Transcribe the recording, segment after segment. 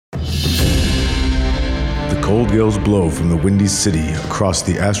Cold gales blow from the windy city across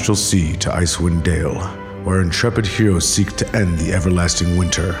the astral sea to Icewind Dale, where intrepid heroes seek to end the everlasting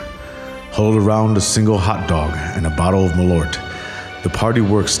winter. Huddled around a single hot dog and a bottle of Malort, the party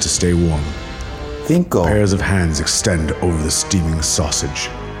works to stay warm. Finkel. Pairs of hands extend over the steaming sausage.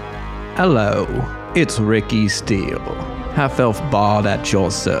 Hello, it's Ricky Steele, half-elf bard at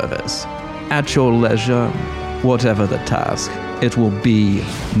your service. At your leisure, whatever the task, it will be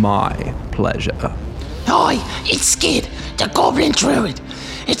my pleasure. Hi, it's Skid, the Goblin Druid.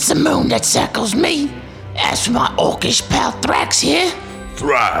 It's the moon that circles me. As for my orcish pal Thrax here.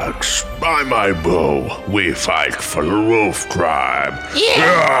 Thrax, by my bow, we fight for the Wolf Tribe.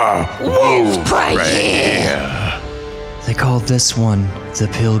 Yeah, wolf prey, yeah. They call this one the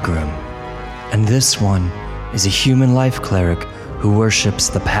Pilgrim, and this one is a human life cleric who worships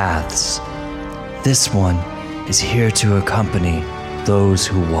the paths. This one is here to accompany those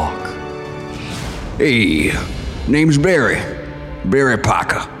who walk. Hey, name's Barry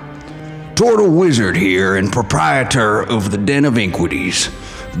Paca. Turtle Wizard here and proprietor of the Den of Inquities.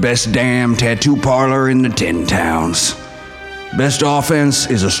 Best damn tattoo parlor in the 10 towns. Best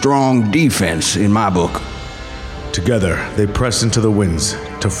offense is a strong defense in my book. Together, they press into the winds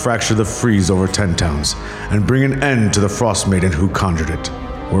to fracture the freeze over 10 towns and bring an end to the Frost Maiden who conjured it.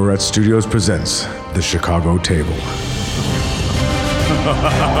 We're at Studios presents The Chicago Table.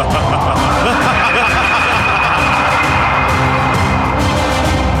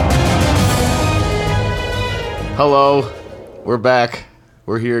 Hello, we're back.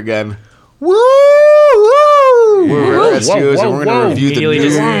 We're here again. Woo! We're at Studios and we're going to review the new...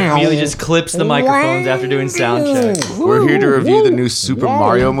 Immediately just clips the microphones after doing sound check. We're here to review the new Super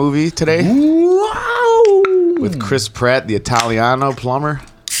Mario movie today. With Chris Pratt, the Italiano plumber.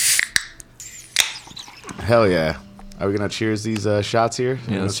 Hell yeah. Are we going to cheers these shots here?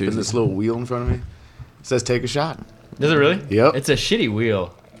 Yeah, let's spin cheers this little wheel in front of me. It says take a shot. Does it really? Yep. It's a shitty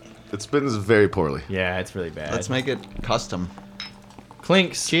wheel. It spins very poorly. Yeah, it's really bad. Let's make it custom.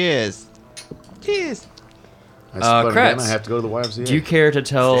 Clinks. Cheers. Cheers. I spun again. Kretz, I have to go to the YMCA. do you care to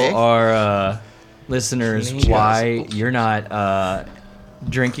tell Sick. our listeners why you're not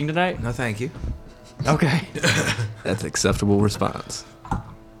drinking tonight? No, thank you. Okay. That's acceptable response.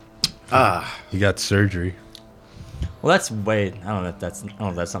 You got surgery. Well, that's wait. I don't know if that's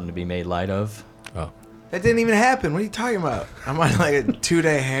something to be made light of. That didn't even happen. What are you talking about? I'm on like a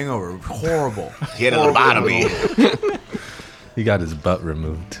 2-day hangover. Horrible. He had a lobotomy. He got his butt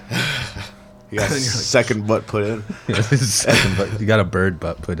removed. He got his second butt put in. He got a bird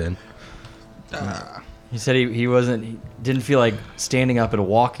butt put in. He said he didn't feel like standing up and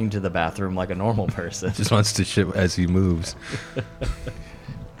walking to the bathroom like a normal person. Just wants to shit as he moves.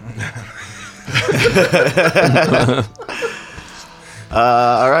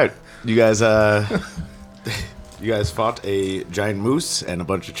 All right, you guys. You guys fought a giant moose and a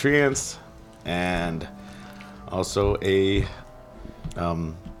bunch of tree ants, and also a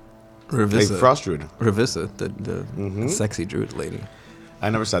frost druid. Ravissa, the sexy druid lady. I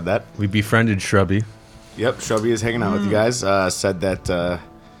never said that. We befriended Shrubby. Yep, Shrubby is hanging out with you guys. Said that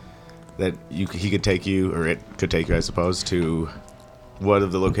he could take you, or it could take you, I suppose, to one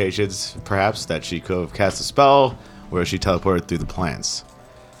of the locations, perhaps, that she could have cast a spell, where she teleported through the plants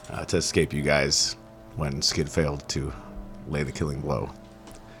to escape you guys when Skid failed to lay the killing blow.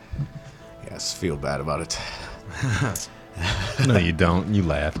 Yes, feel bad about it. No, you don't. You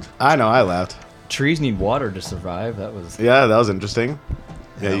laughed. I know, I laughed. Trees need water to survive. That was interesting.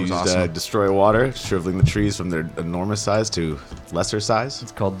 Yeah, that you was used awesome. destroy water, shriveling the trees from their enormous size to lesser size.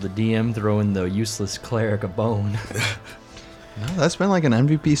 It's called the DM throwing the useless cleric a bone. No, that's been like an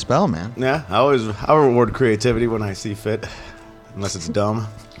MVP spell, man. Yeah, I reward creativity when I see fit, unless it's dumb.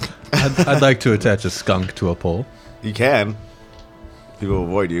 I'd like to attach a skunk to a pole. You can. People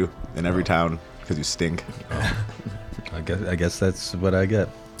avoid you in every town because you stink. I guess that's what I get.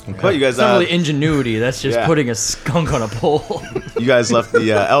 Okay. But you guys, It's not really ingenuity. That's just putting a skunk on a pole. You guys left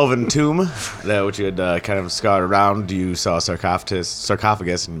the elven tomb, which you had kind of scoured around. You saw a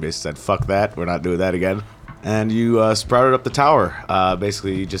sarcophagus, and you basically said, "Fuck that, we're not doing that again." And you sprouted up the tower,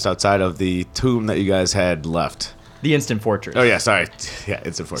 basically just outside of the tomb that you guys had left. The instant fortress. Oh yeah, sorry. Yeah,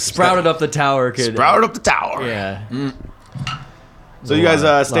 instant fortress. Sprouted up the tower. Sprouted up the tower. Yeah. So you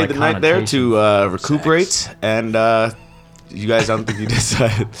guys stayed the night there to recuperate, and you guys, I don't think you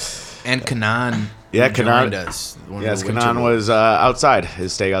decided. And Kanan. Yeah, Kanan. Us. Yes, Kanan was outside.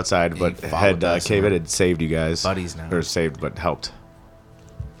 His stay outside, but had Cave had saved you guys. Buddies now. Or saved, but helped.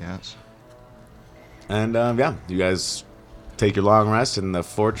 Yes. And you guys take your long rest in the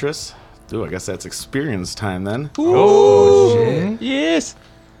fortress. Ooh, I guess that's experience time then. Oh shit! Yes.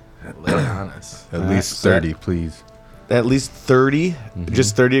 Lay it on us. At least 30, please. At least 30?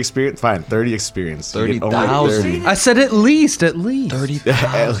 Just 30 experience? Fine, 30 experience. You get only 30,000. I said at least.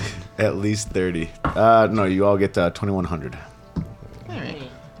 30,000. At least 30. No, you all get 2,100.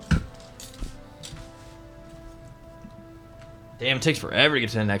 Damn, it takes forever to get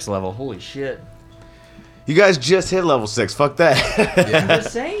to the next level. Holy shit. You guys just hit level 6. Fuck that. I'm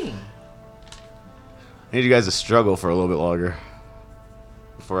just saying. I need you guys to struggle for a little bit longer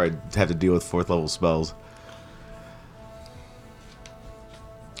before I have to deal with 4th level spells.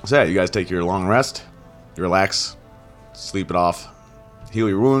 So yeah, you guys take your long rest, you relax, sleep it off, heal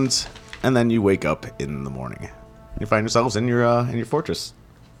your wounds, and then you wake up in the morning. You find yourselves in your fortress.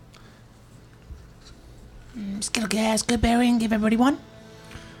 Skill gas, good berry, and give everybody one.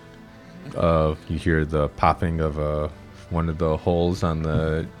 You hear the popping of one of the holes on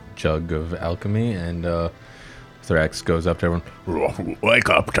the jug of alchemy, and Thrax goes up to everyone. Wake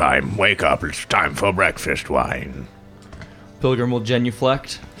up, time. Wake up. It's time for breakfast wine. Pilgrim will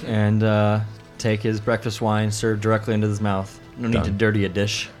genuflect and take his breakfast wine served directly into his mouth. No need to dirty a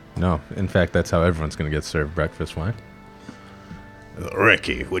dish. No, in fact, that's how everyone's going to get served breakfast wine.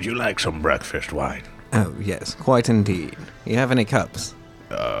 Ricky, would you like some breakfast wine? Oh, yes, quite indeed. You have any cups?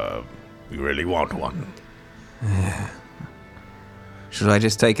 You really want one? Should I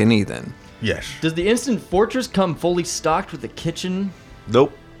just take any then? Yes. Does the instant fortress come fully stocked with a kitchen?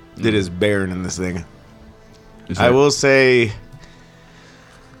 Nope. It is barren in this thing. I will say,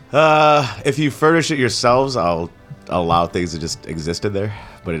 if you furnish it yourselves, I'll allow things that just existed there,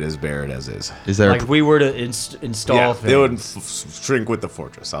 but it is barren as is. Is there Like, if we were to install Yeah, things. they wouldn't shrink with the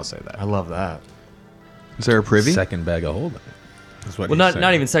fortress, I'll say that. I love that. is there a privy? Second bag of holding. That's what Well, he's not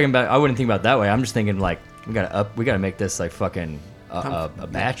saying. even second back. I wouldn't think about it that way. I'm just thinking, like, we gotta make this, like, fucking a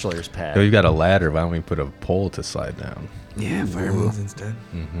bachelor's pad. Oh, you got a ladder. Why don't we put a pole to slide down? Yeah, fire moves instead.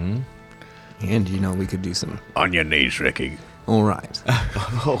 Mm-hmm. And you know we could do some. On your knees, Ricky. All right.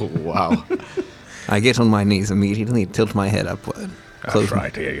 Oh, wow. I get on my knees immediately, tilt my head upward. That's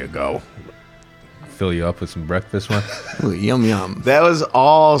right. Here you go. Fill you up with some breakfast wine. Ooh, yum yum. That was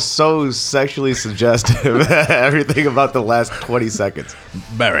all so sexually suggestive. Everything about the last 20 seconds.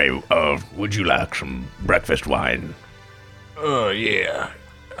 Barry, would you like some breakfast wine? Yeah.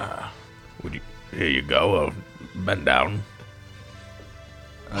 Here you go. Bend down.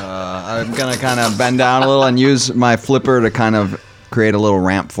 I'm gonna kind of bend down a little and use my flipper to kind of create a little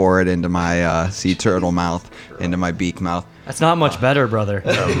ramp for it into my sea turtle mouth, into my beak mouth. That's not much better, brother.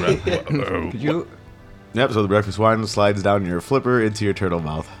 Could you? Yep, so the breakfast wine slides down your flipper into your turtle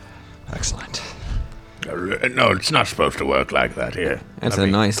mouth. Excellent. No, it's not supposed to work like that here. That's a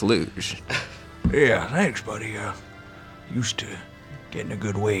nice luge. Yeah, thanks, buddy. Used to getting a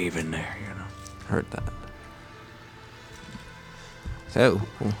good wave in there, you know. Heard that. So,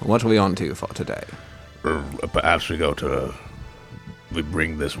 what are we on to for today? Perhaps we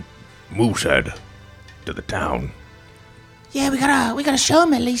bring this moose head to the town. Yeah, we gotta show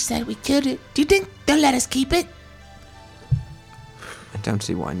him at least that we killed it. Do you think they'll let us keep it? I don't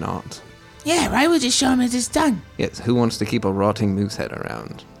see why not. Yeah, right. We'll just show him it's done. Yes, who wants to keep a rotting moose head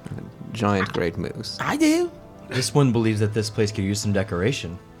around? A giant great moose. I do. This one believes that this place could use some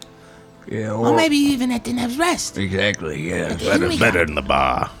decoration. Yeah, Or maybe even at Dinev's Rest. Exactly, yeah. Better in the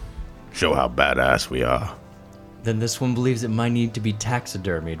bar. Show how badass we are. Then this one believes it might need to be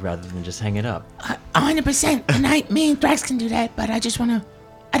taxidermied rather than just hang it up. 100%. Tonight, me and Thrax can do that, but I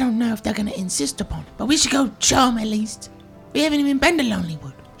don't know if they're gonna insist upon it. But we should go show them at least. We haven't even been to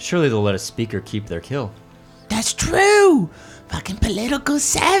Lonelywood. Surely they'll let a speaker keep their kill. That's true. Fucking political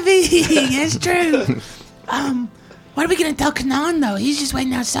savvy. That's true. What are we gonna tell Kanan though? He's just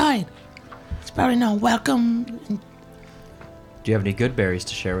waiting outside. It's probably no welcome. Do you have any good berries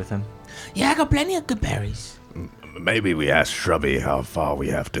to share with him? Yeah, I got plenty of good berries. Maybe we ask Shrubby how far we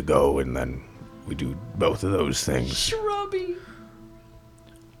have to go, and then we do both of those things. Shrubby.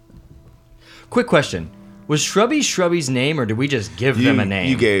 Quick question. Was Shrubby's name, or did we just give them a name?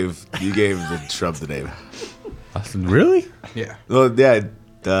 You gave the shrub the name. Really? Yeah. Well, yeah,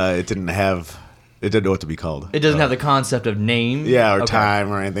 it didn't know what to be called. It doesn't have the concept of name? Yeah, or Okay.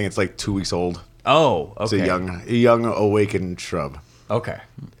 time or anything. It's like 2 weeks old. Oh, okay. It's a young awakened shrub. Okay.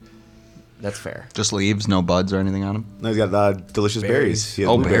 That's fair. Just leaves, no buds or anything on them. No, he's got delicious berries. He has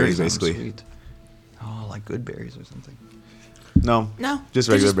Oh, blueberries, berries, on 'em, basically. Sweet. Oh, like good berries or something. No, No. just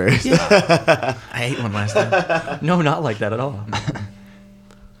they're regular berries. I ate one last time. No, not like that at all.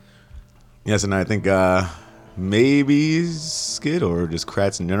 Yes, and I think maybe Skid or just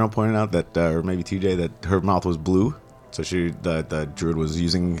Kratz in general pointed out that, or maybe TJ, that her mouth was blue. So the druid was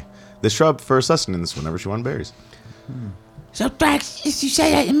using the shrub for sustenance whenever she wanted berries. So, Thrax, if you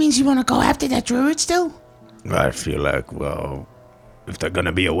say that, it means you want to go after that druid still? I feel like, well, if they're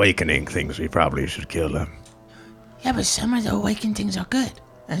gonna be awakening things, we probably should kill them. Yeah, but some of the awakened things are good,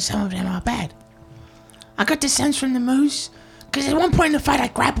 and some of them are bad. I got the sense from the moose, because at one point in the fight I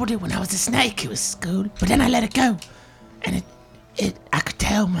grappled it when I was a snake. It was cool, but then I let it go. And I could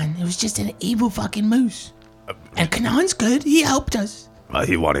tell, man, it was just an evil fucking moose. And Kanan's good, he helped us.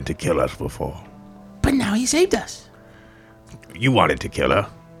 He wanted to kill us before. But now he saved us. You wanted to kill her,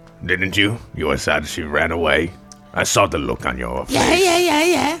 didn't you? You were sad she ran away. I saw the look on your face.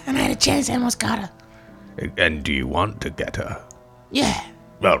 Yeah. And I had a chance, I almost got her. And do you want to get her? Yeah.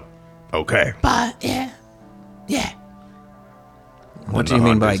 Well, okay. But, yeah. What do you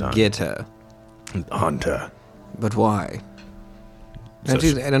mean by get her? Hunt her. But why? Don't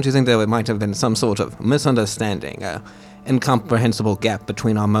you think there might have been some sort of misunderstanding, incomprehensible gap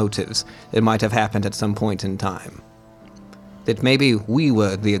between our motives that might have happened at some point in time? That maybe we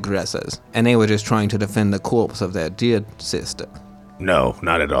were the aggressors, and they were just trying to defend the corpse of their dear sister. No,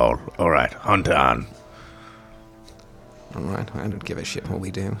 not at all. All right, hunt her on. All right, I don't give a shit what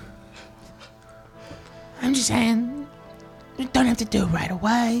we do. I'm just saying, you don't have to do it right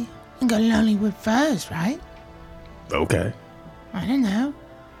away. You can go Lonelywood first, right? Okay. I don't know.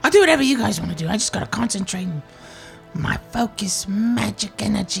 I'll do whatever you guys want to do. I just gotta concentrate on my focus, magic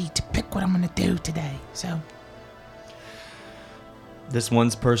energy to pick what I'm gonna do today, so... This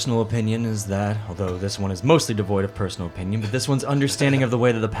one's personal opinion is that, although this one is mostly devoid of personal opinion, but this one's understanding of the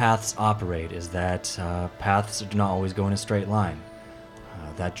way that the paths operate is that paths do not always go in a straight line.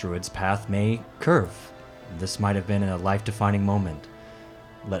 That druid's path may curve. This might have been a life-defining moment.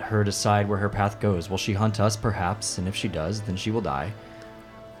 Let her decide where her path goes. Will she hunt us, perhaps? And if she does, then she will die.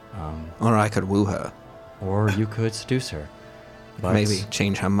 Or I could woo her. Or you could seduce her. But maybe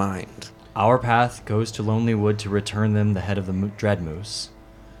change her mind. Our path goes to Lonelywood to return them the head of the Dread Moose.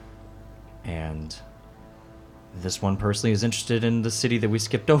 And this one personally is interested in the city that we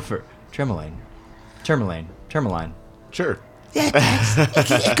skipped over. Tourmaline. Sure. Yeah,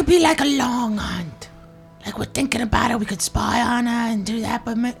 it could be like a long hunt. Like we're thinking about it, we could spy on her and do that,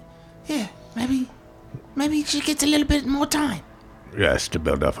 but maybe she gets a little bit more time. Yes, to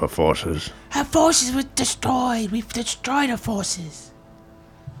build up her forces. Her forces were destroyed. We've destroyed her forces.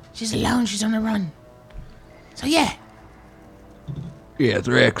 She's alone, she's on the run. So yeah. Yeah,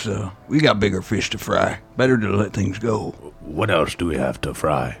 Thrax, we got bigger fish to fry. Better to let things go. What else do we have to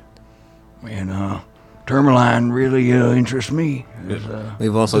fry? Man, Tourmaline really interests me.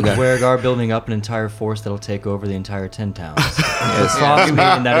 We've also got... Wergar building up an entire force that'll take over the entire 10 towns. The Frost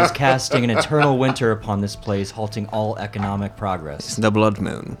Maiden that is casting an eternal winter upon this place, halting all economic progress. It's the Blood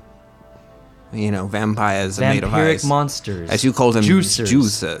Moon. You know, vampires are made of ice. Vampiric monsters. As you call them,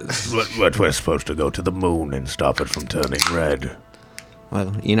 juicers. What we're supposed to go to the moon and stop it from turning red.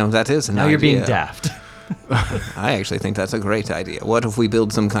 Well, you know, that is an idea. Now you're being daft. I actually think that's a great idea. What if we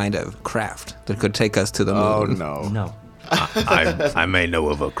build some kind of craft that could take us to the moon? Oh, no. No. I may know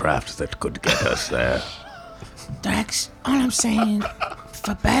of a craft that could get us there. Drax, all I'm saying,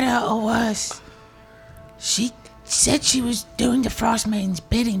 for better or worse, she said she was doing the Frost Maiden's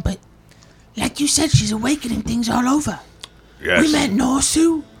bidding, but like you said, she's awakening things all over. Yes. We met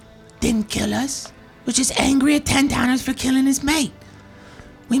Norsu, didn't kill us, was just angry at 10 Towners for killing his mate.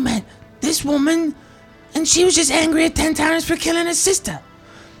 We met this woman, and she was just angry at 10 Towners for killing his sister.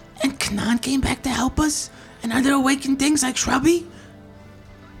 And Kanan came back to help us, and other awakened things like Shrubby.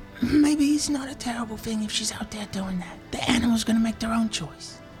 Maybe it's not a terrible thing if she's out there doing that. The animal's gonna make their own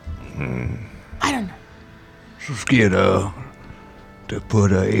choice. I don't know. So, Skid, to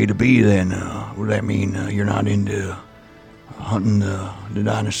put A to B then, would that mean you're not into hunting the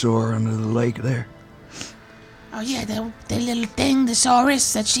dinosaur under the lake there? Oh yeah, the little thing, the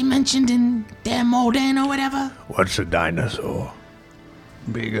saurus that she mentioned in their Molden or whatever. What's a dinosaur?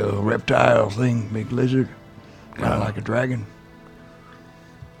 Big reptile thing, big lizard, kind of like a dragon.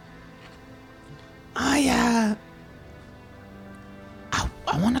 I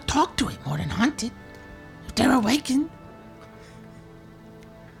want to talk to it more than hunt it. If they're awakened.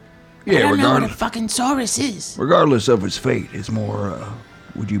 Yeah, I don't know what a fucking saurus is. Regardless of its fate, it's more,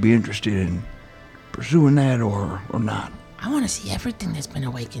 would you be interested in pursuing that or not? I want to see everything that's been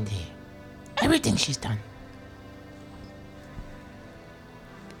awakened here. Everything she's done.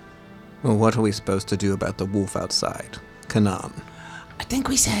 Well, what are we supposed to do about the wolf outside? Kanan. I think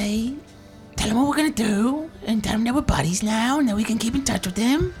we say, tell him what we're gonna do, and tell him that we're buddies now, and that we can keep in touch with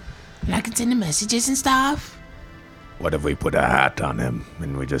him, and I can send him messages and stuff. What if we put a hat on him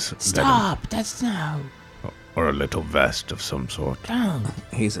and we just Stop, that's no. Or a little vest of some sort. Don't.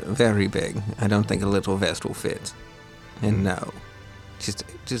 He's very big. I don't think a little vest will fit. And no.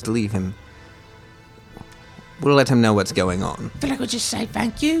 Just leave him. We'll let him know what's going on. I feel like we'll just say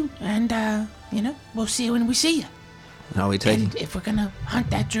thank you, and, we'll see you when we see you. Are we taking... And if we're gonna hunt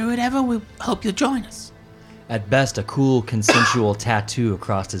that druid ever, we hope you'll join us. At best, a cool consensual tattoo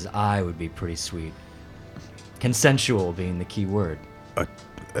across his eye would be pretty sweet. Consensual being the key word.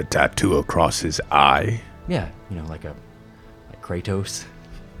 A tattoo across his eye? Yeah, like Kratos.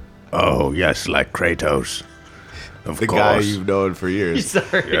 Oh, yes, like Kratos. Of The course. guy you've known for years.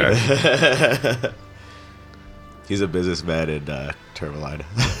 Sorry. Yeah. He's a businessman in Tourmaline.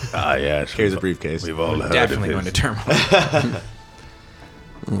 Ah, yes. Carries a briefcase. We've all heard Definitely of going his. to Terminal.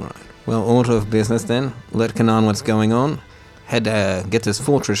 All right. Well, order of business then. Let Kanan what's going on. Head get this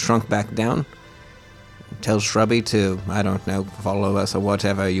fortress shrunk back down. Tell Shrubby to, I don't know, follow us or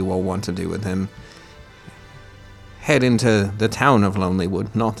whatever you all want to do with him. Head into the town of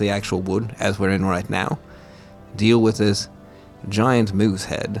Lonelywood, not the actual wood, as we're in right now. Deal with this giant moose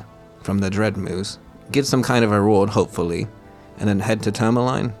head from the Dread Moose. Get some kind of a reward, hopefully, and then head to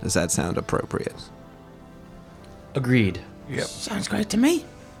Tourmaline. Does that sound appropriate? Agreed. Yep. Sounds great to me.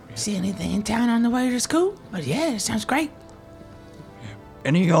 See anything in town on the way to school? But yeah, it sounds great.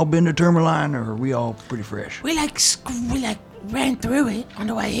 Any of y'all been to Tourmaline, or are we all pretty fresh? We ran through it on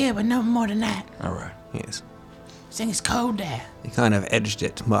the way here, but no more than that. All right. Yes. I think it's cold there. You kind of edged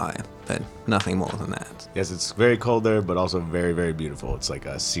it by, but nothing more than that. Yes, it's very cold there, but also very, very beautiful. It's like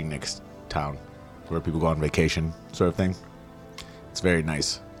a scenic town where people go on vacation, sort of thing. It's very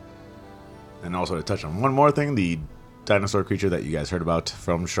nice. And also to touch on one more thing, the dinosaur creature that you guys heard about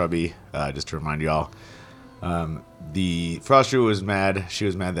from Shrubby, just to remind y'all, the Frost Druid was mad. She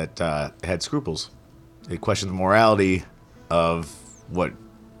was mad that it had scruples. It questioned the morality of what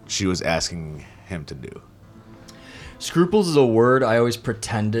she was asking him to do. Scruples is a word I always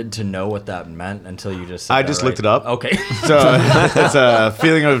pretended to know what that meant until you just said I that, just right? looked it up. Okay. So it's a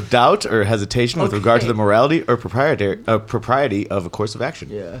feeling of doubt or hesitation with regard to the morality or propriety of a course of action.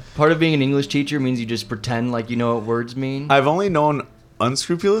 Yeah. Part of being an English teacher means you just pretend like you know what words mean. I've only known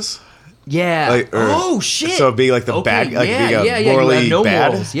unscrupulous. Yeah. Oh shit. So being like the bad, like being a morally you have no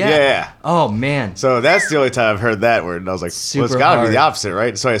bad. morals. Yeah. Oh man. So that's the only time I've heard that word, and I was like, well, it's Super got to be hard. the opposite,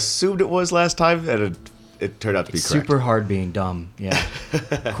 right? So I assued it was last time, and it turned out to be It's correct. super hard being dumb. Yeah.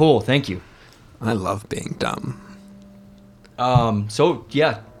 Cool. Thank you. I love being dumb. So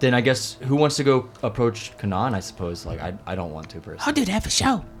yeah, then I guess who wants to go approach Kanan? I suppose. Like I don't want to personally. I'll do that for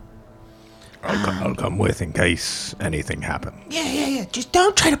sure. I'll come with in case anything happens. Yeah. Just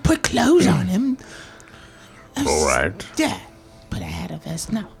don't try to put clothes on him. All right. Yeah. Put a hat of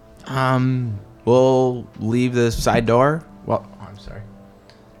us. No. We'll leave the side door. Well, I'm sorry.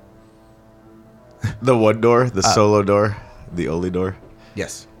 The one door, the solo door, the only door.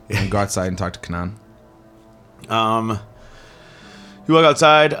 Yes. And go outside and talk to Kanan. You walk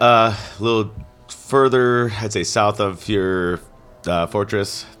outside, a little further, I'd say south of your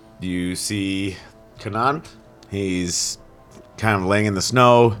fortress. You see Kanan. He's kind of laying in the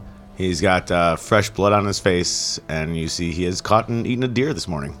snow. He's got fresh blood on his face, and you see he has caught and eaten a deer this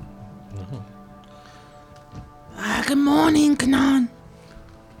morning. Good morning, Kanan.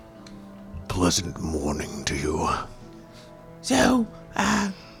 Pleasant morning to you. So,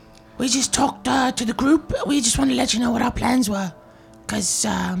 we just talked to the group. We just want to let you know what our plans were. Because,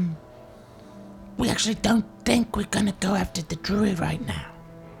 we actually don't think we're gonna go after the druid right now.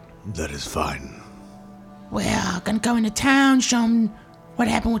 That is fine. We're gonna go into town, show them what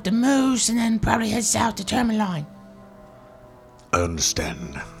happened with the moose, and then probably head south to Tourmaline. I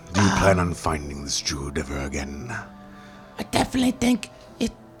understand. Do you plan on finding this druid ever again? I definitely think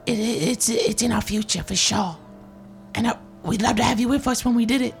it's in our future for sure. And we'd love to have you with us when we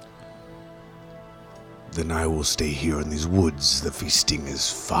did it. Then I will stay here in these woods. The feasting is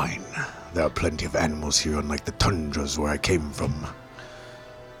fine. There are plenty of animals here, unlike the tundras where I came from.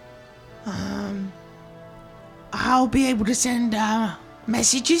 I'll be able to send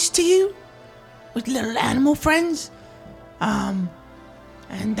messages to you with little animal friends. And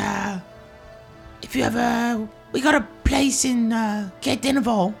if you ever, we got a place in Cape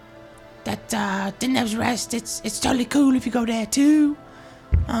Dinaval that Dinev's Rest. It's totally cool if you go there too.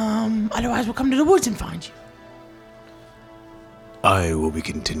 Otherwise, we'll come to the woods and find you. I will be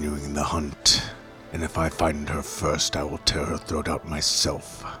continuing the hunt, and if I find her first, I will tear her throat out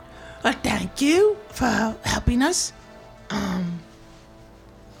myself. Thank you for helping us.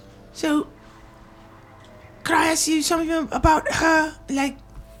 So, could I ask you something about her? Like,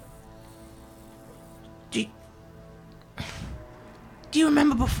 do you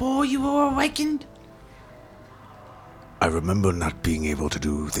remember before you were awakened? I remember not being able to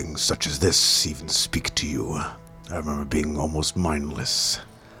do things such as this, even speak to you. I remember being almost mindless.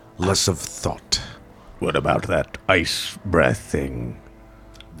 Less of thought. What about that ice breath thing?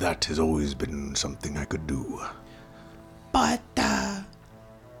 That has always been something I could do. But,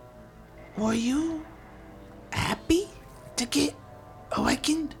 were you happy to get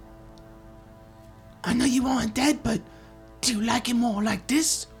awakened? I know you aren't dead, but do you like it more like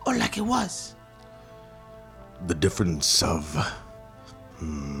this or like it was? The difference of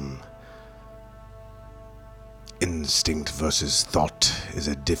instinct versus thought is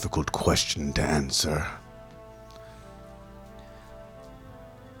a difficult question to answer.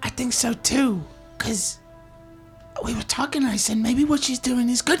 I think so too, because we were talking and I said maybe what she's doing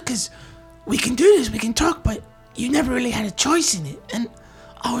is good because we can do this, we can talk, but you never really had a choice in it. And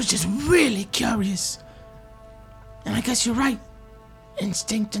I was just really curious. And I guess you're right.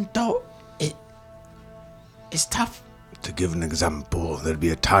 Instinct and thought, it's tough. To give an example, there'd be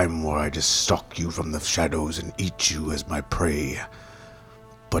a time where I just stalk you from the shadows and eat you as my prey.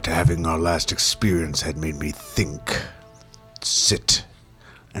 But having our last experience had made me think, sit,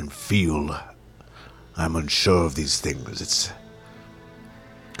 and feel. I'm unsure of these things. It's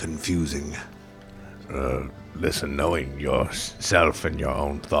confusing. Listen, knowing yourself and your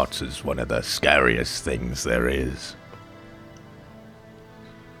own thoughts is one of the scariest things there is.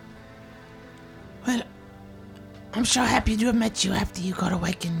 Well, I'm so happy to have met you after you got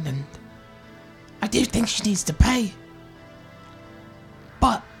awakened, and I do think she needs to pay.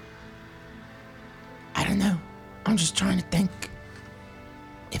 But, I don't know. I'm just trying to think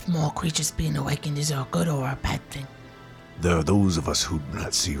if more creatures being awakened is a good or a bad thing. There are those of us who do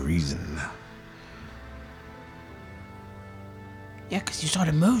not see reason. Yeah, 'cause you saw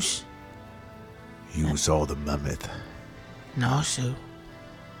the moose. You saw the mammoth. Nasu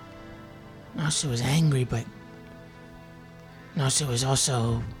was angry, but Nasu was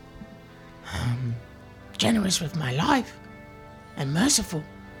also generous with my life and merciful.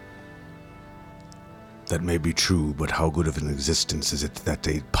 That may be true, but how good of an existence is it that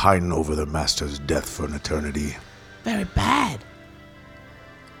they pine over their master's death for an eternity? Very bad.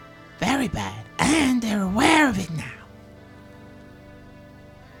 Very bad. And they're aware of it now.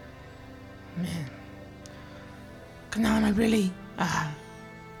 Man. Kanan, I really,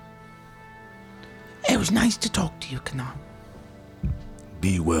 it was nice to talk to you, Kanan.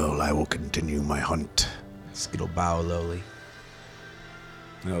 Be well, I will continue my hunt. Skittle bow lowly.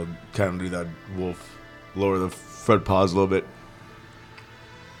 Kind of do that wolf, lower the front paws a little bit.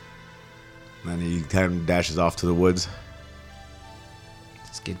 And then he kind of dashes off to the woods.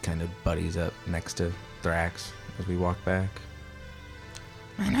 Skid kind of buddies up next to Thrax as we walk back.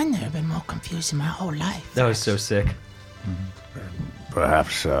 Man, I've never been more confused in my whole life. That was so sick.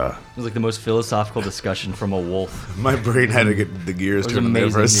 Perhaps, It was like the most philosophical discussion from a wolf. My brain had to get the gears It was turned there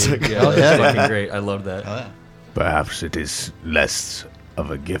for a amazing, dude. second. Yeah, it was fucking great. I love that. Oh, yeah. perhaps it is less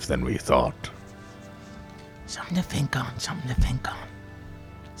of a gift than we thought. Something to think on, something to think on.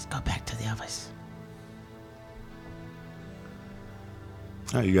 Let's go back to the others.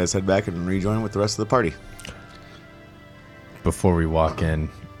 All right, you guys head back and rejoin with the rest of the party. Before we walk in,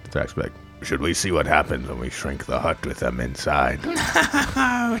 Thrax be like, Should we see what happens when we shrink the hut with them inside?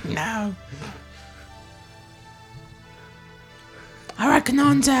 Oh, no. All right,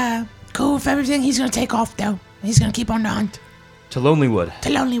 Kanan's cool with everything. He's going to take off, though. He's going to keep on the hunt. To Lonelywood. To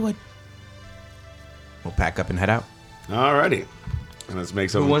Lonelywood. We'll pack up and head out. Alrighty. And let's make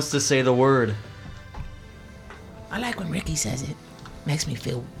some... Who wants to say the word? I like when Ricky says it. Makes me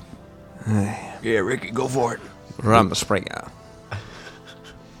feel... Yeah, Ricky, go for it. Rumspringer.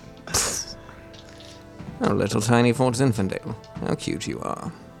 Oh, little tiny Fort Zinfandel. How cute you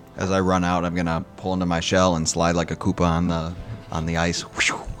are. As I run out, I'm gonna pull into my shell and slide like a Koopa on the ice,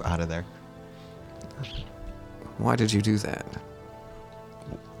 whoosh, out of there. Why did you do that?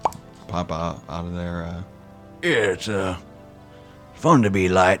 Pop out of there. Yeah, it's fun to be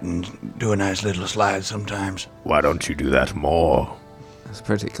light and do a nice little slide sometimes. Why don't you do that more? That's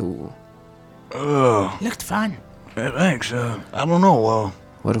pretty cool. Oh, Looked fun. thanks. I don't know.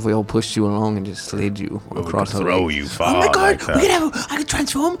 What if we all pushed you along and just slid you We could across the throw lake? you far Oh my god, like that. I could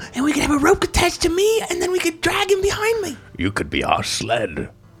transform and we could have a rope attached to me and then we could drag him behind me. You could be our sled.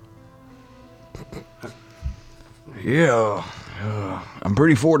 Yeah, I'm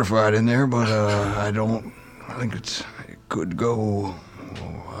pretty fortified in there, but I think it could go.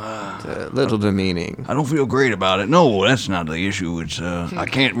 It's a little demeaning. I don't feel great about it. No, that's not the issue. It's I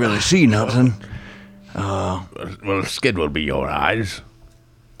can't really see nothing. Well, Skid will be your eyes.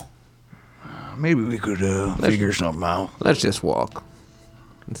 Maybe we could figure something out. Let's just walk.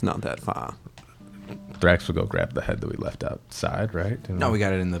 It's not that far. Thrax will go grab the head that we left outside, right? No, we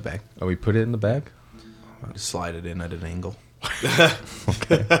got it in the bag. Oh, we put it in the bag? Just slide it in at an angle.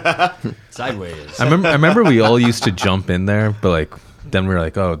 Sideways. I remember we all used to jump in there, but like then we were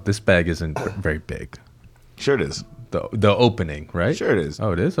like, oh, this bag isn't very big. Sure it is. The opening, right? Sure it is.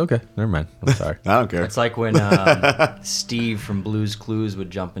 Oh, it is? Okay. Never mind. I'm sorry. I don't care. It's like when Steve from Blue's Clues would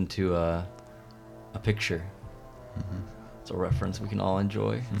jump into a picture. It's a reference we can all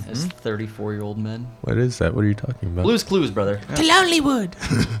enjoy as 34-year-old men. What is that? What are you talking about? Blue's Clues, brother. To Lonelywood.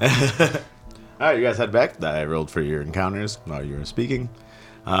 All right, you guys head back. I rolled for your encounters while you were speaking.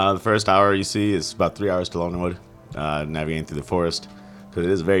 The first hour you see is about 3 hours to Lonelywood, navigating through the forest. Because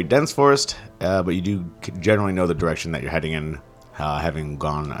it is a very dense forest, but you do generally know the direction that you're heading in, having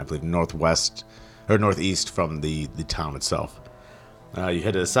gone, I believe, northwest or northeast from the town itself. You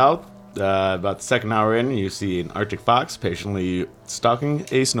head to the south. About the second hour in, you see an Arctic fox patiently stalking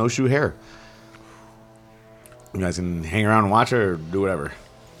a snowshoe hare. You guys can hang around and watch her or do whatever.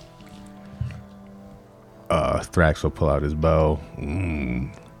 Thrax will pull out his bow.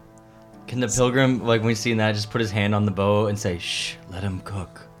 Can the pilgrim, like when we seen that, just put his hand on the bow and say, shh, let him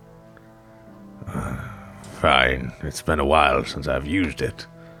cook? Fine. It's been a while since I've used it.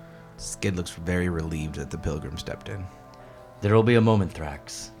 Skid looks very relieved that the pilgrim stepped in. There will be a moment,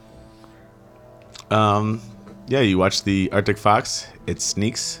 Thrax. Yeah, you watch the Arctic fox. It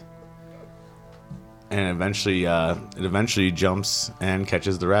sneaks, and it eventually jumps and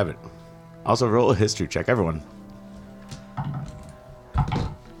catches the rabbit. Also, roll a history check, everyone.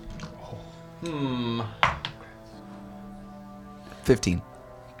 15.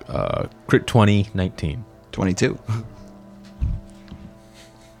 Crit 20, 19. 22.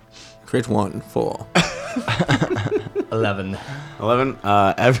 Crit 1, 4. 11. 11.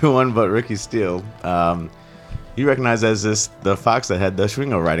 Everyone but Ricky Steele. You recognize as the fox that had the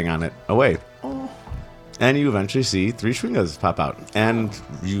Schwingo riding on it away. And you eventually see 3 Schwingas pop out. And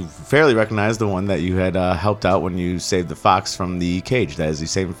you fairly recognize the one that you had helped out when you saved the fox from the cage. That is the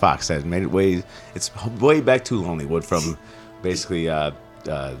same fox that made it it's way back to Lonelywood from basically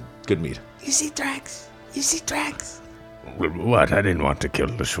Good Meat. You see Drax? You see Drax? What? I didn't want to kill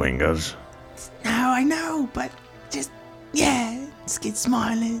the Schwingas. No, I know, but just, yeah, let's get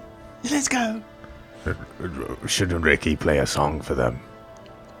smiling. Let's go. Shouldn't Ricky play a song for them?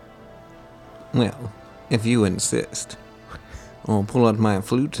 Well, if you insist. I'll pull out my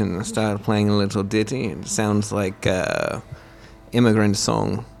flute and start playing a little ditty. It sounds like Immigrant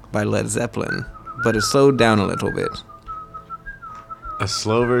Song by Led Zeppelin, but it's slowed down a little bit. A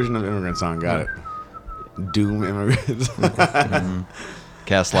slow version of Immigrant Song, got it. Doom Immigrants.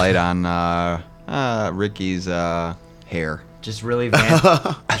 Cast light on Ricky's hair. Just really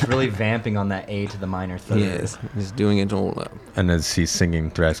vamping on that A to the minor third. Yes, he's doing it all up. And as he's singing,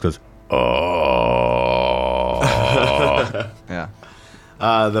 Thrax goes, Yeah.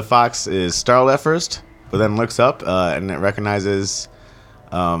 The fox is startled at first, but then looks up and it recognizes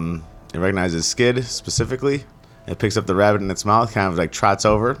Skid specifically. It picks up the rabbit in its mouth, kind of like trots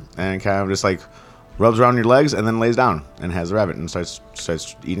over, and kind of just like rubs around your legs, and then lays down and has the rabbit and starts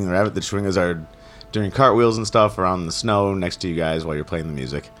eating the rabbit. The Schwingas are doing cartwheels and stuff around the snow next to you guys while you're playing the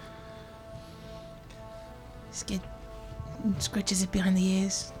music. Skid scratches it behind the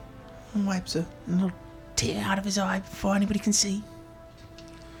ears and wipes a little tear out of his eye before anybody can see.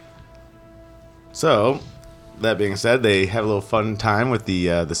 So, that being said, they have a little fun time with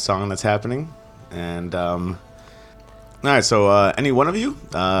the song that's happening, and all right. So, any one of you,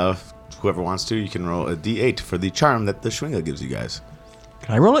 whoever wants to, you can roll a D8 for the charm that the Schwinga gives you guys.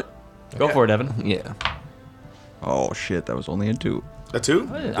 Can I roll it? Go for it, Evan. Yeah. Oh shit, that was only a 2. A 2?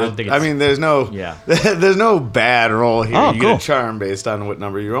 I don't think I it's- mean, there's no there's no bad roll here. Oh, You cool. get a charm based on what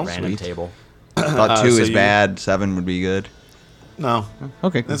number you roll. Random table. I thought 2 so is you- bad, 7 would be good. No,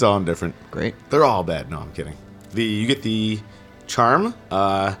 Okay. that's all indifferent. Great. They're all bad. No, I'm kidding. You get the charm.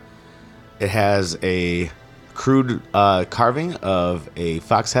 It has a crude carving of a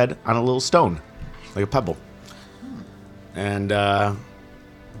fox head on a little stone, like a pebble. And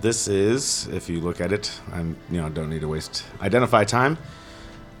this is, if you look at it, don't need to identify time.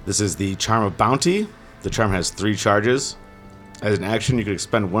 This is the charm of bounty. The charm has 3 charges. As an action, you can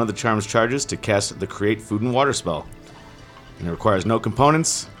expend one of the charm's charges to cast the create food and water spell. And it requires no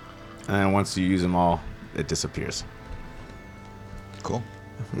components, and once you use them all, it disappears. Cool.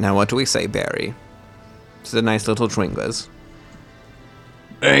 Now what do we say, Barry? It's a nice little Schwingas.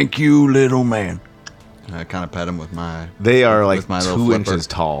 Thank you, little man. I kind of pet him with my... They are like with my little 2 flipper. inches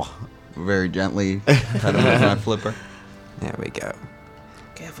tall. Very gently pet him with my flipper. There we go.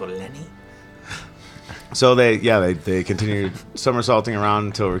 Careful, Lenny. So they continue somersaulting around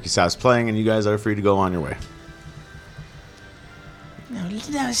until Ricky stops playing, and you guys are free to go on your way. No,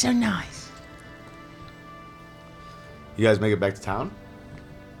 that was so nice. You guys make it back to town.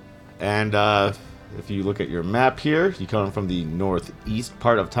 And if you look at your map here, you come from the northeast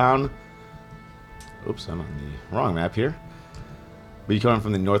part of town. Oops, I'm on the wrong map here. But you come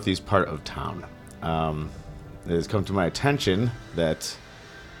from the northeast part of town. It has come to my attention that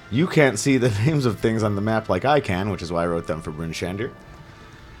you can't see the names of things on the map like I can, which is why I wrote them for Bryn Shander.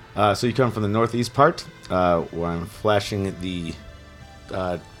 So you come from the northeast part, where I'm flashing the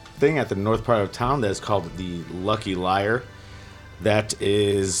thing at the north part of town that is called the Lucky Liar. That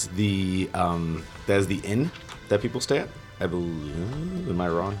is the inn that people stay at. I believe. Am I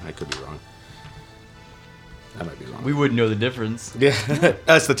wrong? I could be wrong. I might be wrong. We wouldn't know the difference. Yeah,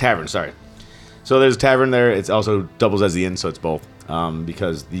 that's the tavern. Sorry. So there's a tavern there. It's also doubles as the inn, so it's both.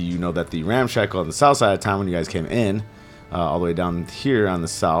 Because you know that the ramshackle on the south side of town when you guys came in, all the way down here on the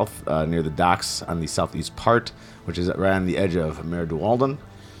south, near the docks on the southeast part, which is right on the edge of Mer Dualden.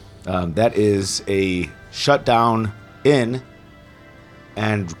 That is a shut down inn.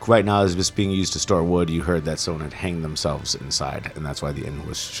 And right now is just being used to store wood. You heard that someone had hanged themselves inside, and that's why the inn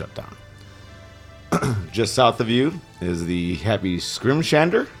was shut down. Just south of you is the Happy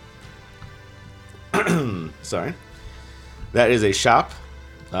Scrimshander. Sorry. That is a shop.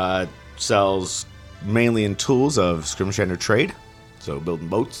 Sells mainly in tools of Scrimshander trade. So building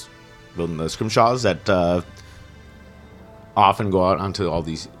boats, building the scrimshaws that often go out onto all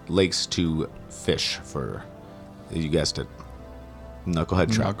these lakes to fish for, you guessed it, knucklehead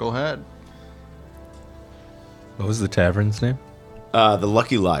trout. Knucklehead. What was the tavern's name? The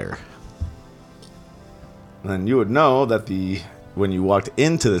Lucky Liar. And you would know that when you walked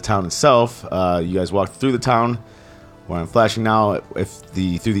into the town itself, you guys walked through the town. Where I'm flashing now,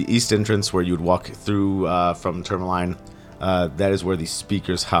 through the east entrance where you would walk through from Tourmaline, that is where the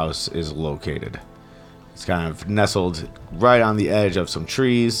speaker's house is located. It's kind of nestled right on the edge of some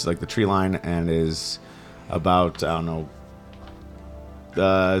trees, like the tree line, and is about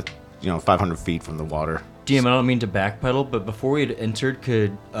 500 feet from the water. DM, I don't mean to backpedal, but before we had entered,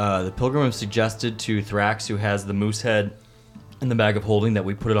 could the pilgrim have suggested to Thrax, who has the moose head in the bag of holding, that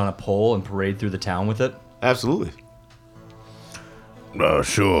we put it on a pole and parade through the town with it? Absolutely.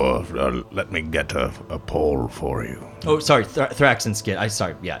 Sure. Let me get a pole for you. Oh, sorry, Thrax and Skid.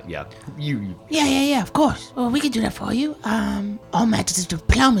 Yeah. You. Yeah, of course. Well, we can do that for you. All matters of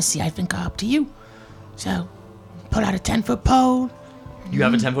diplomacy, I think, are up to you. So, pull out a 10-foot pole. You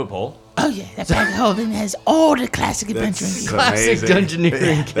have a 10-foot pole? Oh, yeah. That bag of holding has all the classic adventuring. Classic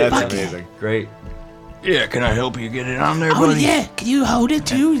dungeoneering. That's Fuck amazing. Great. Yeah, can I help you get it on there, Oh, buddy? yeah. Can you hold it,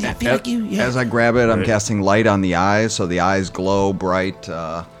 too? I feel like you... Yeah. As I grab it, I'm casting light on the eyes, so the eyes glow bright,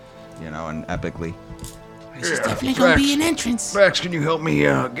 and epically. This is definitely going to be an entrance. Rex, can you help me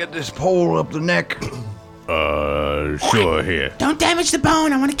get this pole up the neck? Sure, here. Don't damage the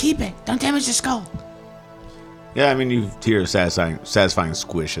bone. I want to keep it. Don't damage the skull. Yeah, I mean, you hear a satisfying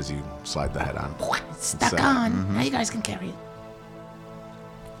squish as you slide the head on. It's stuck on. Now you guys can carry it.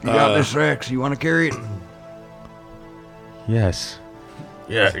 You got this, Rex? You want to carry it? Yes.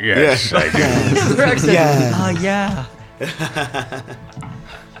 Yes, I do. Yeah.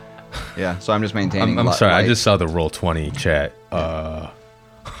 Yeah, so I'm just maintaining I'm sorry, light. I just saw the Roll20 chat. Yeah,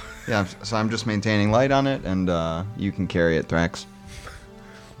 so I'm just maintaining light on it, and you can carry it, Thrax.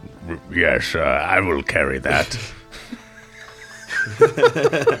 Yes, I will carry that.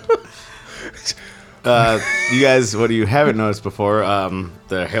 You guys, what you haven't noticed before,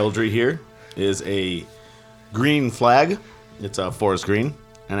 the heraldry here is a green flag. It's a forest green,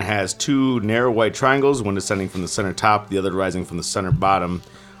 and it has two narrow white triangles, one descending from the center top, the other rising from the center bottom,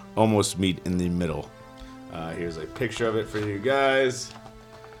 almost meet in the middle. Here's a picture of it for you guys.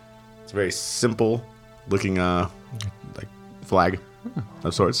 It's a very simple looking like flag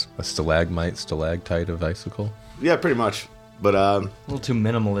of sorts. A stalagmite of icicle. Yeah, pretty much. But A little too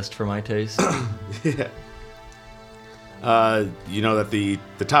minimalist for my taste. yeah. You know that the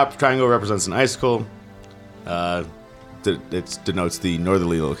top triangle represents an icicle. It denotes the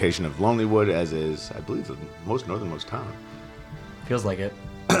northerly location of Lonelywood, as is, I believe, the most northernmost town. Feels like it.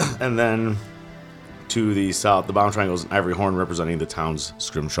 And then to the south, the bottom triangle is an ivory horn representing the town's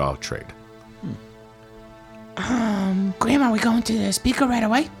scrimshaw trade. Graham, are we going to the speaker right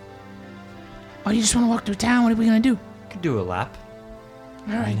away? Or do you just want to walk through town? What are we going to do? Could do a lap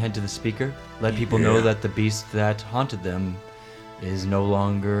All and right. head to the speaker. Let people know that the beast that haunted them is no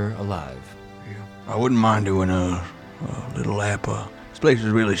longer alive. I wouldn't mind doing a little lap. This place is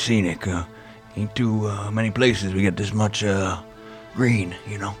really scenic. Ain't too many places we get this much green,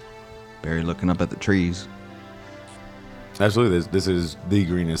 you know. Barry looking up at the trees. Absolutely, this is the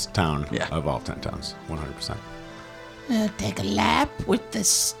greenest town Yeah. of all 10 towns, 100%. take a lap with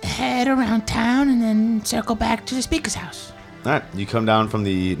this head around town and then circle back to the speaker's house. All right, you come down from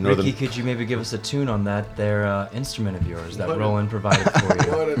the northern. Ricky, could you maybe give us a tune on that there instrument of yours that Roland provided for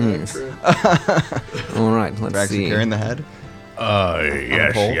you? All right, let's Drax, you see. carrying the head?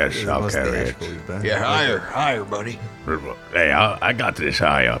 Yes, I'll carry it. Yeah, higher, buddy. Hey, I got this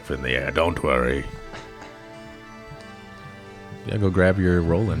high up in the air. Don't worry. Yeah, go grab your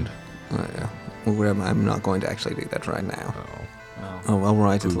Roland. Oh, yeah. I'm not going to actually do that right now. Oh, I'll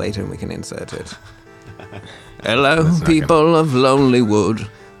write it later and we can insert it. Hello, people of Lonely Wood.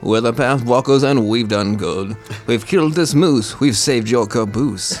 We're the Pathwalkers and we've done good. We've killed this moose, we've saved your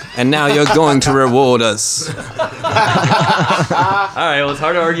caboose, and now you're going to reward us. All right, well, it's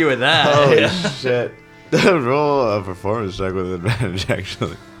hard to argue with that. Holy shit. Roll a performance check with advantage,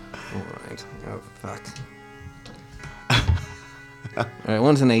 actually. All right. Oh, fuck. All right,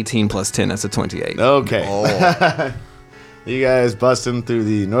 one's an 18 plus 10, that's a 28. Okay. You guys busting through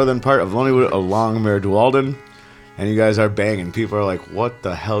the northern part of Lonelywood along Mayor Duwalden, and you guys are banging. People are like, what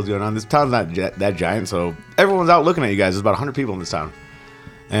the hell's going on? This town's not that giant, so everyone's out looking at you guys. There's about 100 people in this town.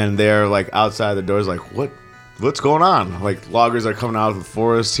 And they're like outside the doors like, what's going on? Like loggers are coming out of the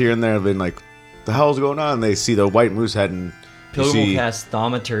forest here and there, being like, the hell's going on? And they see the white moose head and Pilgrim will cast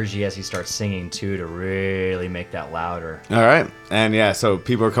thaumaturgy as he starts singing too to really make that louder. All right. And yeah, so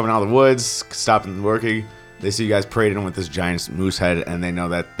people are coming out of the woods, stopping working. They see you guys parading with this giant moose head, and they know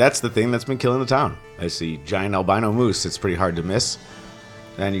that that's the thing that's been killing the town. I see giant albino moose. It's pretty hard to miss.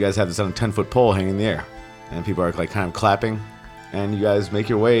 And you guys have this on a 10-foot pole hanging in the air. And people are like kind of clapping. And you guys make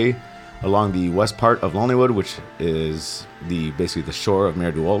your way along the west part of Lonelywood, which is basically the shore of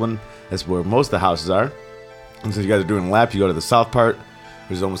Mayor Duwalden. That's where most of the houses are. And since you guys are doing a lap, you go to the south part.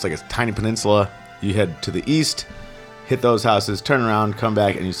 There's almost like a tiny peninsula. You head to the east, hit those houses, turn around, come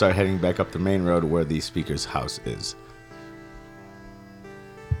back, and you start heading back up the main road where the speaker's house is.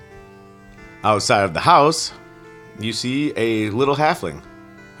 Outside of the house, you see a little halfling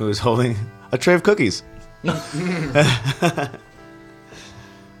who is holding a tray of cookies.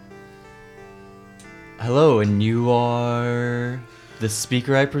 Hello, and you are the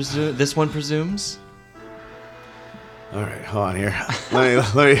speaker, I presume? This one presumes? All right, hold on here.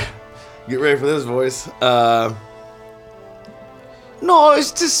 Let me get ready for this voice.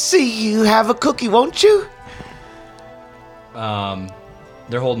 Nice to see you have a cookie, won't you?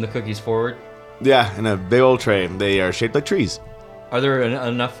 They're holding the cookies forward. Yeah, in a big old tray. They are shaped like trees. Are there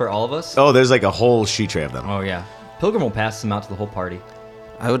enough for all of us? Oh, there's like a whole sheet tray of them. Oh, yeah. Pilgrim will pass them out to the whole party.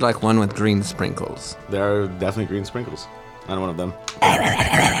 I would like one with green sprinkles. There are definitely green sprinkles on one of them.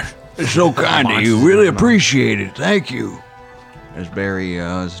 It's so kind of you. Really appreciate it. Thank you. As Barry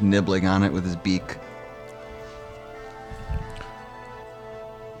is nibbling on it with his beak.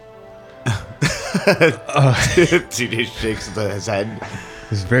 TJ shakes his head.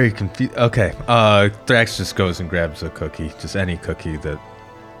 He's very confused. Okay, Thrax just goes and grabs a cookie, just any cookie that.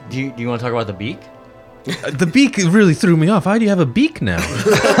 Do you want to talk about the beak? The beak really threw me off. Why do you have a beak now?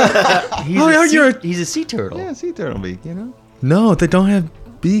 He's a sea turtle. Yeah, sea turtle beak, you know? No, they don't have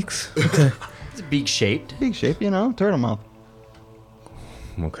beaks. Okay. It's beak shaped. Beak shape, you know? Turtle mouth.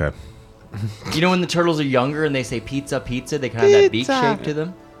 Okay. You know when the turtles are younger and they say pizza, pizza, they can have that beak shape to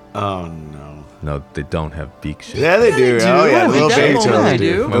them? Oh, no. No, they don't have beak shape. Yeah, they do. Oh, yeah, the little baby turtles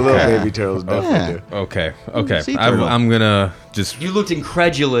do. The little Okay. baby turtles definitely do. Okay. Sea turtle. I'm gonna just. You looked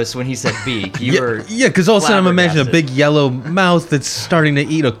incredulous when he said beak. You were Yeah, because all of a sudden I'm imagining a flabbergasted. big yellow mouth that's starting to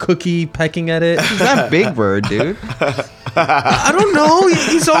eat a cookie, pecking at it. He's not Big Bird, dude. I don't know.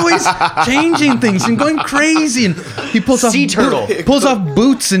 He's always changing things and going crazy. And he pulls off Sea turtle. pulls off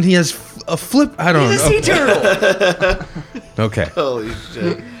boots, and he has a flip. I don't He's know. a sea turtle. Okay. Holy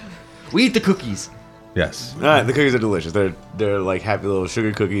shit. We eat the cookies. Yes. All right, the cookies are delicious. They're like happy little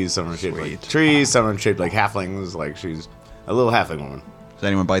sugar cookies. Some are shaped like trees. Some are shaped like halflings. Like she's a little halfling woman. Does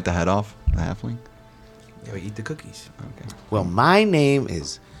anyone bite the head off? The halfling? Yeah, we eat the cookies. Okay. Well, my name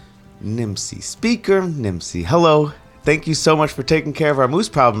is Nimsy. Speaker Nimsy. Hello. Thank you so much for taking care of our moose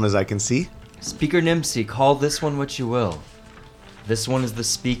problem, as I can see. Speaker Nimsy, call this one what you will. This one is the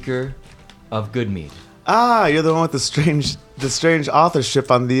speaker of Goodmead. Ah, you're the one with the strange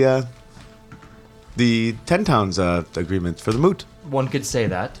authorship on the Ten Towns agreement for the moot. One could say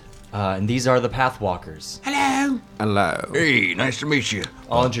that. And these are the Pathwalkers. Hello. Hello. Hey, nice to meet you.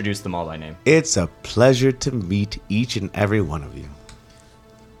 I'll introduce them all by name. It's a pleasure to meet each and every one of you.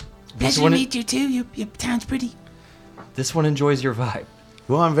 Pleasure to meet you too. Your town's pretty. This one enjoys your vibe.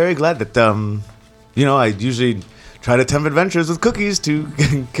 Well, I'm very glad that I usually try to attempt adventures with cookies to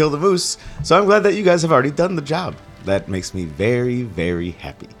kill the moose. So I'm glad that you guys have already done the job. That makes me very, very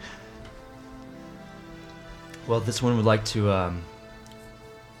happy. Well, this one would like to, well,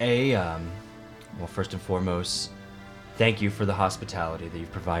 first and foremost, thank you for the hospitality that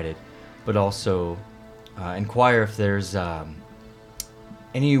you've provided, but also inquire if there's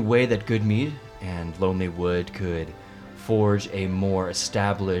any way that Goodmead and Lonely Wood could forge a more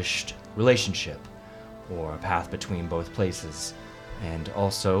established relationship or a path between both places. And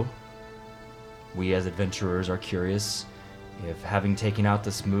also, we as adventurers are curious if having taken out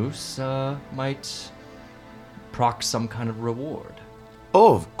this moose might proc some kind of reward.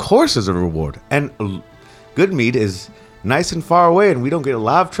 Oh, of course there's a reward. And Goodmead is nice and far away, and we don't get a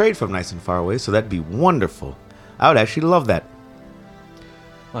lot of trade from nice and far away, so that'd be wonderful. I would actually love that.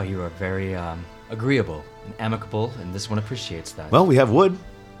 Well, you are very agreeable and amicable, and this one appreciates that. Well, we have wood.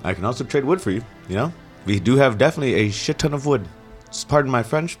 I can also trade wood for you, you know? We do have definitely a shit ton of wood. Just pardon my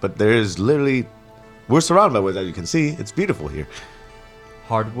French, but there is literally... We're surrounded by wood, as you can see. It's beautiful here.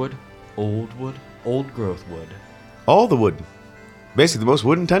 Hardwood, old growth wood. All the wood. Basically, the most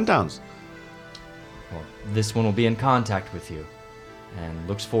wood in 10 towns. Well, this one will be in contact with you, and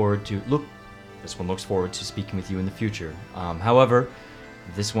this one looks forward to speaking with you in the future. However,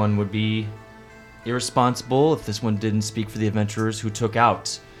 this one would be irresponsible if this one didn't speak for the adventurers who took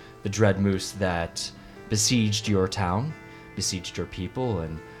out the dread moose that besieged your town, besieged your people,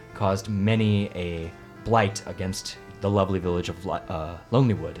 and caused many a blight against the lovely village of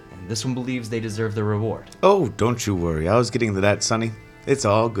Lonelywood. And this one believes they deserve the reward. Oh, don't you worry. I was getting into that, Sonny. It's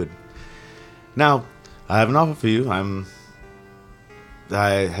all good. Now, I have an offer for you.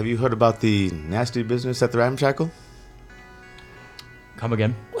 Have you heard about the nasty business at the Ramshackle? Come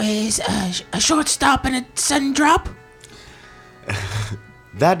again. Is a short stop and a sudden drop?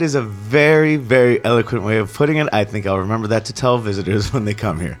 That is a very, very eloquent way of putting it. I think I'll remember that to tell visitors when they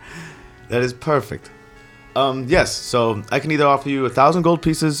come here. That is perfect. Yes, so I can either offer you 1,000 gold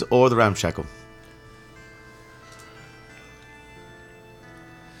pieces or the Ramshackle.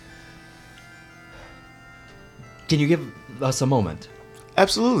 Can you give us a moment?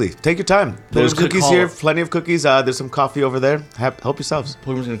 Absolutely. Take your time. There's cookies here, plenty of cookies. There's some coffee over there. Help yourselves.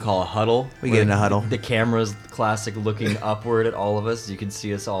 Pilgrim's going to call a huddle. We get in a huddle. The camera's classic looking upward at all of us. You can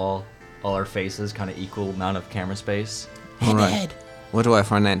see us all our faces, kind of equal amount of camera space. Head to head. What do our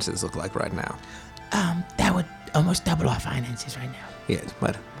finances look like right now? That would almost double our finances right now. Yes,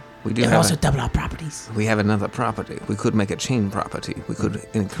 but we do It would have also double our properties. we have another property. We could make a chain property. We could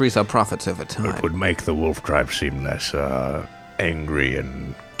increase our profits over time. It would make the wolf tribe seem less angry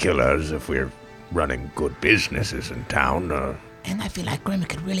and killers if we're running good businesses in town. And I feel like Grim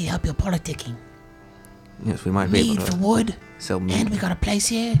could really help your politicking. Yes, we might be Mead able for to wood, sell meat. and we got a place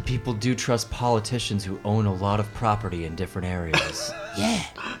here. People do trust politicians who own a lot of property in different areas. Yeah,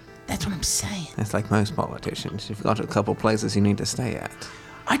 that's what I'm saying. That's like most politicians. You've got a couple places you need to stay at.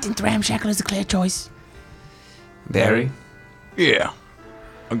 I think the Ramshackle is a clear choice. Barry? Yeah,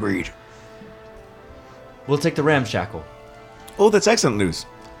 agreed. We'll take the Ramshackle. Oh, that's excellent news.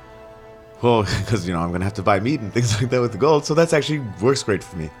 Well, because, I'm going to have to buy meat and things like that with the gold, so that's actually works great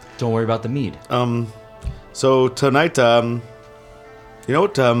for me. Don't worry about the mead. So tonight, you know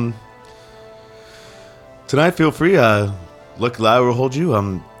what? Tonight, feel free. Look, I will hold you.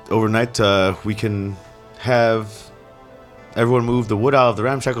 Overnight, we can have everyone move the wood out of the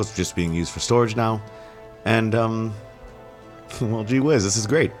Ramshackle. It's just being used for storage now. And, well, gee whiz, this is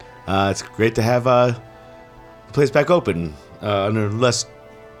great. It's great to have the place back open under less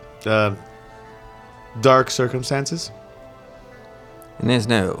dark circumstances. And there's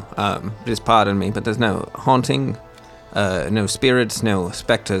no, just pardon me, but there's no haunting, no spirits, no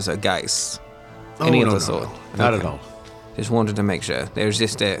specters or geists. Any of the sort. Not Okay. at all. Just wanted to make sure. There's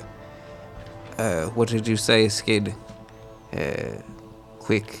just a, what did you say, Skid?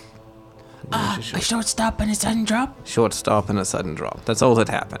 Quick. A short stop and a sudden drop? Short stop and a sudden drop. That's all that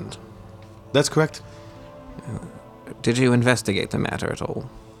happened. That's correct. Did you investigate the matter at all?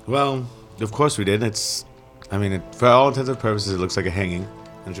 Well, of course we did. For all intents and purposes, it looks like a hanging.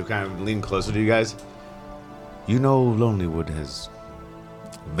 And she'll kind of lean closer to you guys. You know Lonelywood has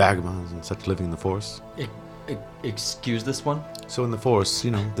vagabonds and such living in the forest. Excuse this one? So in the forest,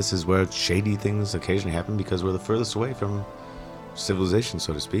 this is where shady things occasionally happen because we're the furthest away from civilization,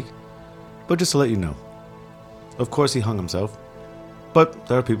 so to speak. But just to let you know, of course he hung himself. But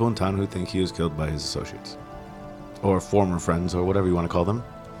there are people in town who think he was killed by his associates. Or former friends, or whatever you want to call them.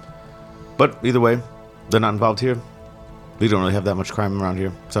 But either way, they're not involved here. We don't really have that much crime around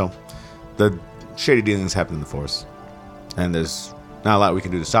here. So, the shady dealings happen in the forest. And there's not a lot we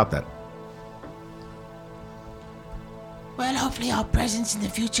can do to stop that. Well, hopefully our presence in the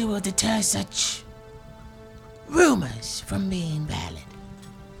future will deter such rumors from being valid.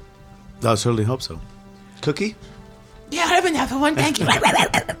 I certainly hope so. Cookie? Yeah, I'll have another one. Thank you.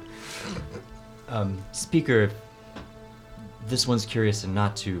 Speaker, this one's curious and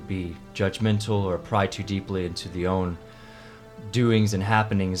not to be judgmental or pry too deeply into the own doings and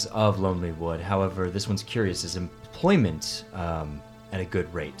happenings of Lonely Wood. However, this one's curious. Is employment at a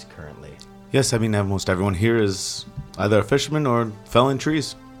good rate currently? Yes, I mean, almost everyone here is either a fisherman or felling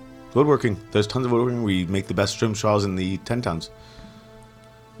trees. Woodworking. There's tons of woodworking. We make the best shrimp straws in the 10 towns.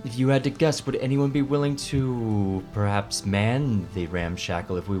 If you had to guess, would anyone be willing to perhaps man the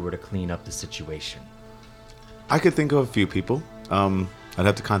ramshackle if we were to clean up the situation? I could think of a few people. I'd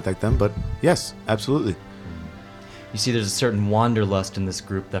have to contact them, but yes, absolutely. You see, there's a certain wanderlust in this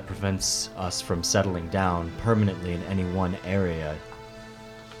group that prevents us from settling down permanently in any one area,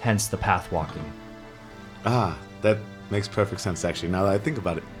 hence the path walking. Ah, that makes perfect sense, actually, now that I think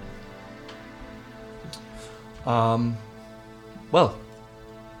about it. Well,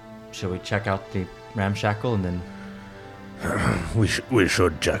 shall we check out the ramshackle and then... We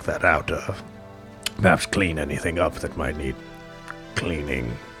should check that out. Perhaps clean anything up that might need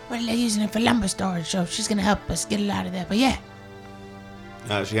cleaning. Well, they're using it for lumber storage, so she's gonna help us get it out of there. But yeah.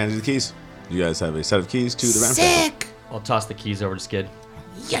 She hands you the keys. You guys have a set of keys to the ramshackle. Sick! I'll toss the keys over to Skid.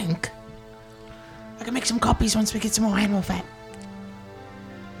 Yank. I can make some copies once we get some more animal fat.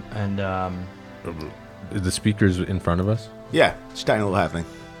 And, The speaker's in front of us? Yeah, it's a tiny little halfling.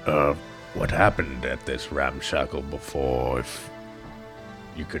 What happened at this ramshackle before? If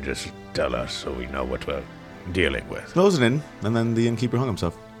you could just tell us so we know what we're dealing with. Closed an inn, and then the innkeeper hung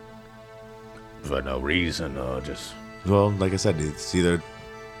himself. For no reason, or just... Well, like I said, it's either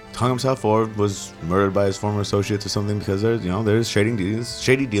hung himself or was murdered by his former associates or something because there's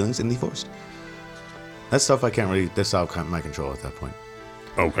shady dealings in the forest. That stuff that's out of my control at that point.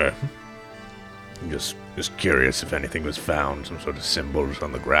 Okay. Just curious if anything was found, some sort of symbols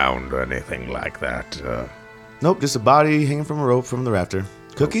on the ground or anything like that. Nope, just a body hanging from a rope from the rafter.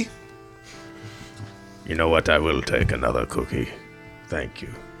 Cookie? You know what? I will take another cookie. Thank you.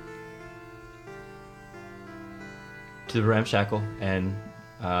 To the ramshackle, and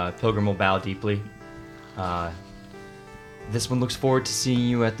Pilgrim will bow deeply. This one looks forward to seeing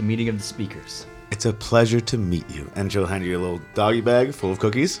you at the meeting of the speakers. It's a pleasure to meet you. And she'll hand you a little doggy bag full of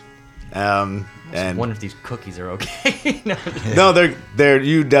cookies. And I wonder if these cookies are okay. No, they're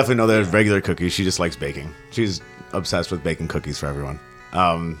you definitely know they're regular cookies. She just likes baking. She's obsessed with baking cookies for everyone.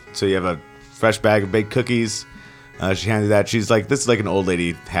 So you have a fresh bag of baked cookies. She handed that. She's like, this is like an old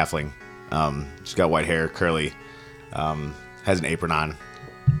lady halfling. She's got white hair, curly, has an apron on,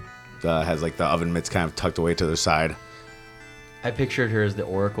 has like the oven mitts kind of tucked away to the side. I pictured her as the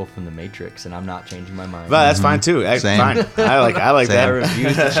Oracle from the Matrix, and I'm not changing my mind. But that's fine too. Same. Fine. I like that. I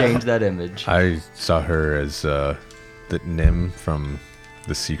refuse to change that image. I saw her as the Nim from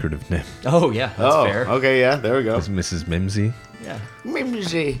The Secret of Nim. Oh yeah, that's fair. Okay, yeah, there we go. As Mrs. Mimsy. Yeah.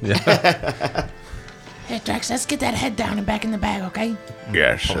 Mimsy. Yeah. Hey, Drax, let's get that head down and back in the bag, okay?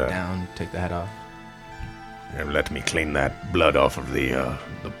 Yes. Pull it down, take the head off. Let me clean that blood off of the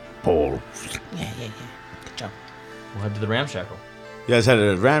pole. Yeah. Good job. We'll head to the ramshackle. You guys head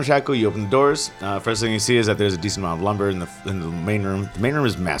to the ramshackle. You open the doors. First thing you see is that there's a decent amount of lumber in the main room. The main room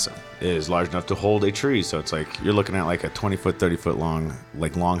is massive. It is large enough to hold a tree. So it's like you're looking at like a 20-foot, 30-foot long,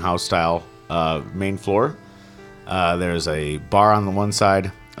 like longhouse style main floor. There's a bar on the one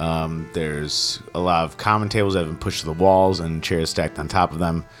side. There's a lot of common tables that have been pushed to the walls and chairs stacked on top of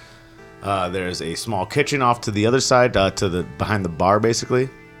them. There's a small kitchen off to the other side, behind the bar basically,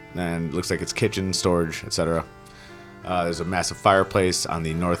 and it looks like it's kitchen, storage, etc. There's a massive fireplace on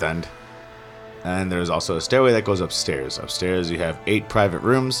the north end, and there's also a stairway that goes upstairs. Upstairs you have 8 private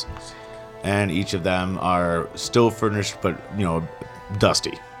rooms, and each of them are still furnished, but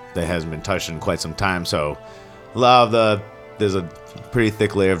dusty. That hasn't been touched in quite some time, so there's a pretty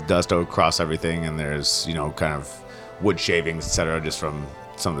thick layer of dust across everything, and there's kind of wood shavings, etc., just from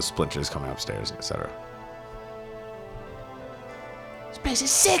some of the splinters coming upstairs, etc. This place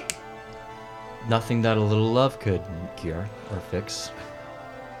is sick. Nothing that a little love could cure or fix.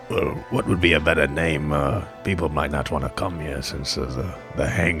 Well, what would be a better name? People might not want to come here since there's the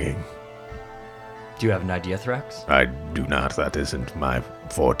hanging. Do you have an idea, Thrax? I do not. That isn't my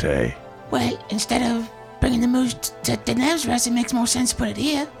forte. Well, instead of bringing the moose to the Nev's Rest, it makes more sense to put it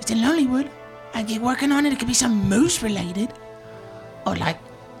here. It's in Lonelywood. I get working on it. It could be some moose related. Or like,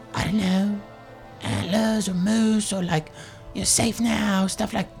 I don't know, antlers or moose, or like, you're safe now,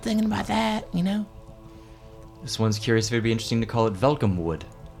 stuff like thinking about that, This one's curious if it'd be interesting to call it Velcome Wood.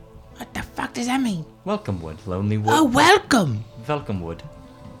 What the fuck does that mean? Welcome Wood. Lonely Wood. Oh, welcome! Velcome Wood.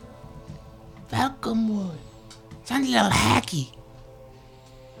 Welcome Wood. Sounds a little hacky.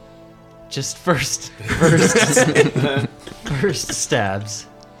 Just first stabs.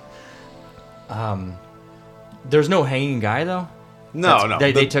 There's no hanging guy though. No.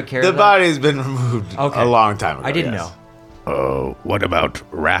 They took care of that? The body's been removed a long time ago. I didn't yes. know. Oh, what about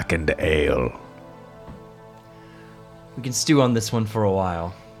rack and ale? We can stew on this one for a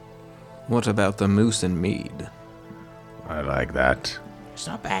while. What about the moose and mead? I like that. It's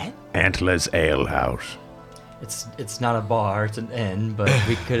not bad. Antlers Ale House. It's not a bar, it's an inn, but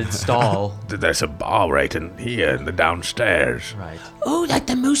we could install. There's a bar right in here in the downstairs. Right. Oh, like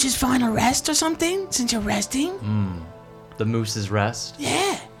the moose's final rest or something? Since you're resting? The moose's rest.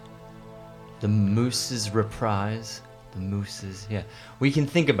 Yeah. The moose's reprise. The moose's, yeah. We can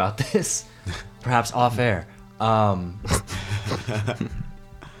think about this, perhaps off air.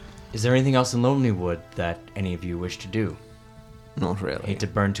 Is there anything else in Lonelywood that any of you wish to do? Not really. Hate to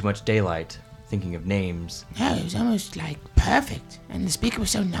burn too much daylight thinking of names. No, it was almost like perfect. And the speaker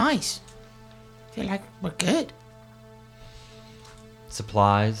was so nice. I feel like we're good.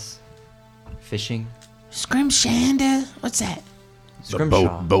 Supplies, fishing. Scrimshander? What's that? A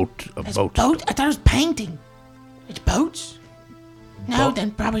boat. It's boat? I thought it was painting. It's boats? No,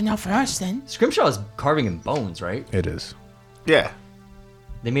 then probably not for us then. Scrimshaw is carving in bones, right? It is. Yeah.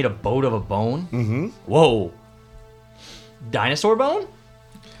 They made a boat of a bone? Mm-hmm. Whoa. Dinosaur bone?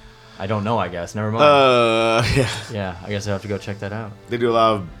 I don't know, I guess. Never mind. Yeah. Yeah, I guess I have to go check that out. They do a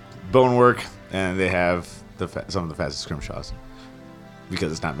lot of bone work, and they have some of the fastest scrimshaws.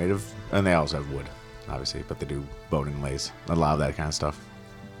 Because it's not made of... And they also have wood, obviously, but they do bone inlays. A lot of that kind of stuff.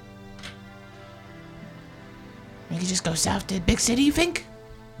 We could just go south to the big city, you think?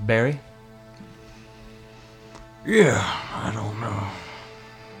 Barry? Yeah, I don't know.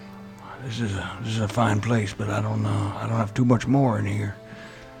 This is a fine place, but I don't know. I don't have too much more in here.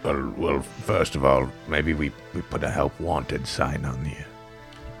 Well, first of all, maybe we put a help wanted sign on here.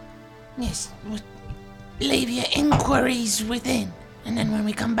 Yes. We'll leave your inquiries within. And then when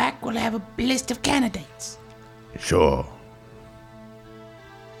we come back, we'll have a list of candidates. Sure.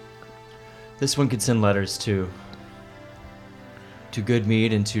 This one could send letters to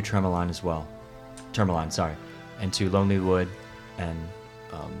Goodmead and to Tremeline as well. Tourmaline, sorry. And to Lonelywood. And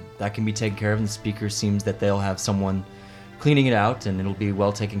that can be taken care of. And the speaker seems that they'll have someone cleaning it out, and it'll be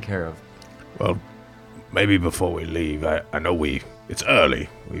well taken care of. Well, maybe before we leave, I know it's early.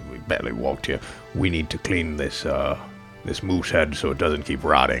 We barely walked here. We need to clean this moose head so it doesn't keep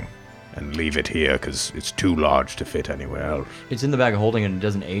rotting, and leave it here because it's too large to fit anywhere else. It's in the bag of holding, and it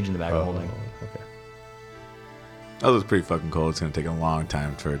doesn't age in the bag of holding. Okay. Oh, it's pretty fucking cold. It's going to take a long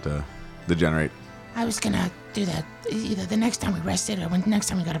time for it to degenerate. I was gonna do that either the next time we rested or when next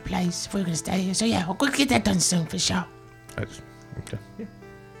time we got a place if we were gonna stay here. So yeah, we'll get that done soon for sure. Okay. All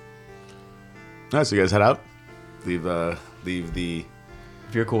right, so you guys head out. Leave the...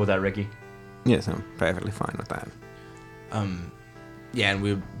 If you're cool with that, Ricky. Yes, I'm perfectly fine with that. Yeah, and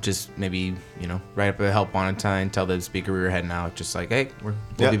we'll just maybe, write up a help wanted sign, tell the speaker we were heading out, just like, hey, we'll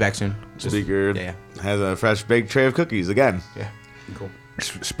be back soon. Just, Speaker yeah. has a fresh baked tray of cookies again. Yeah, cool.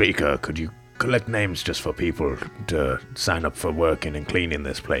 Speaker, could you collect names just for people to sign up for working and cleaning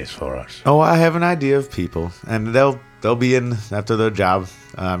this place for us? Oh, I have an idea of people, and they'll be in after their job.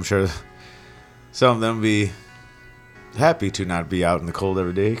 I'm sure some of them will be happy to not be out in the cold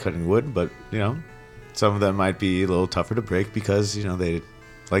every day cutting wood, but some of them might be a little tougher to break because they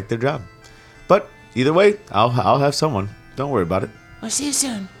like their job. But either way, I'll have someone. Don't worry about it. We'll see you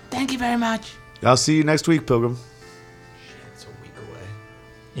soon. Thank you very much. I'll see you next week, Pilgrim. It's a week away.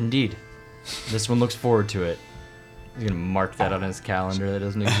 Indeed. This one looks forward to it. He's going to mark that on his calendar that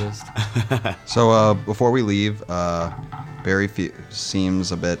doesn't exist. So before we leave, Barry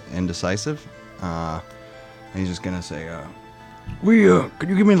seems a bit indecisive. He's just going to say, Could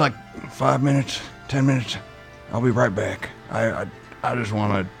you give me like 5 minutes, 10 minutes? I'll be right back. I just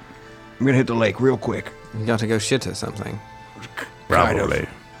want to... I'm going to hit the lake real quick. You got to go shit or something. Probably.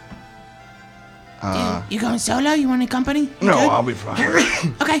 You going solo? You want any company? You No, good? I'll be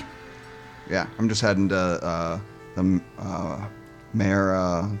fine. Okay. yeah, I'm just heading to the Mayor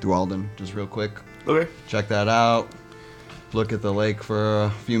Dualden just real quick. Okay. Check that out. Look at the lake for a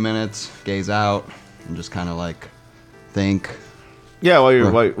few minutes, gaze out, and just kind of like think. Yeah, while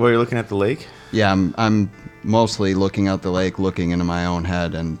you're looking at the lake. Yeah, I'm mostly looking out the lake, looking into my own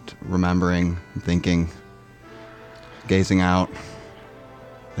head and remembering, thinking, gazing out,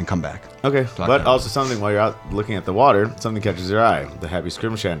 then come back. Okay, Talk but about also something while you're out looking at the water, something catches your eye. The Happy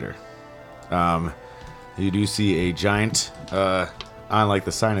Scrimshander. You do see a giant, on like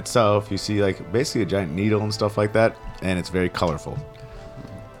the sign itself, you see like basically a giant needle and stuff like that, and it's very colorful.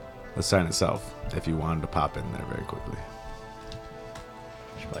 The sign itself, if you wanted to pop in there very quickly.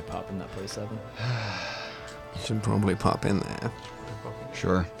 Should probably pop in that place 7. Should probably pop in there.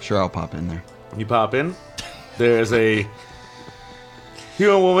 Sure, I'll pop in there. You pop in. There's a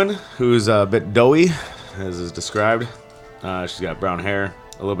hero woman who's a bit doughy, as is described. She's got brown hair,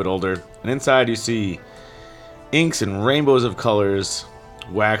 a little bit older. And inside you see inks and rainbows of colors,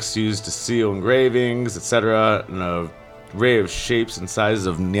 wax used to seal engravings, etc., and a array of shapes and sizes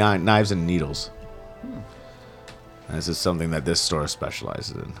of knives and needles. And this is something that this store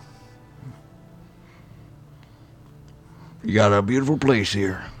specializes in. You got a beautiful place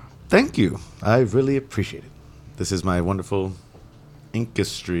here. Thank you. I really appreciate it. This is my wonderful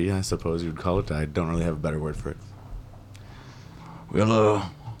inkistry, I suppose you'd call it. I don't really have a better word for it.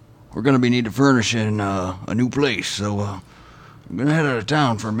 Well, we're gonna be need to furnish in a new place, so I'm gonna head out of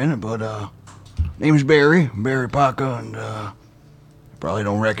town for a minute. But name's Barry Paca, and you probably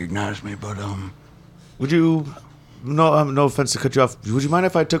don't recognize me, but Would you? No offense to cut you off. Would you mind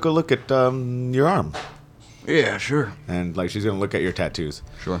if I took a look at your arm? yeah, sure. And like she's gonna look at your tattoos.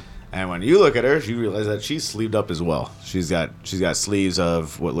 Sure. And when you look at her, you realize that she's sleeved up as well. She's got sleeves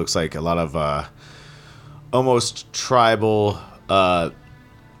of what looks like a lot of almost tribal,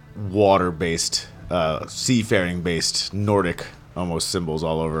 water-based, seafaring-based, Nordic almost symbols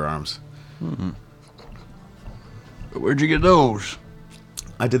all over her arms. Mm-hmm. Where'd you get those?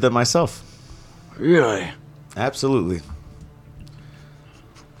 I did that myself. Really? Absolutely.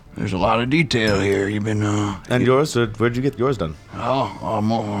 There's a lot of detail here. You've been And yours? Where'd you get yours done?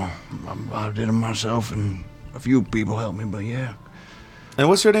 I did them myself, and a few people helped me, but yeah. And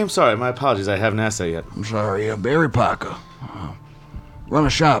what's your name? Sorry, my apologies. I haven't asked that yet. I'm sorry, Barry Paca. Run a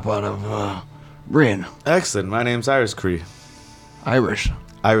shop out of Bryn. Excellent. My name's Iris Cree. Iris.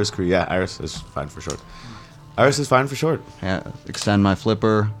 Iris Cree, yeah. Iris is fine for short. Iris is fine for short. Yeah, extend my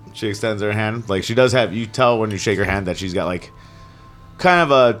flipper. She extends her hand. Like, she does have... You tell when you shake her hand that she's got, like, kind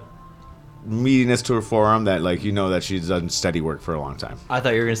of a meatiness to her forearm that, like, you know that she's done steady work for a long time. I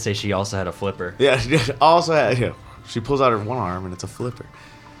thought you were going to say she also had a flipper. Yeah, she also had... Yeah, she pulls out her one arm, and it's a flipper.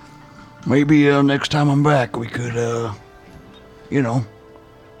 Maybe next time I'm back, we could, I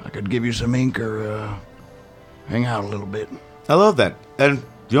could give you some ink or hang out a little bit. I love that. And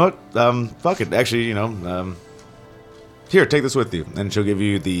you know what? Fuck it. Actually, here, take this with you. And she'll give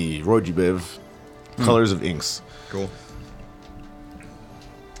you the Rojibiv colors of inks. Cool.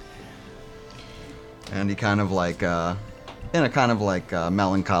 And he kind of like, in a kind of like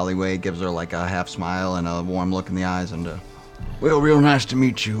melancholy way, gives her like a half smile and a warm look in the eyes. And well, real nice to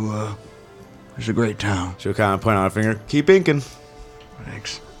meet you. It's a great town. She'll kind of point out her finger. Keep inking.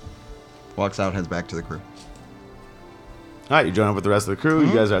 Thanks. walks out, heads back to the crew. All right, you join up with the rest of the crew.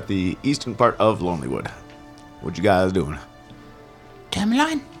 You guys are at the eastern part of Lonelywood. What you guys doing?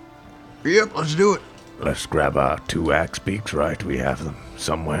 Timeline? Yep, let's do it. Let's grab our 2 axe beaks, right? We have them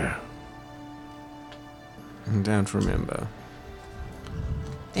somewhere. I don't remember.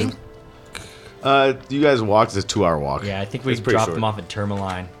 Think? You guys walked. It's a 2-hour walk. Yeah, I think we It's pretty dropped short. them off at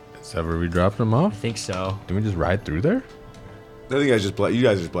Tourmaline. Is that where we dropped them I off? think so. Did we just ride through there? I think you guys just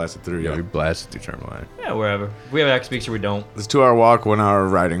blasted through. Yeah, Yeah, we blasted through Tourmaline. Yeah, wherever. We have X speaks or we don't. it's a 2-hour walk, 1 hour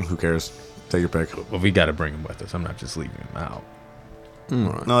riding. Who cares? Take your pick. Well, we got to bring them with us. I'm not just leaving them out.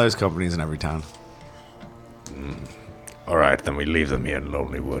 No, there's companies in every town. All right, then we leave them here in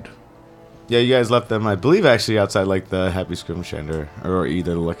Lonelywood. Yeah, you guys left them, I believe, actually outside like the Happy Skirmish or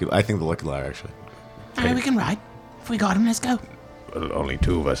either the Lucky. I think the Lucky Liar actually. Alright, we can ride. If we got him, let's go. Well, only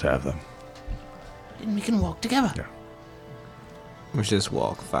 2 of us have them. Then we can walk together. Yeah. We should just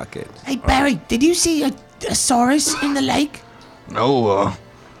walk. Fuck it. Hey, Barry, did you see a Saurus in the lake? No,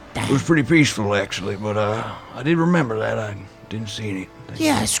 it was pretty peaceful actually, but I did remember that. I didn't see any.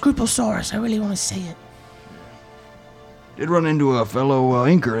 Yeah, a Scruposaurus. I really want to see it. Did run into a fellow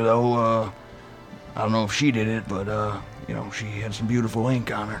inker though. I don't know if she did it, but she had some beautiful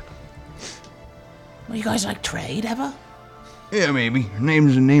ink on her. Well, you guys like trade ever? Yeah, maybe. Her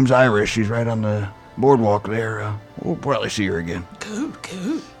name's Iris. She's right on the boardwalk there. We'll probably see her again. Cool.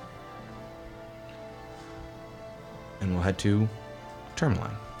 And we'll head to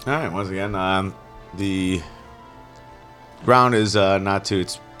Tourmaline. All right. Once again, the ground is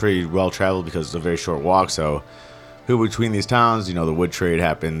it's pretty well traveled because it's a very short walk. So, between these towns, the wood trade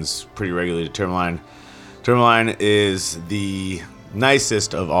happens pretty regularly to Tourmaline. Tourmaline is the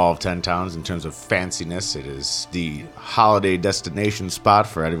nicest of all of 10 towns in terms of fanciness. It is the holiday destination spot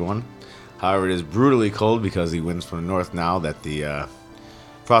for everyone. However, it is brutally cold because the winds from the north now that the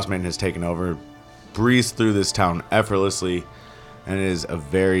Frostmaiden has taken over breeze through this town effortlessly, and it is a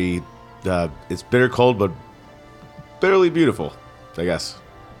very it's bitter cold but bitterly beautiful, I guess.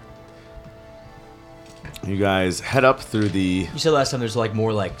 You guys head up through the. You said last time there's like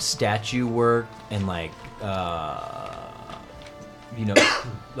more like statue work and like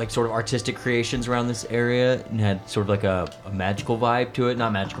like sort of artistic creations around this area, and had sort of like a magical vibe to it.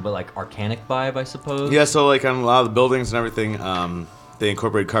 Not magical, but like arcanic vibe, I suppose. Yeah, so like on a lot of the buildings and everything, they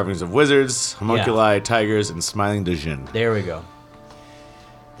incorporate carvings of wizards, homunculi, tigers, and smiling djinn. There we go.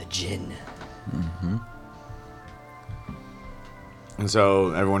 The djinn. Mm-hmm. And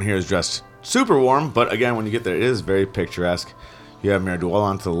so everyone here is dressed super warm, but again, when you get there, it is very picturesque. You have Mir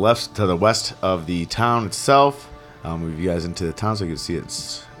Dualan to the west of the town itself. Move you guys into the town so you can see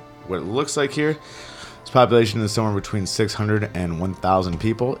what it looks like here. Its population is somewhere between 600 and 1,000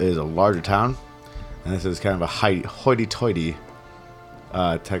 people. It is a larger town, and this is kind of a hoity-toity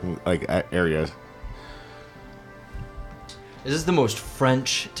area. Is this the most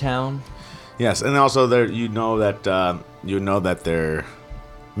French town? Yes, and also there you know that their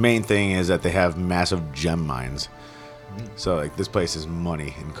main thing is that they have massive gem mines. So like this place is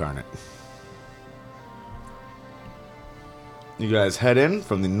money incarnate. You guys head in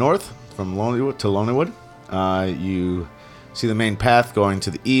from the north, from Lonelywood to Lonelywood. You see the main path going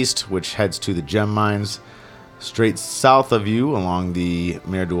to the east, which heads to the gem mines. Straight south of you, along the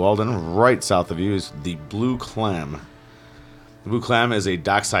Mir Dualden, right south of you, is the Blue Clam. The Blue Clam is a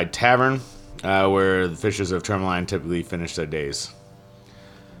dockside tavern where the fishers of Tourmaline typically finish their days.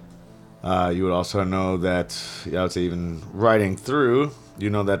 You would also know that, I would say even riding through,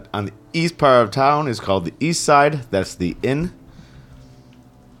 you know that on the east part of town is called the East Side. That's the inn.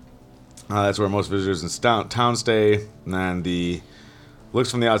 That's where most visitors in town stay. And then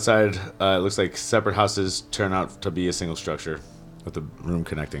looks from the outside, it looks like separate houses turn out to be a single structure with a room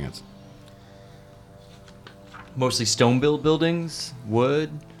connecting it. Mostly stone-built buildings,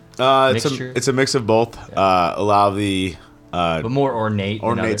 wood. It's a mix of both. Yeah. A lot of the but more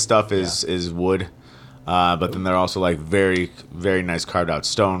ornate stuff is wood, but then they're also like very, very nice carved out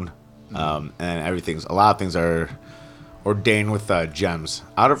stone, and a lot of things are ordained with gems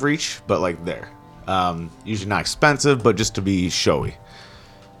out of reach, but like there. Usually not expensive, but just to be showy.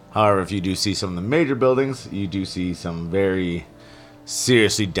 However, if you do see some of the major buildings, you do see some very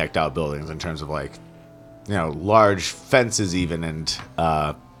seriously decked out buildings in terms of like, large fences even, and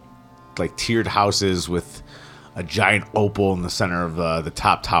like tiered houses with a giant opal in the center of the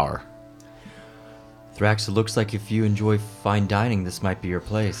top tower. Thrax, it looks like if you enjoy fine dining, this might be your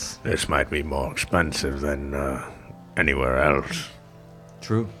place. This might be more expensive than anywhere else.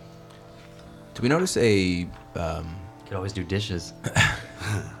 True. Do we notice a... Could always do dishes.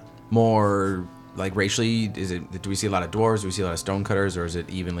 More, like, racially, do we see a lot of dwarves, do we see a lot of stonecutters, or is it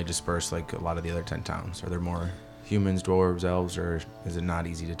evenly dispersed like a lot of the other 10 towns? Are there more humans, dwarves, elves, or is it not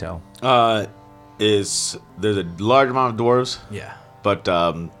easy to tell? There's a large amount of dwarves. Yeah. But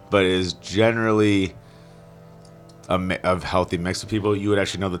it is generally a healthy mix of people. You would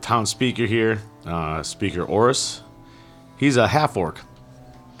actually know the town speaker here, Speaker Orus. He's a half-orc.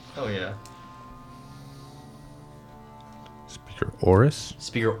 Oh, yeah. Speaker Orus?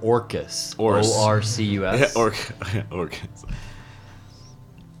 Speaker Orcus. Orus. O-R-C-U-S. Yeah, Orcus.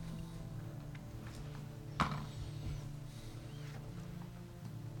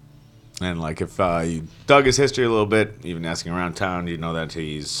 And like if you dug his history a little bit, even asking around town, you know that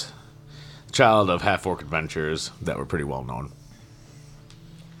he's the child of half-orc adventurers that were pretty well known.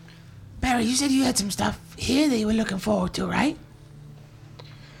 Barry, you said you had some stuff here that you were looking forward to, right?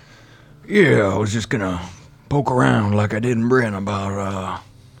 Yeah, I was just gonna poke around like I did in Bryn about,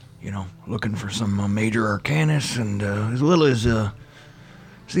 looking for some major arcanis and as well as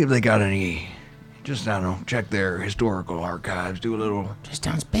see if they got any, just, I don't know, check their historical archives, do a little... Just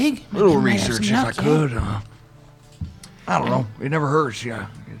sounds big. Little research if I could. I don't know. It never hurts. Yeah,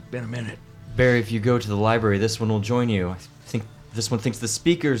 it's been a minute. Barry, if you go to the library, this one will join you. I think this one thinks the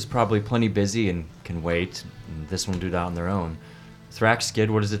speaker's probably plenty busy and can wait. And this one will do that on their own. Thrax,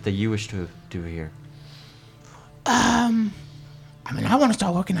 Skid, what is it that you wish to do here? I want to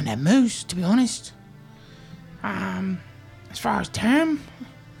start working on that moose, to be honest. As far as term,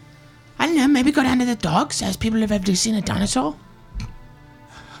 I don't know, maybe go down to the docks, ask people if they've seen a dinosaur.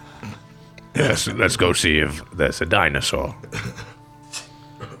 Yes, let's go see if there's a dinosaur.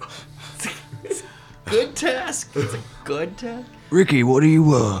 Good task. It's a good task. Ricky, what are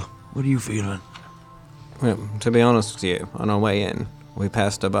you feeling? Well, to be honest with you, on our way in, we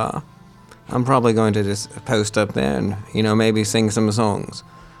passed a bar. I'm probably going to just post up there and, maybe sing some songs.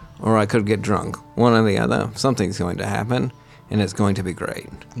 Or I could get drunk. One or the other. Something's going to happen, and it's going to be great.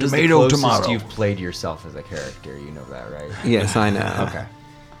 This Tomato, is the closest tomato. you've played yourself as a character, you know that, right? Yes, I know. Okay.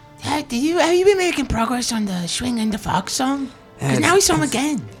 Have you been making progress on the Swing and the Fox song? Because now we saw him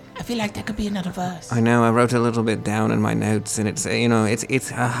again. I feel like that could be another verse. I know, I wrote a little bit down in my notes, and it's, it's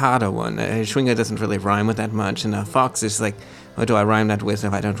a harder one. Schwinger doesn't really rhyme with that much, and Fox is like, what do I rhyme that with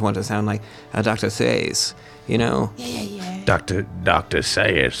if I don't want to sound like Dr. Sayers, Yeah. Dr.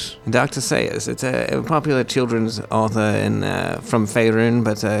 Sayers. Dr. Sayers. It's a popular children's author from Faerun,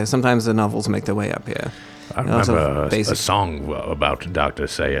 but sometimes the novels make their way up here. I remember a song about Dr.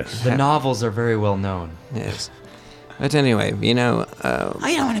 Sayers. The novels are very well known. Yes. But anyway, I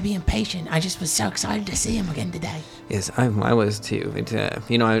don't want to be impatient. I just was so excited to see him again today. Yes, I was too.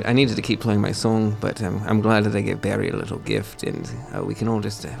 I needed to keep playing my song, but I'm glad that I gave Barry a little gift, and we can all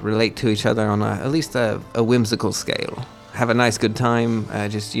just relate to each other on at least a whimsical scale. Have a nice, good time.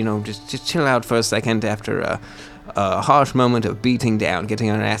 Just chill out for a second after a harsh moment of beating down, getting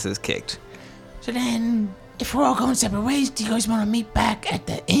our asses kicked. So then, if we're all going separate ways, do you guys want to meet back at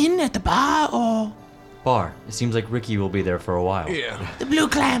the inn, at the bar, or... Bar. It seems like Ricky will be there for a while. Yeah. The Blue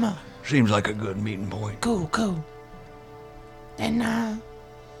Clamor? Seems like a good meeting point. Cool. Then,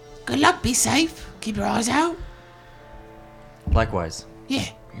 good luck, be safe, keep your eyes out. Likewise. Yeah.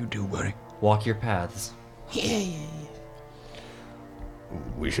 You do, buddy. Walk your paths. Yeah.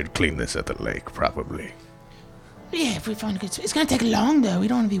 We should clean this at the lake, probably. Yeah, if we find a good spot. It's gonna take long, though. We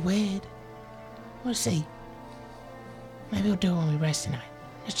don't want to be weird. We'll see. Maybe we'll do it when we rest tonight.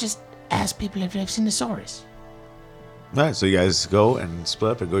 Let's just ask people if they've seen the Saurus. All right, so you guys go and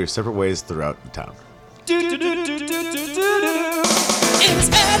split up and go your separate ways throughout the town. It was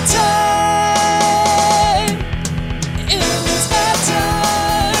bad time. It was bad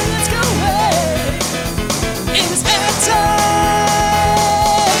time. Let's go away. It was bad time.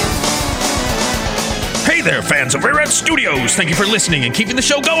 Hey there, fans of Rare Rat Studios! Thank you for listening and keeping the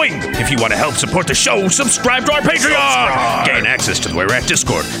show going! If you want to help support the show, subscribe to our Patreon! Gain access to the Rare Rat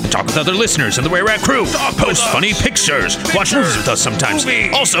Discord, talk with other listeners and the Rare Rat crew, post funny pictures, watch movies with us sometimes.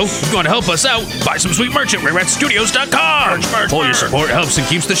 Also, if you want to help us out, buy some sweet merch at RareRatStudios.com! All your support helps and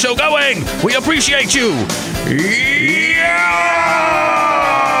keeps the show going! We appreciate you! Yeah!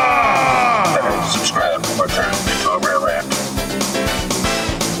 Subscribe for more time to a Rare Rat.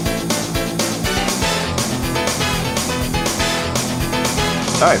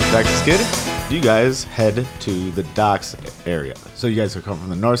 All right, back to Skid. You guys head to the docks area. So you guys are coming from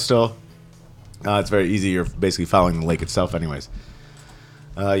the north still. It's very easy. You're basically following the lake itself anyways.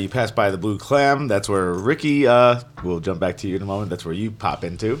 You pass by the Blue Clam. That's where Ricky, we'll jump back to you in a moment. That's where you pop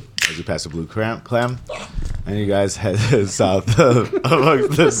into as you pass the Blue Clam. And you guys head south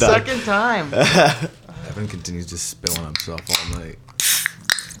amongst the docks. Second time. Evan continues to spill on himself all night.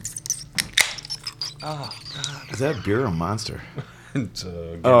 Oh, God. Is that a beer or a Monster? It's a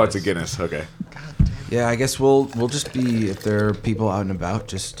Guinness. Oh, it's a Guinness. Okay. Yeah, I guess we'll just be, if there are people out and about,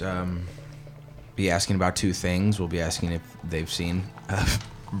 just be asking about two things. We'll be asking if they've seen a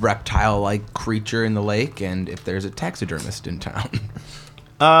reptile-like creature in the lake and if there's a taxidermist in town.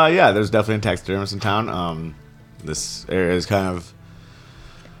 Yeah, there's definitely a taxidermist in town. This area is kind of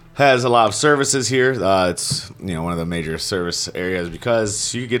has a lot of services here. It's one of the major service areas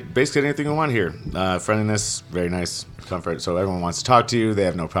because you get basically anything you want here. Friendliness, very nice, comfort. So everyone wants to talk to you. They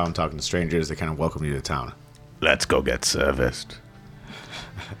have no problem talking to strangers. They kind of welcome you to town. Let's go get serviced.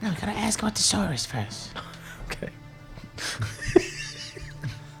 No, gotta ask about the Saurus first. Okay.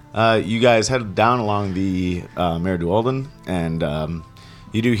 You guys head down along the Mare du Olden, and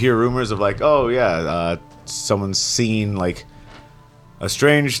you do hear rumors of someone's seen like a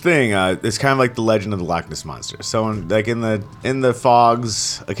strange thing. It's kind of like the legend of the Loch Ness Monster. Someone like in the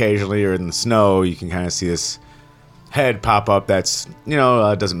fogs occasionally or in the snow, you can kind of see this head pop up. That's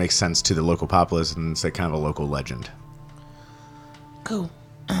doesn't make sense to the local populace, and it's like kind of a local legend. Cool.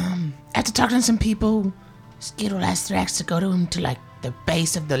 After talking to some people, Skid will ask Thrax to go to him to like the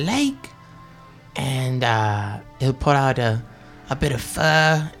base of the lake, and he'll put out a bit of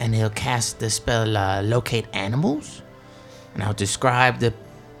fur, and he'll cast the spell Locate Animals, and I'll describe the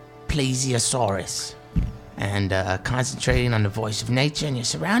Plesiosaurus. And concentrating on the voice of nature and your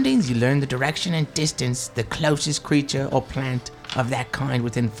surroundings, you learn the direction and distance the closest creature or plant of that kind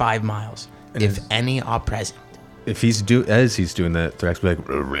within 5 miles, if any are present. If as he's doing that, Thrax will be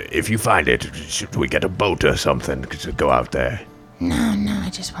like, if you find it, should we get a boat or something to go out there? No,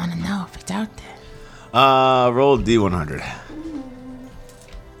 I just want to know if it's out there. Roll D100.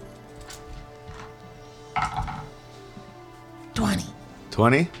 $20.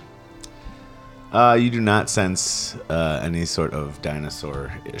 20? You do not sense any sort of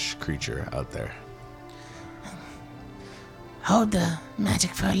dinosaur-ish creature out there. Hold the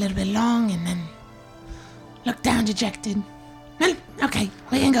magic for a little bit long and then look down dejected. Well, okay,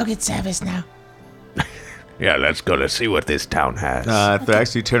 we can go get service now. Yeah, let's go. Let's see what this town has.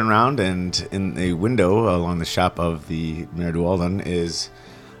 Thrax, you turn around, and in a window along the shop of the Mayor Dualden is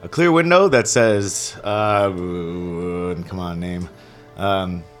a clear window that says, come on, name,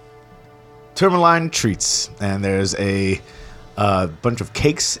 Tourmaline Treats. And there's a bunch of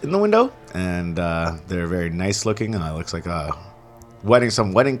cakes in the window, and they're very nice looking. Looks like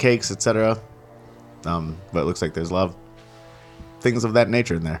some wedding cakes, etc. But it looks like there's a lot of things of that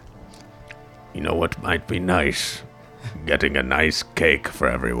nature in there. You know what might be nice? Getting a nice cake for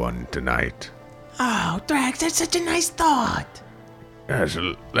everyone tonight. Oh, Thrax, that's such a nice thought. Yes,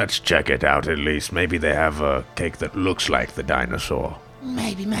 let's check it out at least. Maybe they have a cake that looks like the dinosaur.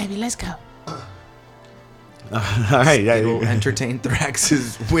 Maybe. Let's go. All right, yeah. It'll entertain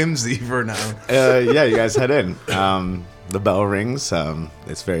Thrax's whimsy for now. Yeah, you guys head in. The bell rings.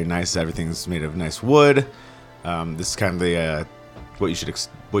 It's very nice. Everything's made of nice wood. This is kind of the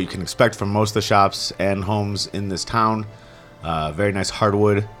what you can expect from most of the shops and homes in this town. Very nice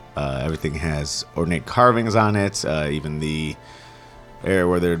hardwood. Everything has ornate carvings on it. Even the area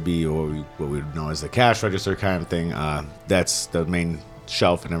where there'd be what we would know as the cash register kind of thing. That's the main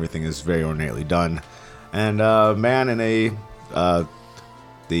shelf, and everything is very ornately done. And a man in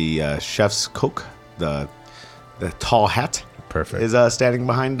the chef's coat, the tall hat, Perfect. is standing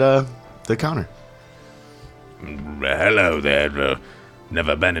behind the counter. Hello there.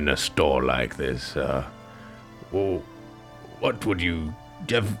 Never been in a store like this. What would you...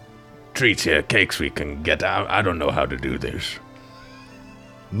 Do you have treats here, cakes we can get? I don't know how to do this.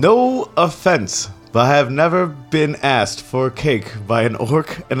 No offense, but I have never been asked for a cake by an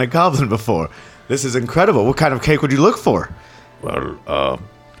orc and a goblin before. This is incredible. What kind of cake would you look for? Well,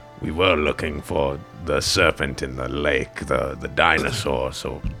 we were looking for the serpent in the lake, the dinosaur,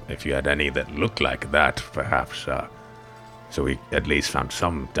 so if you had any that looked like that, perhaps, so we at least found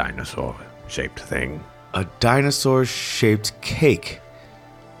some dinosaur-shaped thing. A dinosaur-shaped cake.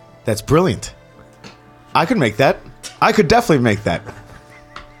 That's brilliant. I could make that. I could definitely make that.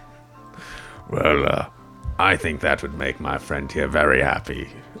 Well, I think that would make my friend here very happy.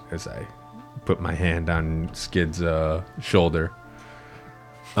 As I put my hand on Skid's shoulder.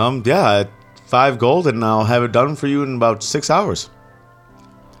 Yeah, 5 gold, and I'll have it done for you in about 6 hours.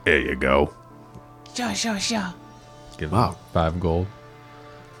 Here you go. Sure. Give Wow. him 5 gold.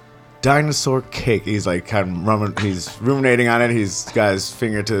 Dinosaur cake. He's like kind of he's ruminating on it. He's got his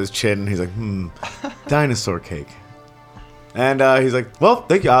finger to his chin. He's like, dinosaur cake. And he's like, well,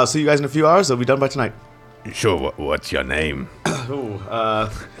 thank you. I'll see you guys in a few hours. It'll be done by tonight. Sure, what's your name?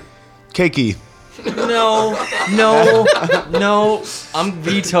 Cakey. No, I'm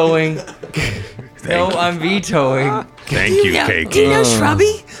vetoing. I'm vetoing. Thank you, Cake. Do you know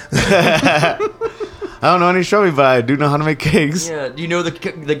Shrubby? I don't know any shrubby, but I do know how to make cakes. Yeah, do you know the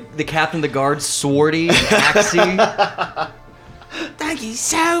captain of the guard, Swordy, Axie? Thank you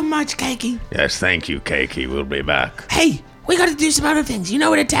so much, Cakey. Yes, thank you, Cakey. We'll be back. Hey, we gotta do some other things. You know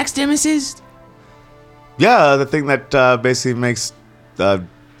what a taxidermist is? Yeah, the thing that basically makes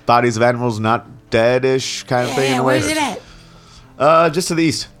bodies of animals not dead-ish kind of thing. Yeah, in a way. where's it at? Just to the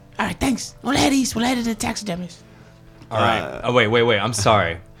east. All right, thanks. We'll head east. We'll head to the taxidermist. All right. Oh, wait. I'm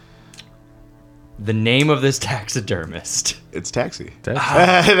sorry. The name of this taxidermist. It's Taxi.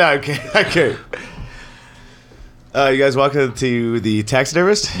 Taxi. No, okay. You guys walk to the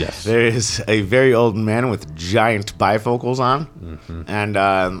taxidermist? Yes. There is a very old man with giant bifocals on. Mm-hmm.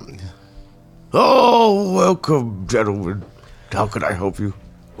 And, welcome, gentlemen. How can I help you?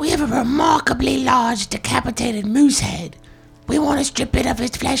 We have a remarkably large decapitated moose head. We want to strip it of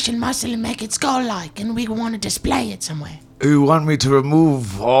its flesh and muscle and make it skull-like, and we want to display it somewhere. You want me to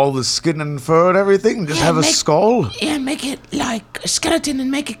remove all the skin and fur and everything? Just have a skull? Yeah, make it like a skeleton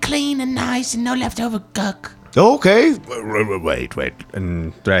and make it clean and nice and no leftover gunk. Okay. Wait.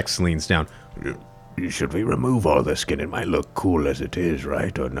 And Thrax leans down. Should we remove all the skin? It might look cool as it is,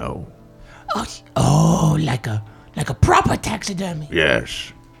 right, or no? Oh, like a proper taxidermy.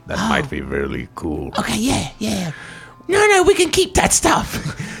 Yes, that might be really cool. Okay, yeah. No, we can keep that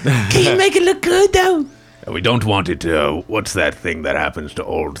stuff. Can you make it look good, though? We don't want it to... what's that thing that happens to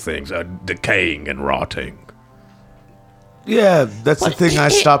old things? Decaying and rotting. Yeah, that's the Well, thing I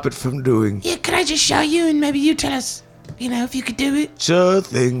stop it from doing. Yeah, can I just show you and maybe you tell us, if you could do it? Sure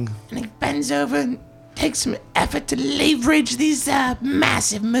thing. And he bends over and takes some effort to leverage these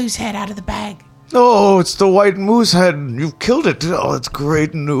massive moose head out of the bag. Oh, it's the white moose head. You've killed it. Oh, that's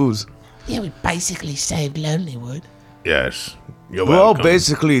great news. Yeah, we basically saved Lonelywood. Yes, you're Well, welcome.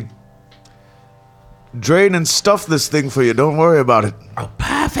 basically, drain and stuff this thing for you. Don't worry about it. Oh,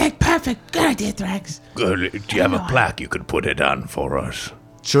 perfect. Good idea, Thrax. Good. Do you have a plaque you could put it on for us?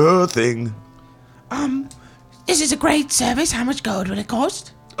 Sure thing. This is a great service. How much gold will it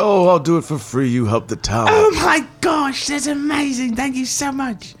cost? Oh, I'll do it for free. You help the town. Oh my gosh, that's amazing. Thank you so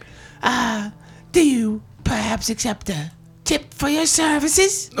much. Do you perhaps accept a tip for your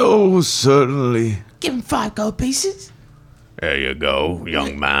services? Oh, certainly. Give him 5 gold pieces. There you go,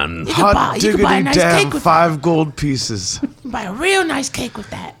 young man. You can buy a Diggity nice damn, cake with 5 gold pieces. You can buy a real nice cake with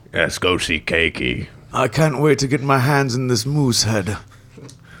that. Let's go see Cakey. I can't wait to get my hands in this moose head.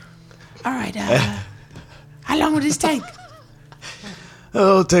 All right, how long will this take?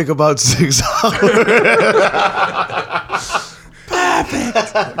 It'll take about 6 hours.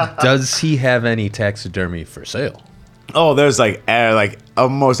 Perfect. Does he have any taxidermy for sale? Oh, there's like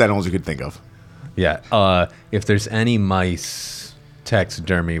most animals you could think of. Yeah. If there's any mice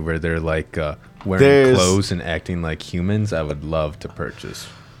taxidermy where they're like wearing There's- clothes and acting like humans, I would love to purchase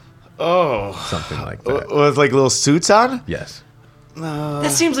something like that. With like little suits on? Yes.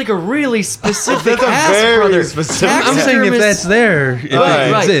 That seems like a really specific That's a ask, very brother. specific- I'm saying if that's there, if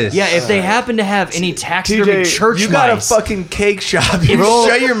it exists. Yeah, if they happen to have any taxidermy TJ, church you got mice. a fucking cake shop. You Roll-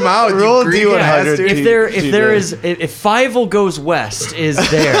 shut your mouth. roll you greedy D100. bastard. if Fievel Goes West is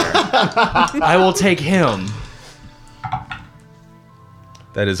there, I will take him.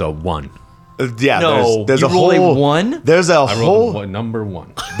 That is a 1. Yeah, No, there's you a roll whole a 1? There's a I whole rolled number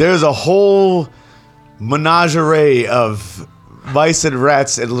 1. there's a whole menagerie of mice and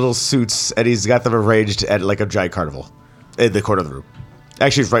rats in little suits, and he's got them arranged at like a giant carnival in the corner of the room.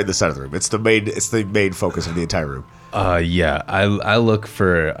 Actually, it's right in the center of the room. It's the main focus of the entire room. Yeah. I look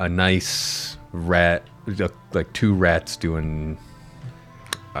for a nice rat, like 2 rats doing,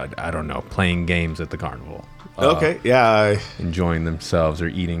 I don't know, playing games at the carnival. Okay, yeah. Enjoying themselves or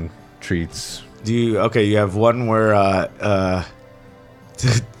eating treats. You have one where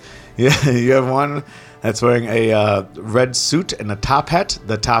yeah, you have one that's wearing a red suit and a top hat.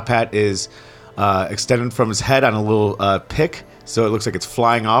 The top hat is extended from his head on a little pick, so it looks like it's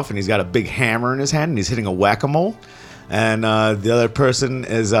flying off, and he's got a big hammer in his hand, and he's hitting a whack-a-mole. And the other person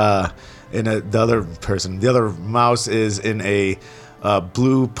is the other mouse is in a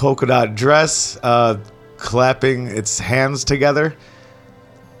blue polka dot dress, clapping its hands together,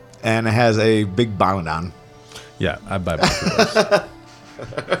 and it has a big bonnet on. Yeah, I buy both of those.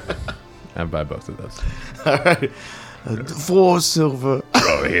 I buy both of those. All right. 4 silver.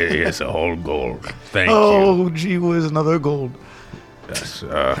 Oh, here's a whole gold. Thank you. Oh, gee whiz, another gold. Yes,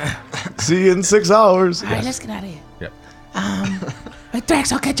 See you in 6 hours. All right, let's get out of here. Yep. Wait,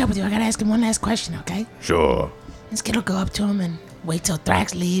 Thrax, I'll catch up with you. I gotta ask him one last question, okay? sure. This kid will go up to him and wait till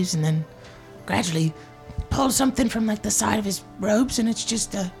Thrax leaves, and then gradually pull something from like the side of his robes, and it's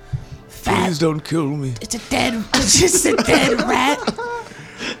just a fat. Please don't kill me. It's just a dead rat.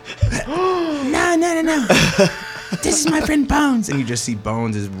 No. This is my friend Bones. And you just see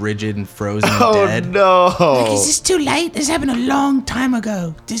Bones is rigid and frozen and Oh, dead. no. Is this too late? This happened a long time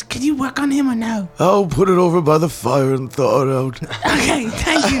ago. Could you work on him or no? I'll put it over by the fire and thaw it out. Okay,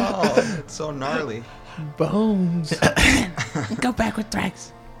 thank you. It's so gnarly. Bones. Go back with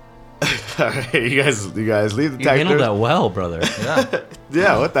Thrax. All right, you guys leave the You handled taxidermy. that well, brother. Yeah,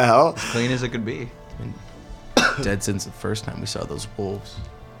 Yeah, what the hell? clean as it could be. Dead since the first time we saw those wolves.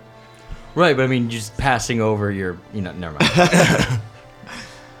 Right, but I mean, just passing over your, never mind.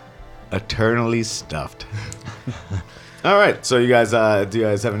 Eternally stuffed. All right, so you guys, do you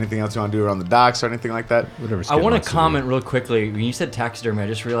guys have anything else you want to do around the docks or anything like that? Whatever. I want to comment real quickly. When you said taxidermy, I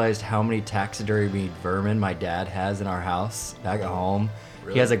just realized how many taxidermy vermin my dad has in our house back at home.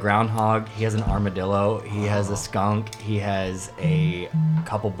 He has a groundhog. He has an armadillo. He has a skunk. He has a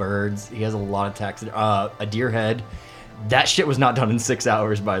couple birds. He has a lot of taxidermy. A deer head. That shit was not done in 6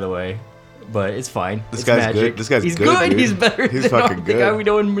 hours, by the way. But it's fine. This It's guy's magic. good. This guy's He's good, dude. He's better He's than fucking the guy good. we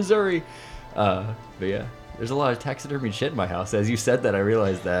know in Missouri. But yeah, there's a lot of taxidermy shit in my house. As you said that, I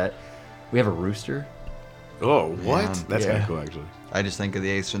realized that we have a rooster. Oh, what? Yeah. That's kind Yeah. of cool, actually. I just think of the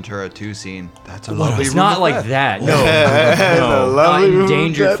Ace Ventura 2 scene. That's a lovely It's room not of like death. that. No, It's a no, lovely not room of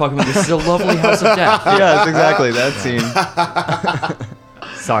endangered. death. Fucking. This is a lovely house of death. Yeah, that's exactly that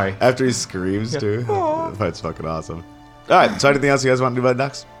scene. Sorry. After he screams, too. That's fucking awesome. All right, so anything else you guys want to do about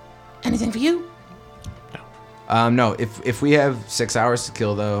ducks? Anything for you? No, if we have 6 hours to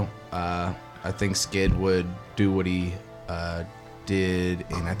kill, though, I think Skid would do what he did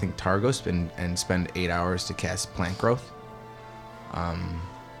in, I think, Targos and spend 8 hours to cast plant growth.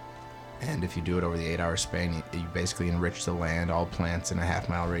 And if you do it over the 8-hour span, you basically enrich the land. All plants in a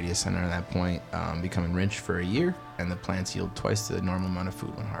half-mile radius center at that point become enriched for a year, and the plants yield twice the normal amount of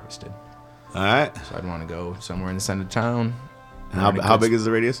food when harvested. All right. So I'd want to go somewhere in the center of town. How big is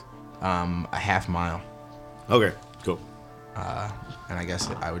the radius? A half mile. Okay, cool. And I guess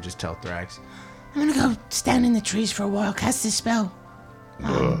I would just tell Thrax, I'm gonna go stand in the trees for a while, cast this spell.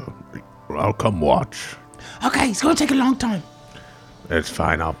 I'll come watch. Okay, it's gonna take a long time. It's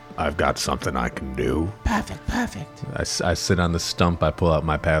fine. I've got something I can do. Perfect. I sit on the stump. I pull out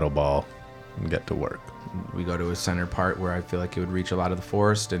my paddle ball and get to work. We go to a center part where I feel like it would reach a lot of the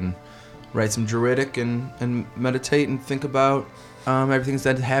forest and write some druidic and meditate and think about everything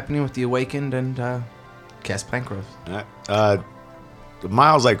that's happening with the awakened and cast plant growth. The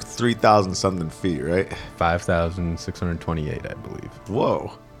mile's like 3,000 something feet, right? 5,628, I believe.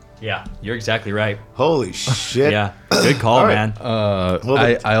 Whoa. Yeah, you're exactly right. Holy shit. Yeah, good call, All right. man.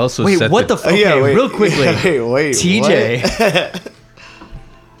 I also Wait, set what the? Okay, Yeah, wait. real quickly. Wait. TJ. what?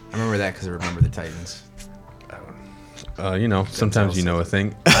 I remember that because I remember the Titans. sometimes you know a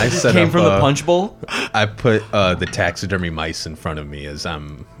thing. I set Came up, from the punch bowl. I put the taxidermy mice in front of me as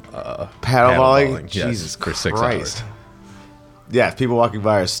I'm Paddleballing? yes, Jesus for 6 Christ. hours. Yeah, people walking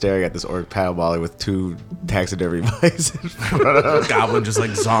by are staring at this orc paddleballing with 2 taxidermy mice in front of them. Goblin just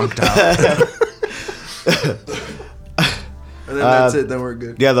like zonked out. And then that's it. Then we're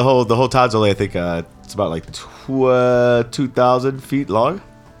good. Yeah, the whole town's only, I think, it's about like 2,000 feet long.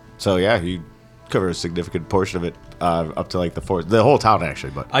 So yeah, you cover a significant portion of it up to like the forest, the whole town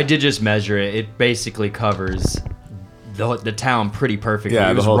actually. But I did just measure it. It basically covers the town pretty perfectly. Yeah,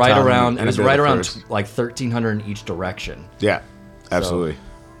 it the was whole right town around. and It was a bit of right the around forest. like 1,300 in each direction. yeah, absolutely.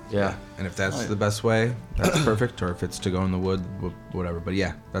 Yeah. And if that's the best way, that's perfect. Or if it's to go in the wood, whatever. But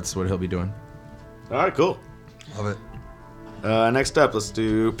yeah, that's what he'll be doing. All right, cool. Love it. Next up, let's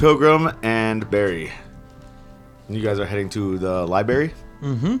do Pilgrim and Barry. And you guys are heading to the library.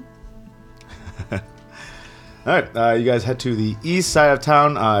 Mm-hmm. All right, you guys head to the east side of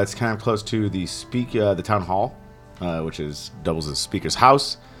town. It's kind of close to the the town hall, which doubles as speaker's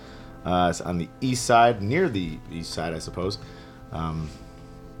house. It's on the east side, near the east side, I suppose.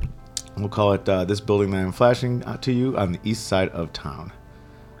 We'll call it this building that I'm flashing to you on the east side of town.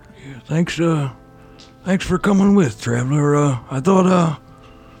 Yeah, thanks for coming with, traveler. I thought,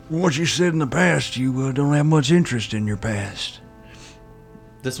 from what you said in the past, you don't have much interest in your past.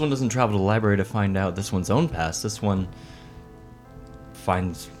 This one doesn't travel to the library to find out this one's own past. This one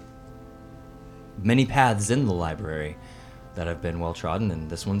finds many paths in the library that have been well trodden, and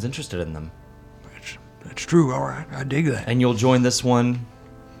this one's interested in them. That's true. All right, I dig that. And you'll join this one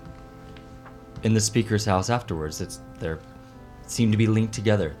in the speaker's house afterwards. They seem to be linked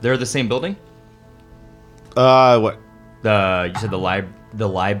together. They're the same building? What? You said the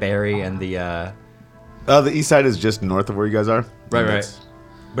library and the The east side is just north of where you guys are. right.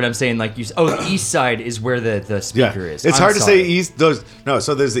 But I'm saying like the east side is where the speaker is. It's I'm hard to sorry. say east.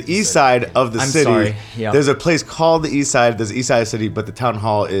 So there's the east side of the I'm city. sorry, yeah. There's a place called the east side. There's the east side of the city, but the town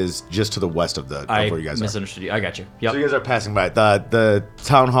hall is just to the west of I where you guys are. misunderstood you. I got you. Yep. So you guys are passing by. The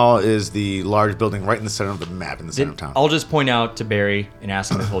town hall is the large building right in the center of the map in the center of town. I'll just point out to Barry and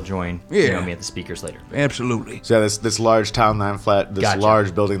ask him if he'll join Yeah. me at the speakers later. Absolutely. So yeah, this large town line flat, this Gotcha.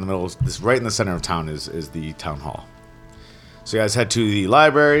 large building in the middle, this right in the center of town is the town hall. So you guys head to the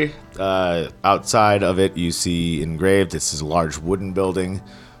library. Outside of it, you see engraved. This is a large wooden building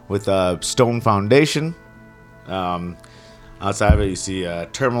with a stone foundation. Outside of it, you see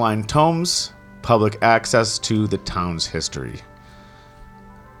Tourmaline tomes, public access to the town's history.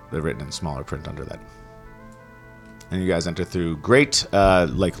 They're written in smaller print under that. And you guys enter through great,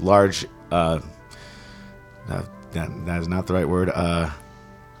 large. That is not the right word.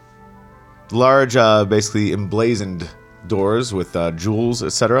 Large, basically emblazoned doors with jewels,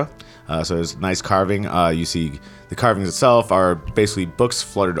 etc. So there's nice carving. You see the carvings itself are basically books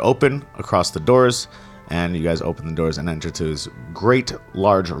fluttered open across the doors, and you guys open the doors and enter to this great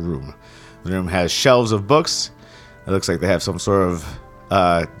large room. The room has shelves of books. It looks like they have some sort of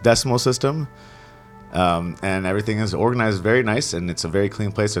decimal system, and everything is organized very nice, and it's a very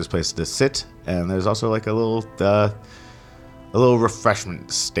clean place. There's a place to sit, and there's also like a little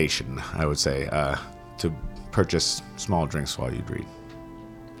refreshment station, I would say, to purchase small drinks while you read.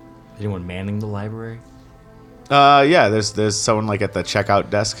 Anyone manning the library? Yeah, there's someone like at the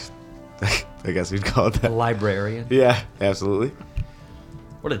checkout desk. I guess you'd call it A that. librarian? Yeah, absolutely.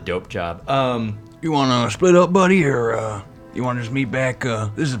 What a dope job. You want to split up, buddy, or you want to just meet back?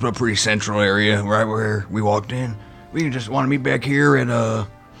 This is a pretty central area, right where we walked in. We just want to meet back here at, I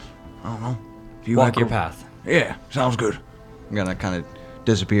don't know. If you walk like your a- path. Yeah, sounds good. I'm gonna kind of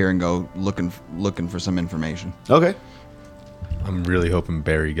disappear and go looking for some information. Okay. I'm really hoping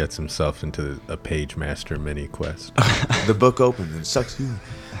Barry gets himself into a Page Master mini quest. The book opens and sucks you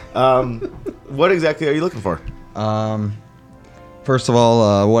in. What exactly are you looking for? First first of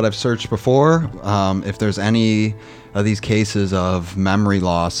all, what I've searched before, if there's any of these cases of memory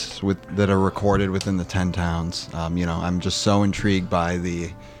loss that are recorded within the 10 towns. I'm just so intrigued by the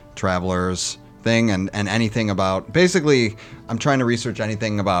travelers thing and anything about, basically, I'm trying to research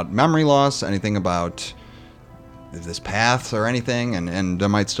anything about memory loss, anything about this path or anything, and there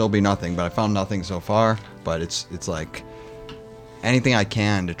might still be nothing, but I found nothing so far. But it's like anything I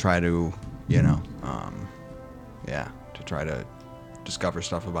can to try to, to try to discover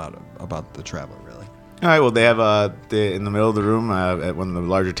stuff about the traveler, really. All right. Well, they have in the middle of the room at one of the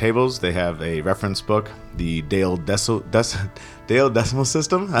larger tables. They have a reference book, the Dale Decimal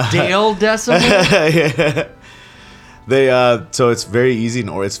System. Dale Decimal. Yeah. They so it's very easy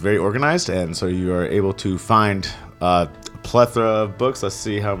or it's very organized, and so you are able to find a plethora of books. Let's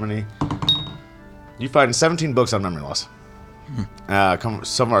see how many. You find 17 books on memory loss.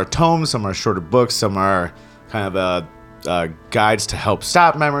 Some are tomes, some are shorter books, some are kind of guides to help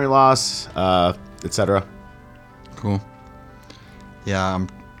stop memory loss, etc. Cool. Yeah.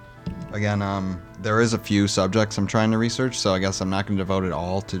 There is a few subjects I'm trying to research, so I guess I'm not going to devote it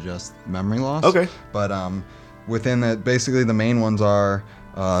all to just memory loss. Okay. But within that, basically the main ones are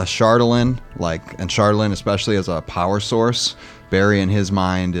Chardolin, and Chardolin especially as a power source. Barry in his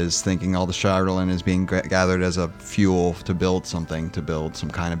mind is thinking all the Chardolin is being gathered as a fuel to build some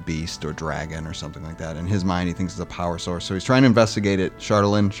kind of beast or dragon or something like that. In his mind, he thinks it's a power source, so he's trying to investigate it.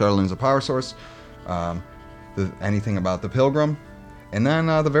 Chardolin is a power source. Anything about the pilgrim, and then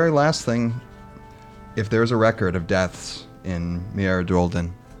the very last thing, if there's a record of deaths in Miera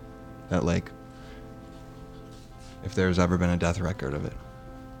Dwolden, that lake. If there's ever been a death record of it.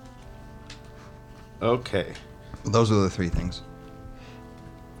 Okay. Those are the three things.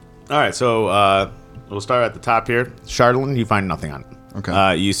 All right, so we'll start at the top here. Chardolin, you find nothing on it.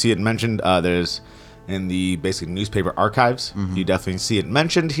 Okay. You see it mentioned. There's in the basic newspaper archives. Mm-hmm. You definitely see it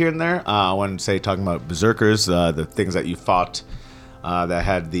mentioned here and there. When say talking about berserkers, the things that you fought that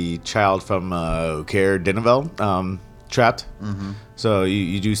had the child from Caer Dinevel trapped. Mm-hmm. So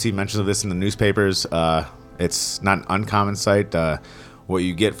you do see mentions of this in the newspapers. It's not an uncommon sight. What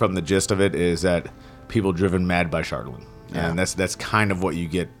you get from the gist of it is that people driven mad by Chardolin. Yeah. And that's kind of what you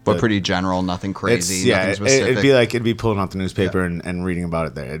get. But pretty general, nothing crazy, nothing specific. It'd be pulling out the newspaper and reading about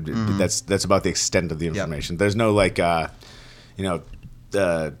it there. That's about the extent of the information. Yep. There's no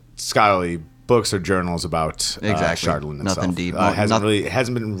scholarly books or journals about Chardolin itself. Nothing deep. It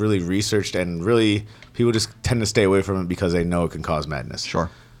hasn't been really researched, and really people just tend to stay away from it because they know it can cause madness. Sure.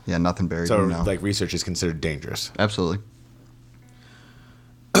 Yeah, nothing buried. So research is considered dangerous. Absolutely.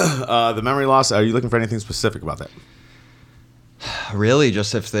 The memory loss. Are you looking for anything specific about that? Really,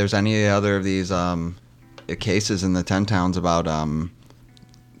 just if there's any other of these cases in the 10 towns about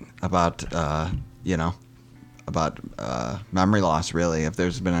memory loss. Really, if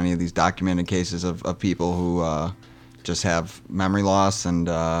there's been any of these documented cases of people who just have memory loss, and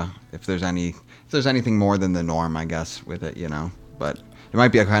if there's anything more than the norm, I guess, with it, but. It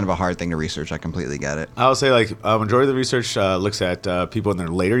might be a kind of a hard thing to research. I completely get it. I'll say, majority of the research looks at people in their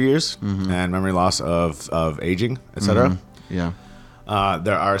later years and memory loss of aging, etc. Mm-hmm. Yeah.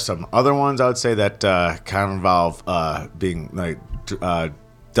 There are some other ones I would say that kind of involve being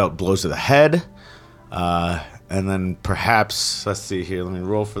dealt blows to the head, and then perhaps let's see here. Let me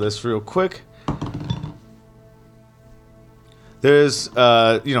roll for this real quick. There's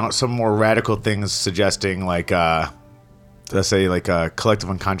some more radical things suggesting let's say collective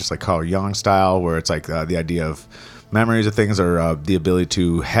unconscious, like Carl Jung style, where it's the idea of memories of things or the ability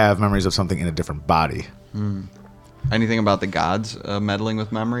to have memories of something in a different body. Mm. Anything about the gods meddling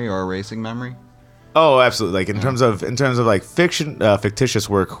with memory or erasing memory? Oh, absolutely. In terms of fiction, fictitious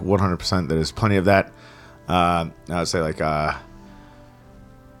work, 100%. There's plenty of that. I would say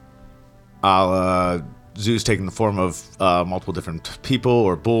Zeus taking the form of multiple different people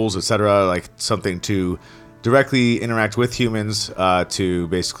or bulls, etc. Something to directly interact with humans to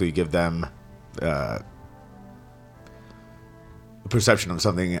basically give them a perception of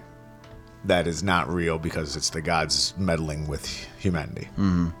something that is not real because it's the gods meddling with humanity.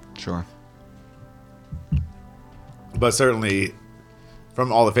 Mm-hmm. Sure. But certainly,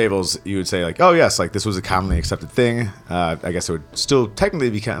 from all the fables, you would say oh yes, this was a commonly accepted thing. I guess it would still technically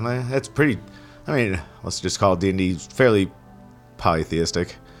be that's pretty. I mean, let's just call D&D fairly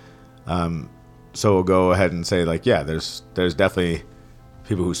polytheistic. So we'll go ahead and say there's definitely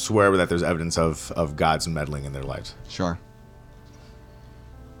people who swear that there's evidence of gods meddling in their lives. Sure.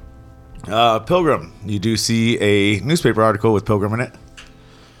 Pilgrim. You do see a newspaper article with Pilgrim in it.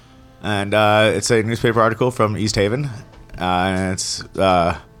 And it's a newspaper article from East Haven. And it's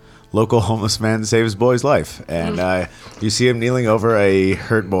local homeless man saves boy's life, and you see him kneeling over a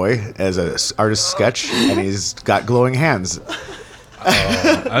hurt boy as an artist's sketch, and he's got glowing hands.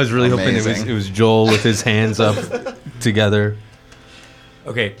 I was really hoping it was Joel with his hands up together.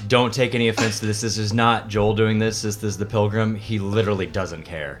 Okay, don't take any offense to this. This is not Joel doing this. This is the Pilgrim. He literally doesn't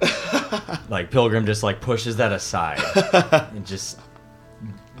care. Like, Pilgrim just, like, pushes that aside. And just...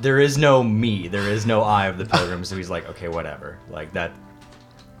 There is no me. There is no I of the Pilgrim, so he's like, okay, whatever. Like, that...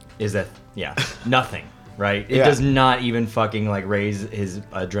 Is that... Yeah. Nothing, right? It does not even fucking, like, raise his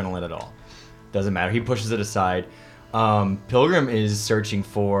adrenaline at all. Doesn't matter. He pushes it aside. Pilgrim is searching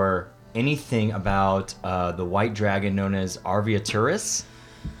for anything about the white dragon known as Arviaturis.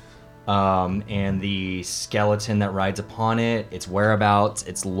 And the skeleton that rides upon it, its whereabouts,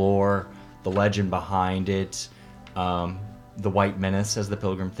 its lore, the legend behind it, the white menace, as the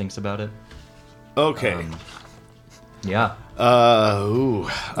Pilgrim thinks about it. Okay. Yeah. All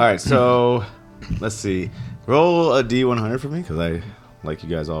right, so let's see. Roll a D100 for me, because I like you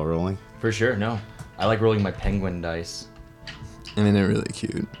guys all rolling. For sure, no. I like rolling my penguin dice. I mean, they're really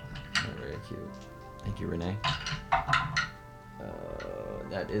cute. They're very cute. Thank you, Renee.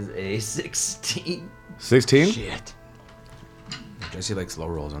 That is a 16. 16? Shit. Jesse likes low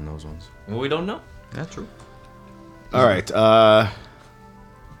rolls on those ones. Well, we don't know. That's true. All right. Sorry,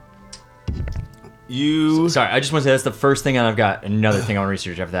 I just want to say that's the first thing, and I've got another thing I want to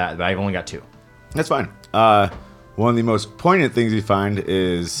research after that, but I've only got 2. That's fine. One of the most poignant things you find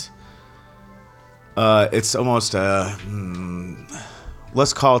is it's almost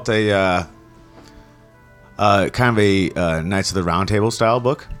let's call it a kind of a Knights of the Round Table style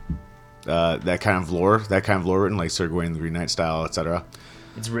book. That kind of lore written like Sir Gawain the Green Knight style, etc.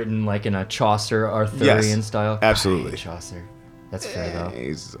 It's written like in a Chaucer Arthurian style. Absolutely. I hate Chaucer. That's fair though.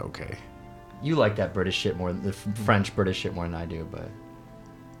 He's okay. You like that British shit more, the French British shit more than I do, but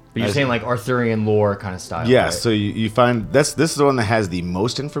you're saying like Arthurian lore kind of style. Yeah. Right? So you find this is the one that has the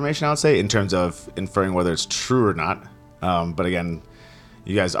most information, I would say, in terms of inferring whether it's true or not. But again,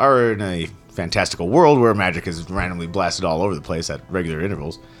 you guys are in a fantastical world where magic is randomly blasted all over the place at regular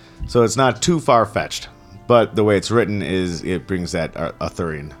intervals, so it's not too far-fetched. But the way it's written is it brings that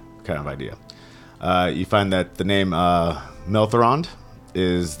Arthurian kind of idea. You find that the name Melthorond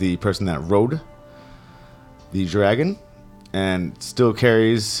is the person that rode the dragon and still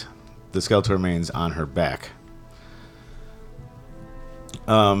carries the skeletal remains on her back.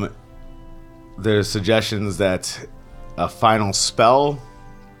 There's suggestions that a final spell,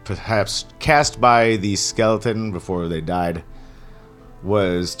 perhaps cast by the skeleton before they died,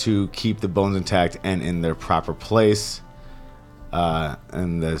 was to keep the bones intact and in their proper place.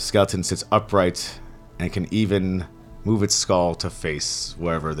 And the skeleton sits upright and can even move its skull to face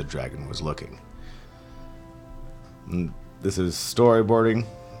wherever the dragon was looking. And this is storyboarding,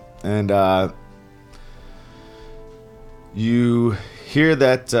 and you hear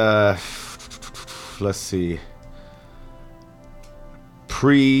that, let's see,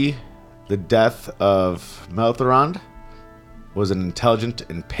 pre the death of Melthorond was an intelligent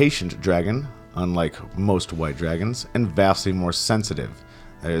and patient dragon, unlike most white dragons, and vastly more sensitive.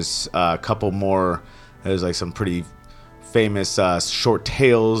 There's a couple more, there's like some pretty famous short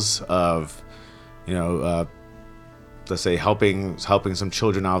tales of, let's say helping some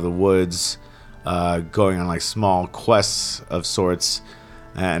children out of the woods, going on like small quests of sorts,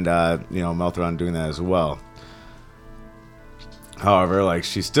 and Melthorond doing that as well. However, like,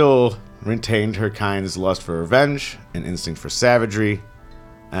 she still retained her kind's lust for revenge and instinct for savagery,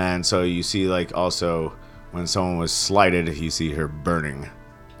 and so you see, like, also when someone was slighted, you see her burning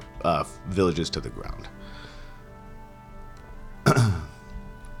villages to the ground.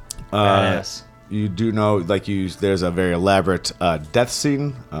 Badass. You do know, like, there's a very elaborate death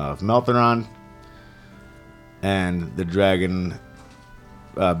scene of Melthorond, and the dragon,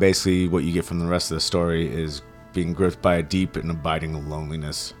 basically what you get from the rest of the story is being gripped by a deep and abiding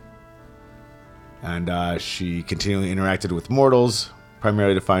loneliness. And she continually interacted with mortals,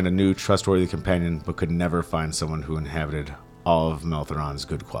 primarily to find a new trustworthy companion, but could never find someone who inhabited all of Melthorond's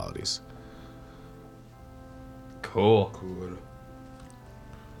good qualities. Cool.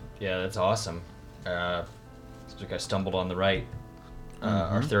 Yeah, that's awesome. It's like I stumbled on the right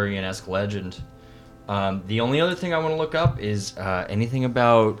Arthurian-esque legend. The only other thing I want to look up is anything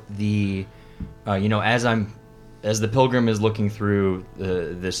about the, as the pilgrim is looking through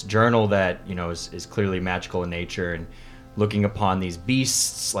this journal that is clearly magical in nature and looking upon these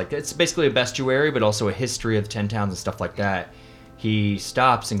beasts, like it's basically a bestiary, but also a history of 10 towns and stuff like that. He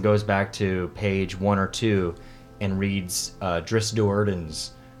stops and goes back to page 1 or 2 and reads Dris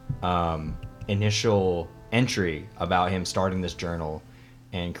Do'Urden's initial entry about him starting this journal,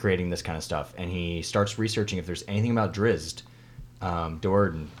 and creating this kind of stuff. And he starts researching if there's anything about Drizzt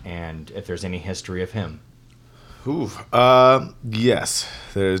Do'Urden and if there's any history of him. Ooh, yes.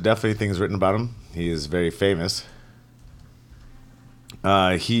 There's definitely things written about him. He is very famous.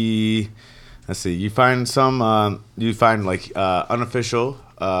 Let's see, you find unofficial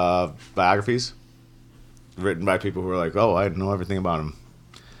biographies written by people who are like, oh, I know everything about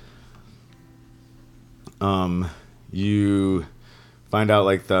him. You find out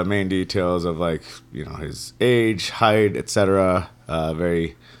like the main details of like, you know, his age, height, etc.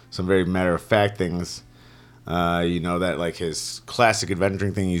 Some very matter of fact things. You know that like his classic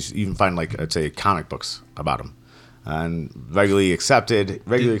adventuring thing. You even find like, I'd say, comic books about him, and regularly accepted.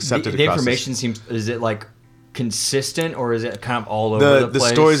 The information seems, is it like consistent, or is it kind of all over the place? The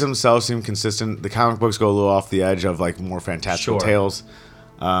stories themselves seem consistent. The comic books go a little off the edge of like more fantastical tales.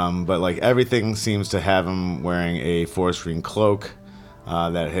 But like everything seems to have him wearing a forest green cloak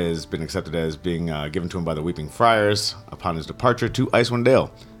that has been accepted as being given to him by the Weeping Friars upon his departure to Icewind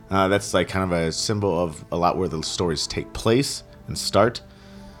Dale. That's like kind of a symbol of a lot where the stories take place and start.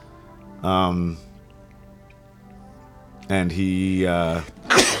 And he, a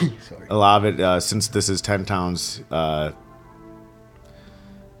lot of it, since this is 10 towns,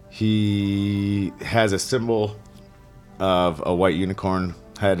 he has a symbol of a white unicorn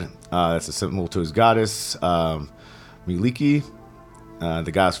head. That's a symbol to his goddess, Miliki,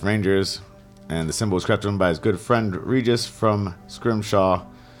 the goddess of rangers. And the symbol was crafted him by his good friend Regis from Scrimshaw.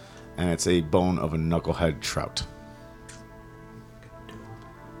 And it's a bone of a knucklehead trout.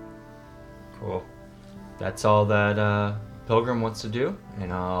 Cool. That's all that Pilgrim wants to do,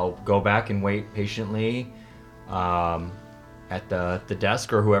 and I'll go back and wait patiently at the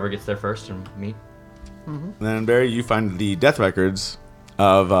desk, or whoever gets there first, and meet. And then, Barry, you find the death records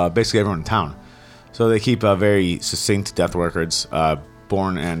of basically everyone in town. So they keep very succinct death records,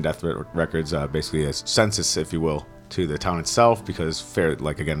 born and death records, basically a census, if you will, to the town itself, because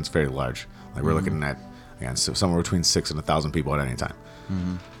it's very large. Like we're looking at, again, somewhere between 600 and 1,000 people at any time.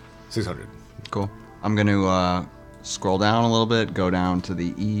 600. Cool. I'm going to scroll down a little bit, go down to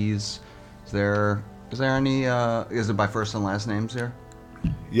the E's. Is there any, is it by first and last names here?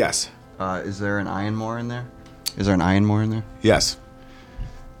 Yes. Is there an Ironmore in there? Is there an Ironmore in there? Yes.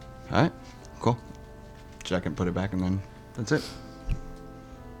 All right. Cool. Check and put it back, and then that's it.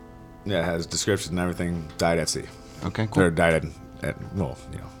 Yeah, it has descriptions and everything. Died at sea. Okay, cool. Or died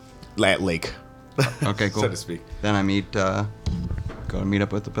at lake. Okay, cool. So to speak. Then I go and meet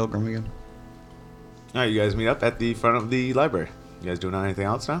up with the Pilgrim again. All right, you guys meet up at the front of the library. You guys doing anything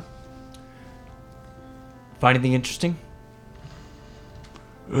else now? Find anything interesting?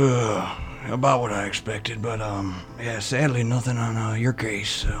 About what I expected, but yeah, sadly nothing on your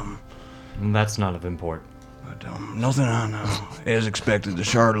case. That's not of import. But nothing on as expected. The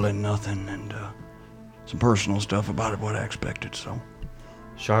Charlatan, nothing, and some personal stuff about it, what I expected. So,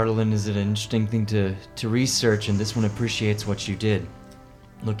 Charlatan is an interesting thing to research, and this one appreciates what you did,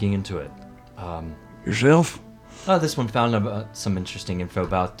 looking into it. Yourself? This one found some interesting info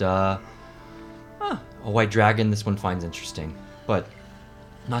about a white dragon. This one finds interesting, but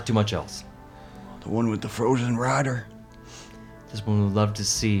not too much else. The one with the frozen rider? This one would love to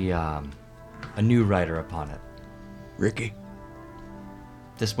see a new rider upon it. Ricky?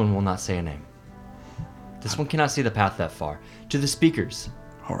 This one will not say a name. This one cannot see the path that far. To the speakers.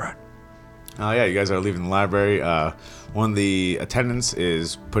 All right. Yeah, you guys are leaving the library. One of the attendants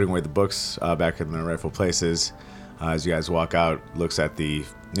is putting away the books back in their rightful places. As you guys walk out, looks at the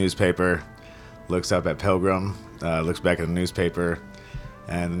newspaper, looks up at Pilgrim, looks back at the newspaper,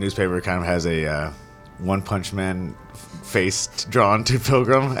 and the newspaper kind of has a One Punch Man face drawn to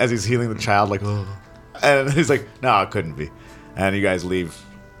Pilgrim as he's healing the child, like, oh. And he's like, no, it couldn't be. And you guys leave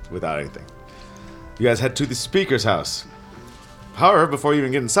without anything. You guys head to the speaker's house. However, before you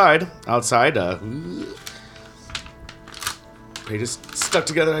even get outside, pages stuck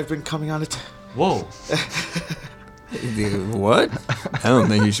together. I've been coming on it. Whoa. What? I don't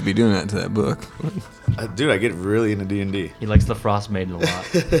think you should be doing that to that book. Dude, I get really into D&D. He likes the Frost Maiden a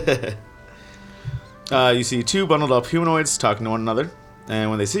lot. You see two bundled up humanoids talking to one another, and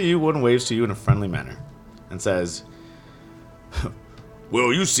when they see you, one waves to you in a friendly manner and says,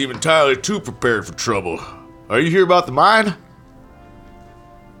 "Well, you seem entirely too prepared for trouble. Are you here about the mine?"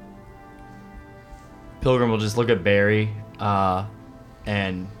 Pilgrim will just look at Barry,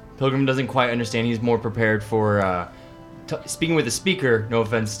 and Pilgrim doesn't quite understand. He's more prepared for speaking with the speaker. No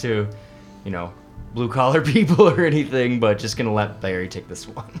offense to, blue-collar people or anything, but just gonna let Barry take this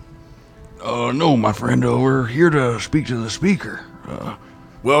one. No, my friend. We're here to speak to the speaker.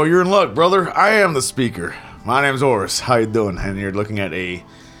 Well, you're in luck, brother. I am the speaker. My name's Oris. How you doing? And you're looking at a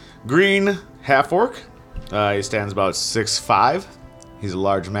green half-orc. He stands about 6'5". He's a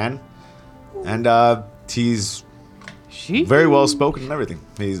large man. And he's very well-spoken and everything.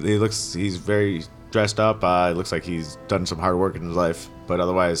 He's very dressed up. It looks like he's done some hard work in his life. But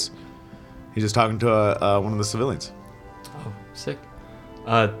otherwise, he's just talking to one of the civilians. Oh, sick.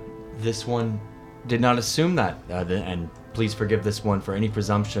 This one did not assume that. And please forgive this one for any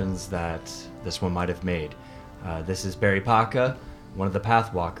presumptions that this one might have made. This is Barry Paka, one of the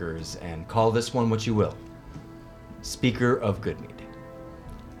Pathwalkers, and call this one what you will. Speaker of Goodmead.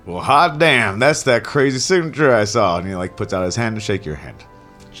 Well, hot damn, that's that crazy signature I saw. And he puts out his hand to shake your hand.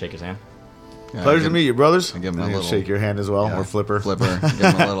 Shake his hand. Yeah, Pleasure to meet you, brothers. I give him a And he'll little shake your hand as well, or Flipper. Give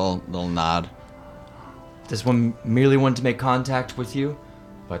him a little nod. This one merely wanted to make contact with you,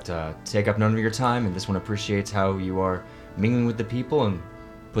 but take up none of your time, and this one appreciates how you are mingling with the people and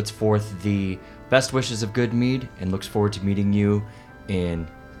puts forth the best wishes of Goodmead and looks forward to meeting you in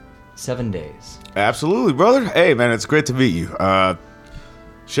 7 days. Absolutely, brother. Hey, man, it's great to meet you. What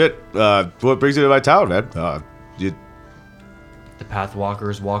brings you to my town, man? The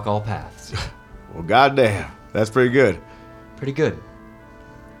Pathwalkers walk all paths. Well, goddamn, that's pretty good. Pretty good.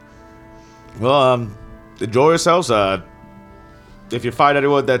 Well, enjoy yourselves. If you find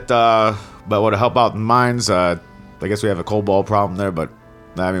anyone that want to help out in mines, I guess we have a cold ball problem there, but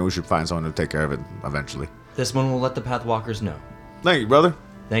I mean, we should find someone to take care of it eventually. This one will let the Pathwalkers know. Thank you, brother.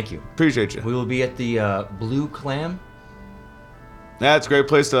 Thank you. Appreciate you. We will be at the Blue Clam. Yeah, it's a great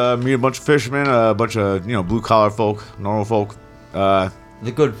place to meet a bunch of fishermen, a bunch of, blue-collar folk, normal folk. The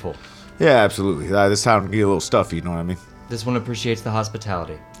good folk. Yeah, absolutely. This town can get a little stuffy, you know what I mean? This one appreciates the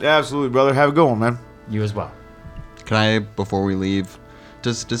hospitality. Yeah, absolutely, brother. Have a good one, man. You as well. Can I, before we leave,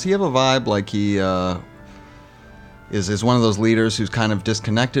 does he have a vibe like he is one of those leaders who's kind of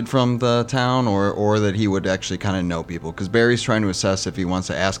disconnected from the town, or that he would actually kind of know people? Because Barry's trying to assess if he wants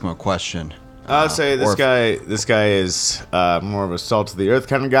to ask him a question. I'd say this guy is more of a salt of the earth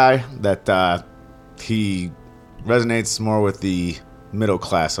kind of guy. That he resonates more with the middle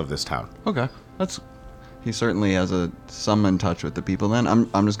class of this town. Okay, he certainly has some in touch with the people. Then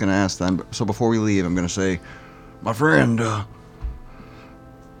I'm just gonna ask them. So before we leave, I'm gonna say, My friend,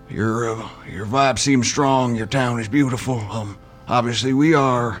 your vibe seems strong. Your town is beautiful. Obviously, we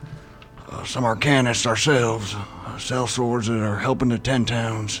are some arcanists ourselves, sellswords that are helping the 10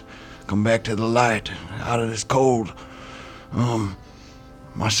 towns come back to the light out of this cold.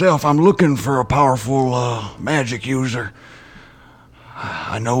 Myself, I'm looking for a powerful magic user.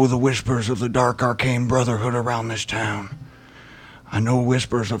 I know the whispers of the dark arcane brotherhood around this town. I know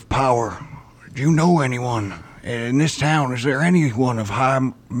whispers of power. Do you know anyone in this town? Is there anyone of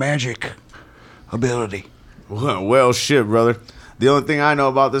high magic ability? Well, shit, brother. The only thing I know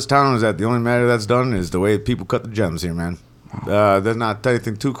about this town is that the only matter that's done is the way people cut the gems here, man. There's not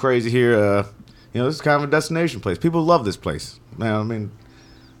anything too crazy here. This is kind of a destination place. People love this place. Man, I mean,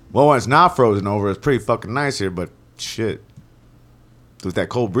 well, when it's not frozen over, it's pretty fucking nice here, but shit. With that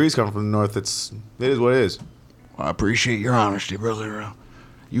cold breeze coming from the north, it is what it is. I appreciate your honesty, brother.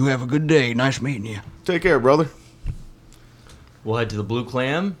 You have a good day. Nice meeting you. Take care, brother. We'll head to the Blue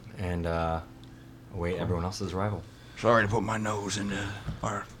Clam and await everyone else's arrival. Sorry to put my nose into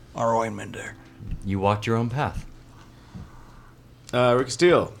our ointment there. You walked your own path. Ricky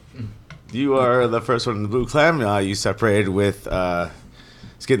Steele, you are the first one in the Blue Clam. You separated with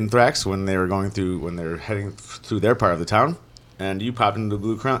Skid and Thrax when they were heading through their part of the town, and you popped into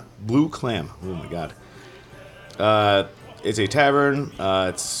the Blue Clam. Oh my god! It's a tavern.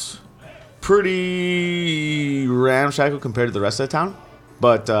 It's pretty ramshackle compared to the rest of the town,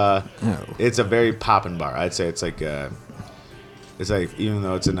 but it's a very poppin' bar. I'd say it's like even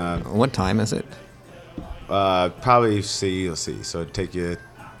though it's in a. What time is it? Probably let's see. So it'd take you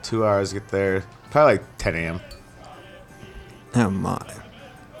 2 hours to get there. Probably like 10 a.m. Oh my.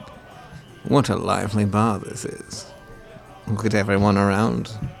 What a lively bar this is. Look at everyone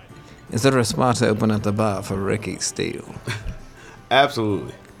around. Is there a spot open at the bar for Ricky Steele?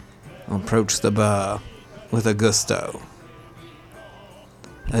 Absolutely. Approach the bar with a gusto.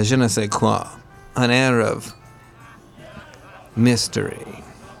 A je ne sais quoi. An air of mystery.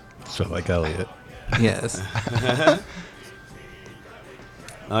 So like Elliot. Yes.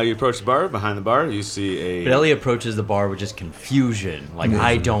 You approach the bar. Behind the bar, you see a. But Ellie approaches the bar with just confusion. Like,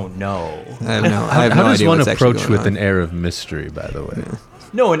 I don't know. I have no How idea does one what's actually approach going with on. an air of mystery, by the way?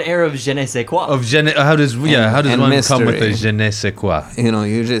 No, an air of je ne sais quoi. How does one come with a mystery. je ne sais quoi?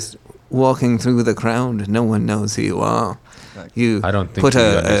 You're just walking through the crowd. No one knows who you are. I don't think you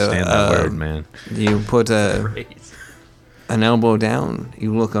understand that word, man. You put an elbow down.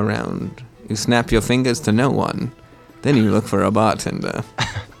 You look around. You snap your fingers to no one. Then you look for a bartender.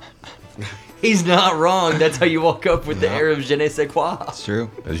 He's not wrong. That's how you walk up with the air of je ne sais quoi. It's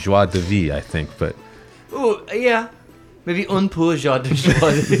true. A joie de vie, I think, but Ooh, yeah. Maybe un peu joie de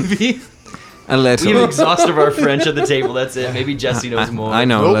vie. A little. We've exhausted our French at the table. That's it. Maybe Jesse knows more. I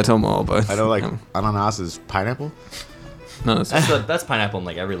know a Nope. little more, but I know, like, ananas is pineapple. no, That's pineapple in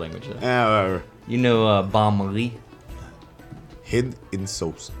like every language. Though. Yeah, whatever. You know, bain marie. Hid in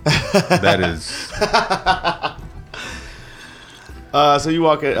sauce. that is. So you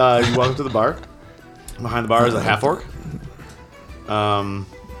walk up to the bar. Behind the bar is a half orc.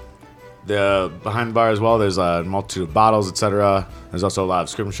 The behind the bar as well, there's a multitude of bottles, etc. There's also a lot of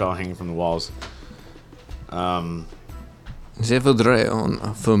scrimshaw hanging from the walls. Je voudrais un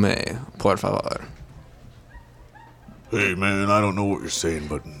fumé, por favor. Hey, man, I don't know what you're saying,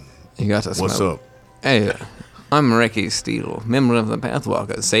 but You got to what's smoke. up? Hey, I'm Ricky Steele, member of the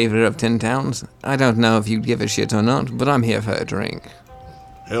Pathwalkers, savior of 10 towns. I don't know if you'd give a shit or not, but I'm here for a drink.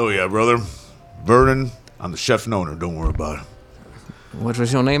 Hell yeah, brother. Vernon, I'm the chef and owner. Don't worry about it. What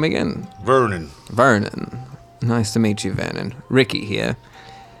was your name again? Vernon. Vernon. Nice to meet you, Vernon. Ricky here.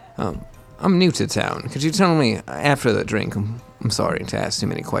 I'm new to town. Could you tell me after the drink? I'm sorry to ask too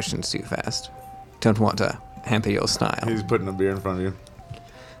many questions too fast. Don't want to hamper your style. He's putting a beer in front of you.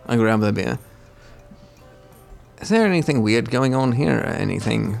 I grab the beer. Is there anything weird going on here?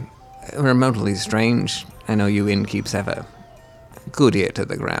 Anything remotely strange? I know you innkeeps have a good ear to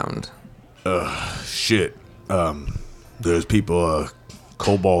the ground. Shit. There's people,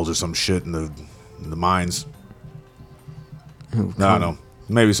 kobolds or some shit in the mines. Oh, No, no.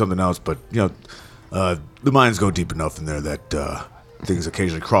 Maybe something else, but, the mines go deep enough in there that, things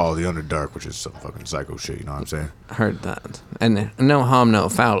occasionally crawl the Underdark, which is some fucking psycho shit, you know what I'm saying? Heard that. And no harm, no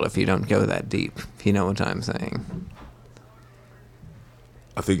foul if you don't go that deep, if you know what I'm saying.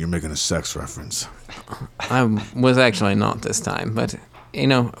 I think you're making a sex reference. I was actually not this time, but,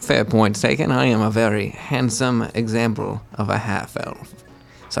 fair point taken. I am a very handsome example of a half-elf.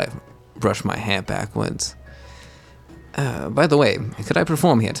 So I brush my hair backwards. By the way, could I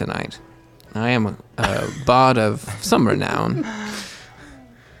perform here tonight? I am a bard of some renown.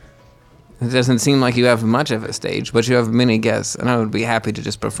 It doesn't seem like you have much of a stage, but you have many guests, and I would be happy to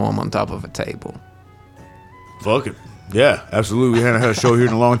just perform on top of a table. Fuck it. Yeah, absolutely. We haven't had a show here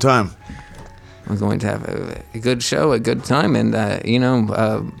in a long time. We're going to have a good show, a good time, and,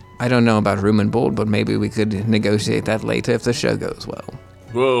 I don't know about room and board, but maybe we could negotiate that later if the show goes well.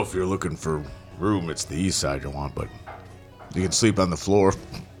 Well, if you're looking for room, it's the east side you want, but you can sleep on the floor.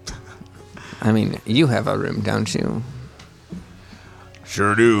 I mean, you have a room, don't you?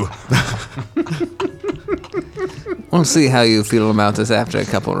 Sure do. We'll see how you feel about this after a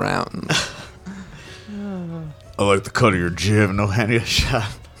couple rounds. I like the cut of your jib, no hand you a shot.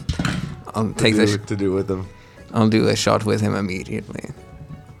 I'll take this. To do with them. I'll do a shot with him immediately.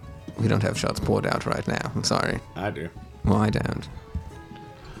 We don't have shots poured out right now. I'm sorry. I do. Well, I don't.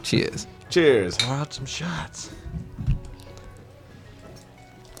 Cheers. Cheers. Pour out some shots.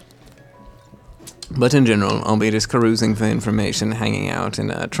 But in general, I'll be just carousing for information, hanging out,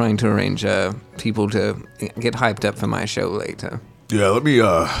 and trying to arrange people to get hyped up for my show later. Yeah, let me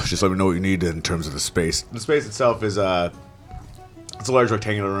know what you need in terms of the space. The space itself is it's a large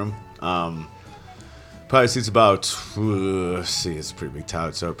rectangular room. Probably seats about it's a pretty big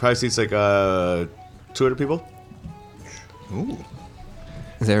town, so it probably seats like 200 people. Ooh.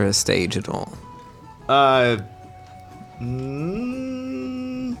 Is there a stage at all?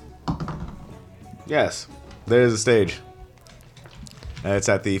 Yes, there's a stage. It's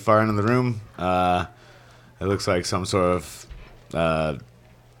at the far end of the room. It looks like some sort of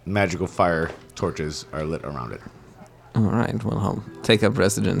magical fire torches are lit around it. All right, well, I'll take up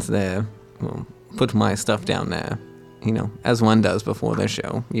residence there. We'll put my stuff down there. As one does before their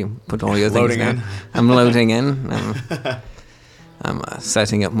show. You put all your things Loading down. in. I'm loading in. I'm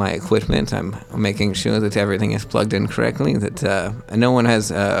setting up my equipment. I'm making sure that everything is plugged in correctly, that no one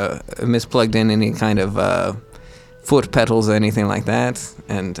has misplugged in any kind of foot pedals or anything like that,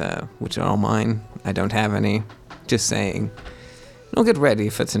 and which are all mine. I don't have any. Just saying. I'll get ready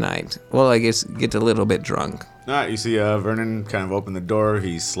for tonight. Well, I guess get a little bit drunk. All right, you see Vernon kind of open the door.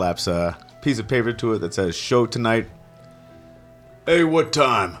 He slaps a piece of paper to it that says "Show tonight." Hey, what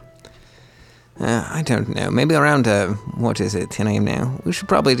time? I don't know. Maybe around, 10 a.m. now? We should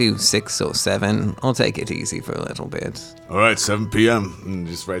probably do 6 or 7. I'll take it easy for a little bit. All right, 7 p.m. And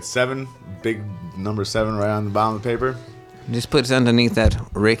just write 7, big number 7 right on the bottom of the paper. Just put it underneath that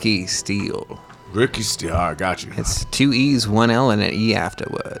Ricky Steele. Ricky Steele, I got you. It's 2 E's, 1 L, and an E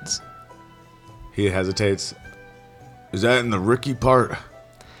afterwards. He hesitates. Is that in the Ricky part?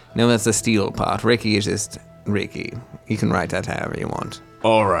 No, that's the steel part. Ricky is just Ricky. You can write that however you want.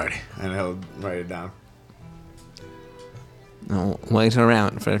 Alrighty. And he'll write it down. I'll wait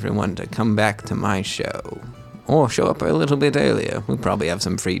around for everyone to come back to my show. Or show up a little bit earlier. We'll probably have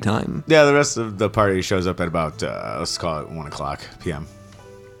some free time. Yeah, the rest of the party shows up at about, let's call it 1 o'clock p.m.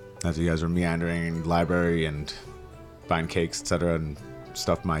 After you guys were meandering in the library and buying cakes, etc., and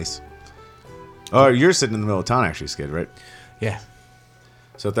stuffed mice. Oh, you're sitting in the middle of town, actually, Skid, right? Yeah.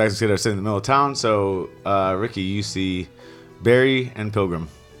 So Thrax and Skid are sitting in the middle of town. So, Ricky, you see Barry and Pilgrim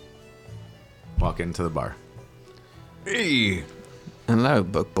walk into the bar. Hey, Hello,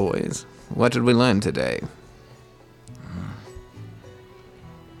 book boys. What did we learn today?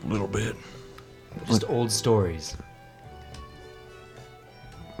 A little bit. Just old stories.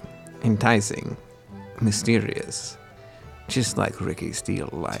 Enticing. Mysterious. Just like Ricky Steele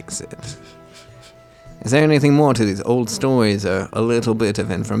likes it. Is there anything more to these old stories or a little bit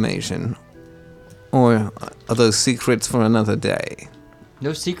of information? Or are those secrets for another day?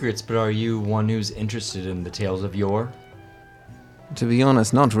 No secrets, but are you one who's interested in the tales of yore? To be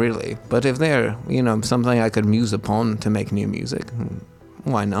honest, not really. But if they're, something I could muse upon to make new music,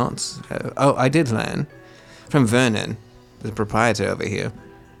 why not? I did learn from Vernon, the proprietor over here.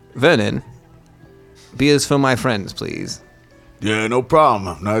 Vernon, beers for my friends, please. Yeah, no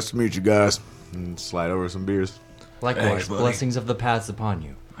problem. Nice to meet you guys. And slide over some beers. Likewise, Thanks, buddy. blessings of the paths upon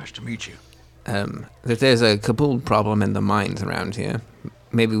you. Nice to meet you. That there's a Kabul problem in the mines around here.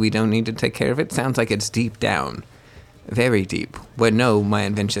 Maybe we don't need to take care of it. Sounds like it's deep down. Very deep. Where no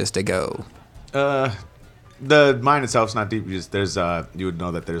mine ventures to go. The mine itself's not deep. There's you would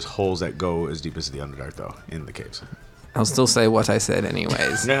know that there's holes that go as deep as the Underdark, though, in the caves. I'll still say what I said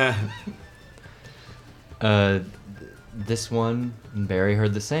anyways. This one, Barry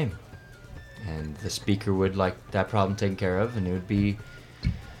heard the same. And the speaker would like that problem taken care of, and it would be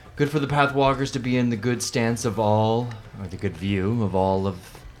good for the Pathwalkers to be in the good stance of all, or the good view of all of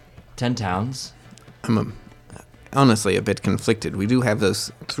 10 towns. I'm honestly a bit conflicted. We do have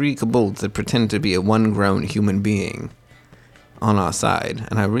those 3 kobolds that pretend to be a one-grown human being on our side,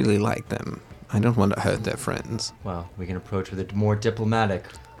 and I really like them. I don't want to hurt their friends. Well, we can approach with a more diplomatic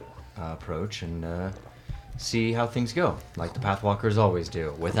approach and see how things go, like the Pathwalkers always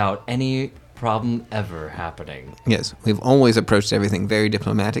do, without any problem ever happening. Yes, we've always approached everything very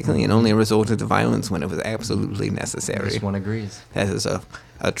diplomatically and only resorted to violence when it was absolutely necessary. This one agrees. That is a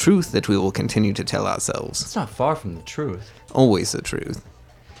truth that we will continue to tell ourselves. It's not far from the truth. Always the truth.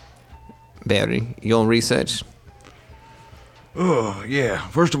 Barry, your research? Oh, yeah.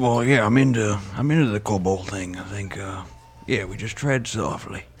 First of all, yeah, I'm into the kobold thing. I think, we just tread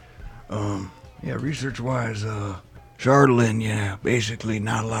softly. Research-wise, Charlatan, basically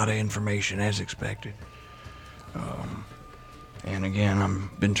not a lot of information as expected. And again,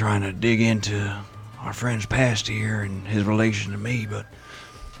 I've been trying to dig into our friend's past here and his relation to me, but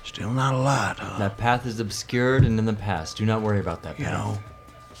still not a lot. That path is obscured and in the past. Do not worry about that path.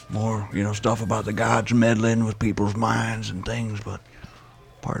 More, stuff about the gods meddling with people's minds and things, but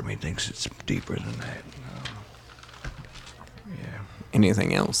part of me thinks it's deeper than that.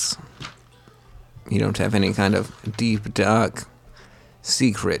 Anything else? You don't have any kind of deep, dark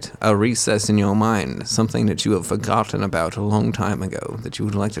secret, a recess in your mind, something that you have forgotten about a long time ago that you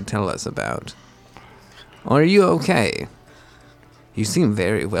would like to tell us about? Or are you okay? You seem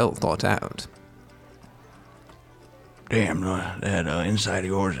very well thought out. Damn, that inside of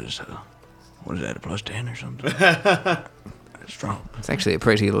yours is, what is that, a +10 or something? That's strong. It's actually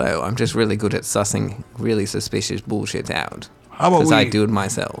pretty low. I'm just really good at sussing really suspicious bullshit out. How about Because I do it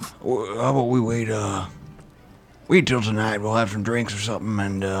myself. How about we wait till tonight? We'll have some drinks or something,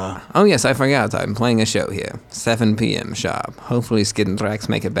 and Oh yes, I forgot. I'm playing a show here. 7 p.m. sharp. Hopefully Skid and Drax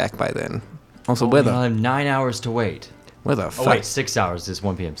make it back by then. Also, We'll have 9 hours to wait. Where the fuck? Oh wait, 6 hours is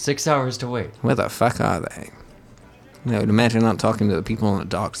 1 p.m. 6 hours to wait. Where the fuck are they? I would imagine not talking to the people on the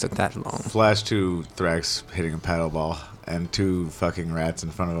docks took that long. Flash to Thrax hitting a paddle ball and 2 fucking rats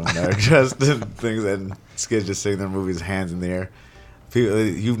in front of him that are just things, and Skid just sitting there moving his hands in the air.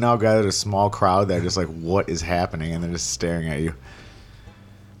 You've now gathered a small crowd that are just like, what is happening? And they're just staring at you.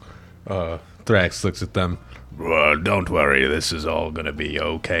 Thrax looks at them. Well, don't worry. This is all going to be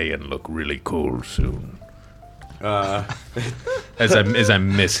okay and look really cool soon. As I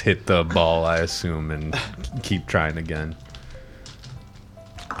miss-hit the ball, I assume, and keep trying again.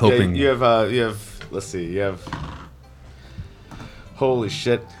 Hoping Yeah, you have. Let's see. You have. Holy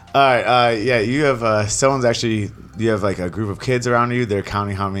shit! All right. You have. Someone's actually. You have like a group of kids around you. They're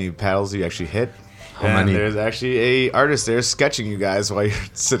counting how many paddles you actually hit. How many? There's actually a artist there sketching you guys while you're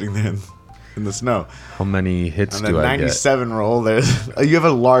sitting there. in the snow. How many hits On the do I get? 97 roll, there's you have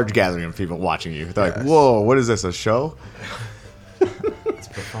a large gathering of people watching you. They're like, "Whoa, what is this? A show?" It's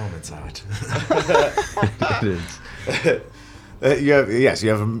performance art. It is. You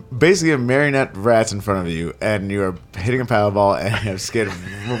have basically a marionette rats in front of you, and you are hitting a paddle ball, and you have Skid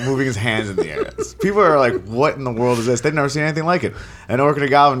moving his hands in the air. People are like, "What in the world is this?" They've never seen anything like it. An orc and a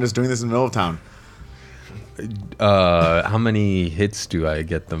goblin just doing this in the middle of town. How many hits do I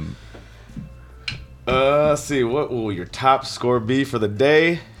get them? Let's see. What will your top score be for the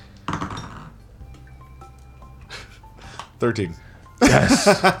day? 13. Yes.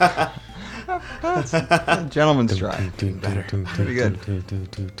 Gentleman's try. Pretty good.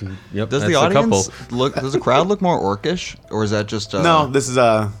 Yep. Does that's the a audience couple. look? Does the crowd look more orcish, or is that just? No, this is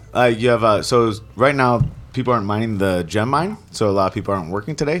you have so right now people aren't mining the gem mine, so a lot of people aren't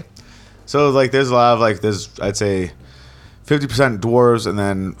working today. So like there's a lot of like there's I'd say 50% dwarves and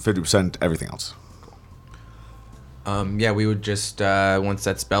then 50% everything else. Yeah, we would just once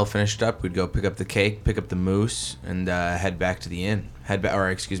that spell finished up, we'd go pick up the cake, pick up the moose, and head back to the inn.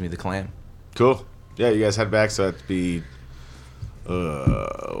 The clan. Cool. Yeah, you guys head back. So it'd be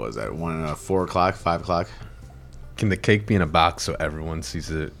what was that 4 o'clock, 5 o'clock? Can the cake be in a box so everyone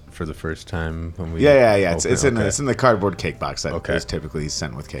sees it for the first time when we? Yeah. open It's it? in the cardboard cake box that Okay. is typically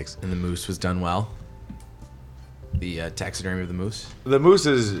sent with cakes. And the moose was done well. The taxidermy of the moose. The moose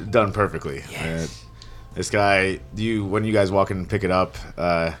is done perfectly. Yes. This guy, when you guys walk in and pick it up,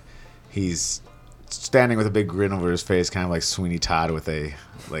 he's standing with a big grin over his face, kind of like Sweeney Todd with a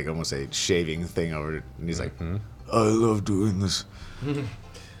almost a shaving thing over it, and he's like, "I love doing this."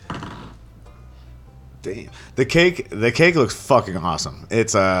 Damn, the cake looks fucking awesome.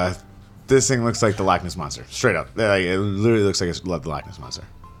 It's this thing looks like the Loch Ness monster, straight up. Like, it literally looks like the Loch Ness monster.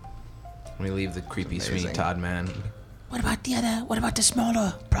 We leave the creepy Sweeney Todd man. What about the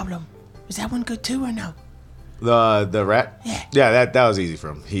smaller problem? Is that one good too or no? The rat? Yeah. That was easy for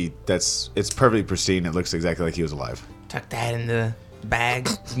him. It's perfectly pristine. It looks exactly like he was alive. Tuck that in the bag.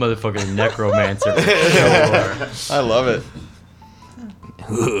 This motherfucking necromancer. I love it.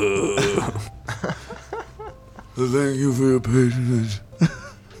 Thank you for your patience.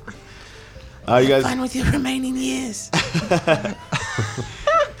 You guys. Fun with your remaining years. As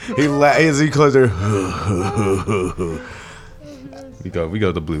he closes there. We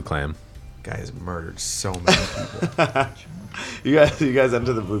go the blue clam. Guy has murdered so many people. You guys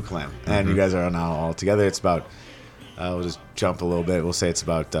enter the blue clam, and you guys are now all together. It's about. We'll just jump a little bit. We'll say it's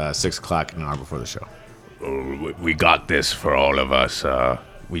about 6 o'clock an hour before the show. We got this for all of us.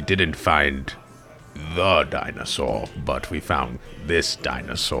 We didn't find the dinosaur, but we found this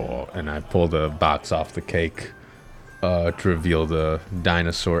dinosaur. And I pull the box off the cake to reveal the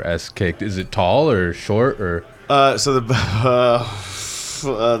dinosaur-esque cake. Is it tall or short or? So the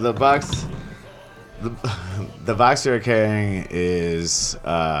box. The box you're carrying is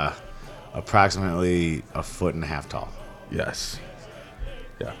approximately 1.5 feet tall. Yes.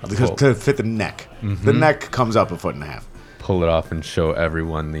 Yeah. Because to fit the neck. The neck comes up 1.5 feet. Pull it off and show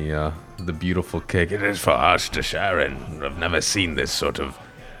everyone the beautiful cake. It is for us to share in. I've never seen this sort of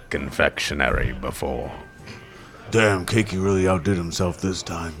confectionery before. Damn, Cakey really outdid himself this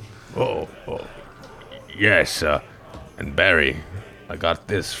time. Oh. Yes, and Barry, I got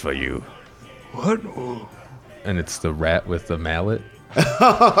this for you. What? And it's the rat with the mallet.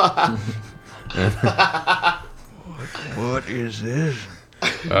 What is this?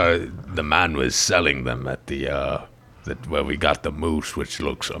 The man was selling them at where we got the moose, which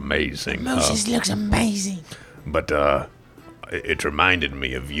looks amazing. Moses looks amazing. But it reminded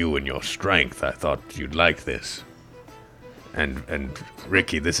me of you and your strength. I thought you'd like this. And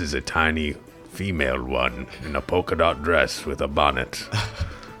Ricky, this is a tiny female one in a polka dot dress with a bonnet.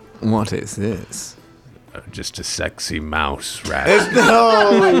 What is this? Just a sexy mouse rat.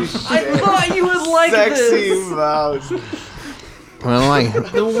 Holy shit. I thought you would like Sexy this. mouse. Well,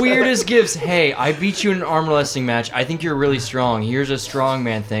 The weirdest gifts. Hey, I beat you in an arm wrestling match. I think you're really strong. Here's a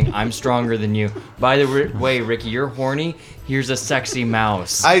strongman thing. I'm stronger than you. By the way, Ricky, you're horny. Here's a sexy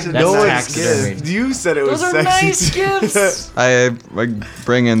mouse. I That's know taxidermied. it's You said it was Those are sexy. nice gifts. I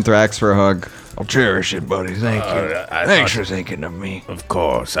bring in Thrax for a hug. I'll cherish it, buddy. Thank you. I Thanks thought- for thinking of me. Of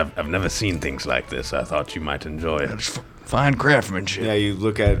course. I've never seen things like this. I thought you might enjoy it. It's fine craftsmanship. Yeah, you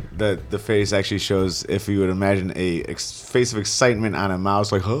look at the face actually shows if you would imagine a face of excitement on a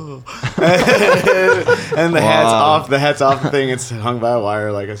mouse, like, oh. And the hat's off the thing. It's hung by a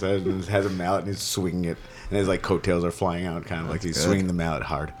wire, like I said, and it has a mallet and he's swinging it. And his like coattails are flying out, kind of like he's swinging the mallet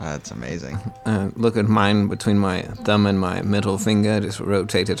hard. That's amazing. look at mine between my thumb and my middle finger. Just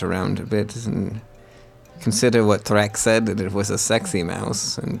rotate it around a bit and consider what Thrax said, that it was a sexy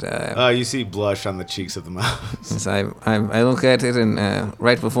mouse. And you see blush on the cheeks of the mouse. so I look at it, and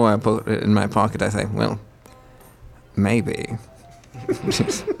right before I put it in my pocket, I say, well, maybe.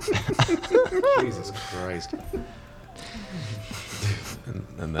 Jesus Christ.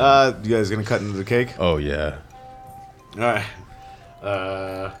 And then, You guys gonna cut into the cake? oh yeah. All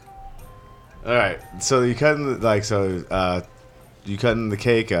right. So you cut in you cut in the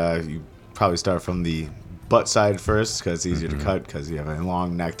cake. You probably start from the butt side first because it's easier to cut because you have a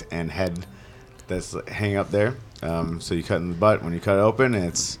long neck and head that's hanging up there. So you cut in the butt. When you cut it open,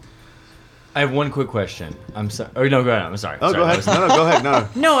 it's. I have one quick question. I'm sorry. Oh no, go ahead. I'm sorry. Oh, Sorry, go ahead. that was- No, go ahead. No.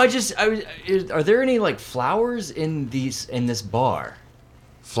 No, are there any like flowers in this bar?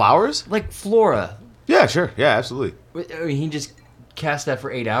 Flowers? Like flora. Yeah, sure. Yeah, absolutely. I mean, he just cast that for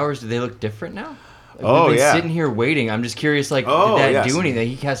 8 hours. Do they look different now? Like, Oh, we've been yeah. sitting here waiting. I'm just curious, like, Oh, did that yes. do anything?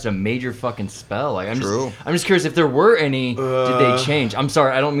 He cast a major fucking spell. Like, I'm True. just curious if there were any. Did they change? I'm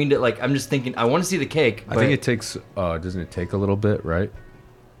sorry, I don't mean to. Like, I'm just thinking. I want to see the cake. I think it takes. Doesn't it take a little bit, right?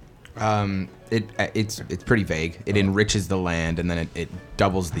 It's pretty vague. It enriches the land, and then it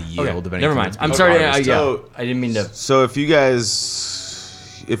doubles the yield. Okay, of anything never mind. that's I'm being sorry. harvested. I didn't mean to. So if you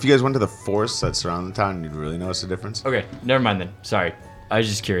guys went to the forest that surround the town, you'd really notice the difference. Okay, never mind then. Sorry, I was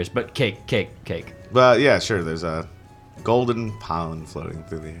just curious. But cake. But yeah, sure. There's a golden pollen floating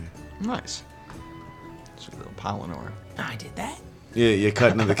through the air. Nice. It's a little Polynor. I did that. Yeah, you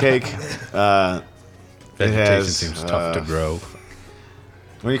cut into the cake. Vegetation seems tough to grow.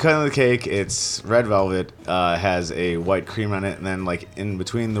 When you cut into the cake, it's red velvet, has a white cream on it, and then like in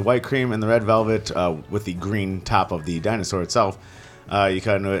between the white cream and the red velvet, with the green top of the dinosaur itself, you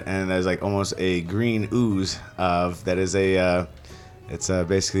cut into it, and there's like almost a green ooze that is it's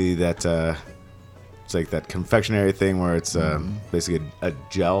basically that it's like that confectionery thing where it's basically a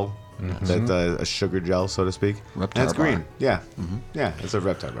gel. That's a sugar gel, so to speak. Reptar and it's green. bar. Yeah. Yeah, it's a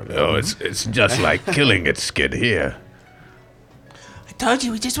reptile bar. Oh, it's just like killing its skid here. I told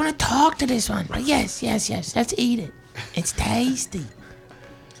you we just want to talk to this one. But yes. Let's eat it. It's tasty.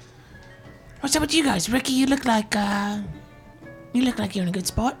 What's up with you guys, Ricky? You look like you're in a good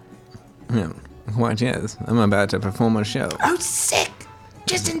spot. Yeah, quite yes. I'm about to perform a show. Oh, sick!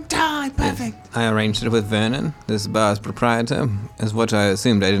 Just in time. Perfect. I arranged it with Vernon, this bar's proprietor, is what I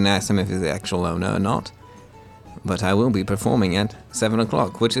assumed. I didn't ask him if he's the actual owner or not. But I will be performing at 7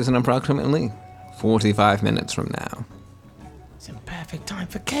 o'clock, which is in approximately 45 minutes from now. It's a perfect time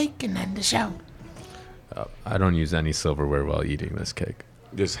for cake and then the show. I don't use any silverware while eating this cake.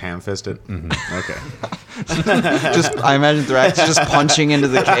 Just ham-fisted? Okay. I imagine Thrax just punching into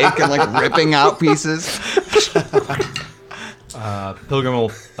the cake and like ripping out pieces. Pilgrim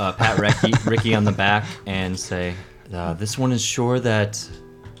will pat Ricky on the back and say, "This one is sure that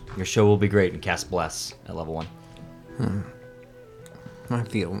your show will be great," and cast Bless at level 1. I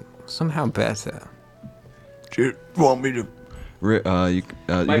feel somehow better. Do you want me to?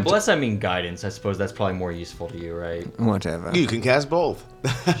 By Bless, I mean guidance. I suppose that's probably more useful to you, right? Whatever. You can cast both.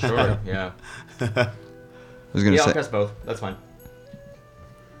 Sure, yeah. I was gonna I'll say. cast both. That's fine.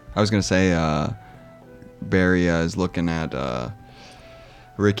 I was gonna say. Barry is looking at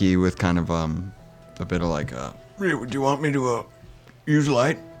Ricky with kind of a bit of like. Do you want me to use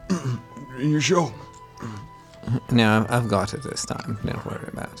light in your show? No, I've got it this time. Don't worry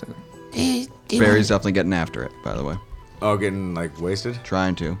about it. Barry's definitely getting after it, by the way. Oh, getting like wasted?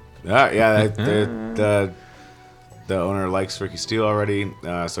 Trying to. Yeah. The owner likes Ricky Steele already,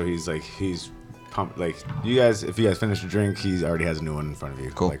 so he's pumped. Like you guys, if you guys finish a drink, he already has a new one in front of you.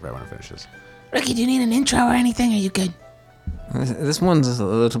 Cool. Like right when it finishes. Ricky, do you need an intro or anything? Are you good? This one's a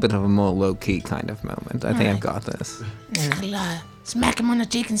little bit of a more low-key kind of moment. I think I've got this. I'll smack him on the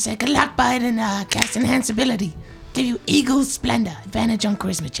cheek and say, good luck, bud, and cast Enhance Ability. Give you Eagle Splendor. Advantage on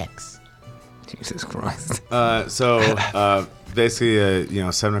charisma checks. Jesus Christ. So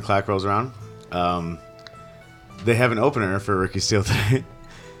basically, 7 o'clock rolls around. They have an opener for Ricky Steele today.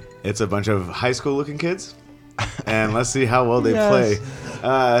 It's a bunch of high school-looking kids. And let's see how well they play.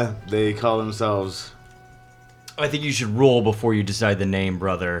 They call themselves... I think you should roll before you decide the name,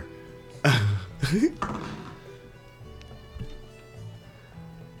 brother.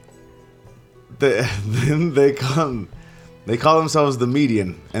 They call themselves the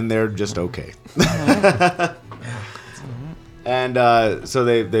Median, and they're just okay. And so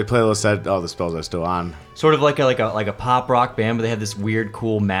they play a little set. All the spells are still on. Sort of like a pop rock band, but they have this weird,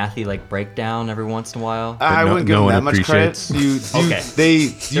 cool, mathy like breakdown every once in a while. I wouldn't give them that much credit. Okay.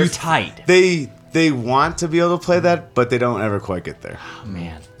 They're tight. They want to be able to play that, but they don't ever quite get there. Oh,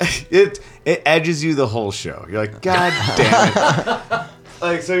 man. It edges you the whole show. You're like, God damn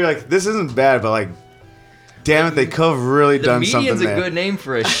it. So you're like, this isn't bad, but like, Damn it, they could have really The done something Median's a there. good name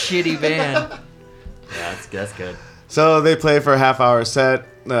for a shitty band. Yeah, that's good. So they play for a half-hour set.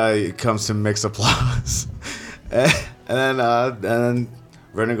 It comes to mixed applause. and then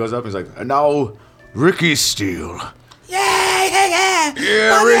Vernon goes up and he's like, and now Ricky Steele. Yeah,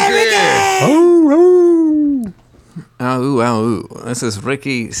 Yeah, Ricky! Oh, this is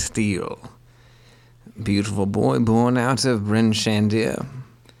Ricky Steele. Beautiful boy born out of Bryn Shandir.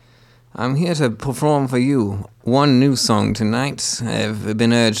 I'm here to perform for you one new song tonight. I've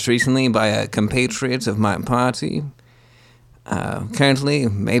been urged recently by a compatriot of my party. Currently,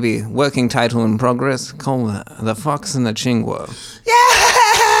 maybe working title in progress, called The Fox and the Chingwa.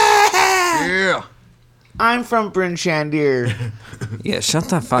 Yeah! I'm from Bryn Shandir. Yeah, shut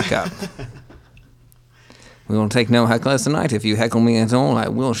the fuck up. We will take no hecklers tonight. If you heckle me at all, I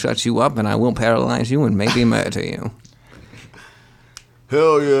will shut you up and I will paralyze you and maybe murder you.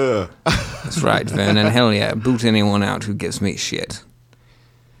 Hell yeah. That's right, Vernon. Hell yeah. Boot anyone out who gives me shit.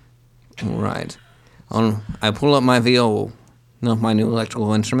 All right. I pull up my viol. Not my new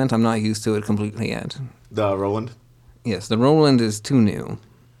electrical instrument. I'm not used to it completely yet. The Roland? Yes, the Roland is too new.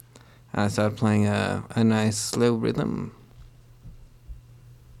 I start playing a nice slow rhythm.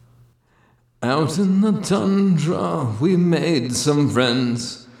 Out in the tundra, we made some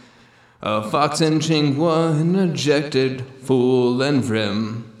friends. A fox and chingwa interjected, fool and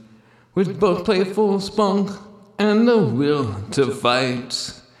vrim, with both playful spunk and the will to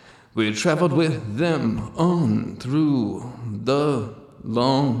fight. We traveled with them on through the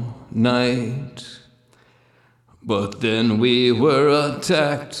long night. But then we were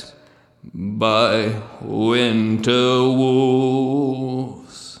attacked by winter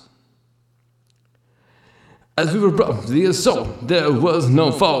wolves. As we were brought to the assault, there was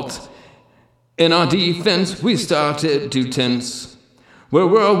no fault. In our defense, we started to tense. Where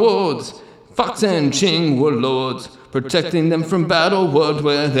were wards? Fox and Ching were lords, protecting them from battle wood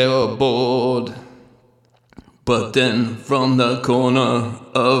where they were bored. But then, from the corner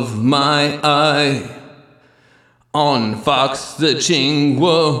of my eye, on Fox the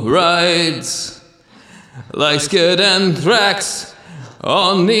Chingwa rides, like Skid and Thrax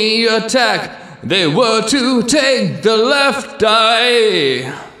on the attack. They were to take the left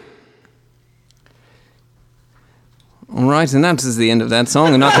eye. All right, and that is the end of that song,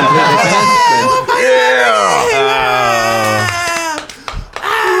 and not completely finished.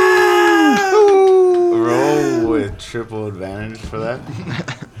 Roll with triple advantage for that.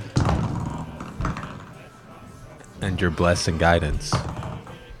 And your bless and guidance.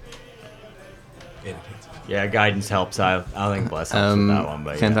 Yeah, guidance helps. I think bless helps with that one.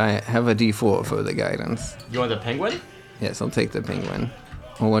 But Can't yeah. I have a D4 for the guidance? You want the penguin? Yes, I'll take the penguin.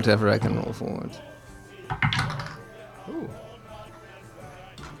 Or whatever I can roll for it.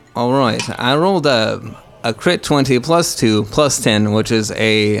 Alright, I rolled a crit 20 plus 2 plus 10, which is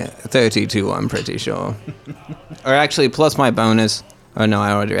a 32, I'm pretty sure. Or actually, plus my bonus. Oh no,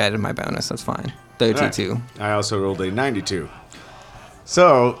 I already added my bonus, that's fine. 32. Right. I also rolled a 92.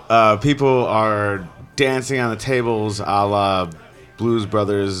 So, people are dancing on the tables a la Blues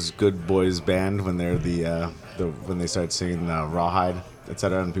Brothers Good Boys Band when they're when they start singing Rawhide,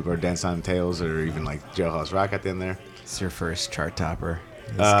 etc. And people are dancing on the tables, or even like Jailhouse Rock at the end there. It's your first chart topper.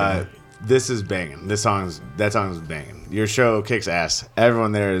 This is banging. That song is banging. Your show kicks ass.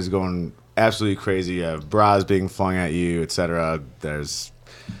 Everyone there is going absolutely crazy. Bras being flung at you, etc. There's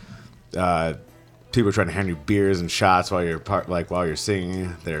people are trying to hand you beers and shots while you're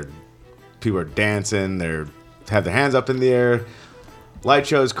singing. People are dancing. They have their hands up in the air. Light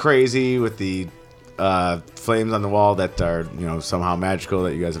show is crazy with the flames on the wall that are somehow magical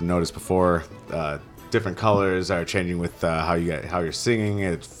that you guys have noticed before. Different colors are changing with how you're singing.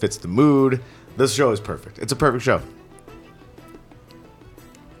 It fits the mood. This show is perfect. It's a perfect show.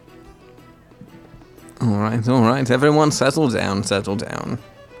 All right. Everyone settle down.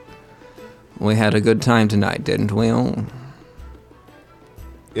 We had a good time tonight, didn't we all?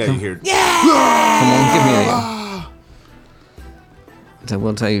 Yeah, you hear. Come on, give me a... I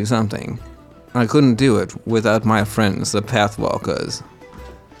will tell you something. I couldn't do it without my friends, the Pathwalkers.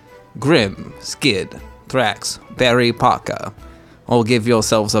 Grim, Skid, Thrax, Barry, Parker. All give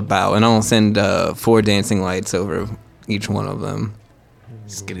yourselves a bow, and I'll send 4 dancing lights over each one of them.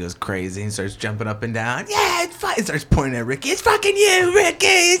 Skid goes crazy and starts jumping up and down. Yeah, it's fine. Starts pointing at Ricky. It's fucking you, Ricky.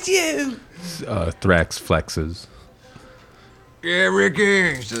 It's you. Thrax flexes. Yeah,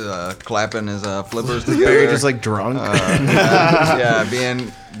 Ricky. He's just clapping his flippers together. Barry just like drunk. Yeah,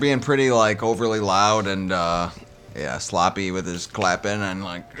 being pretty like overly loud and sloppy with his clapping and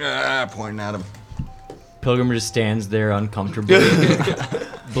like pointing at him. Pilgrim just stands there uncomfortably,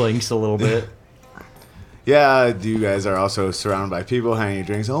 blinks a little bit. Yeah, you guys are also surrounded by people handing you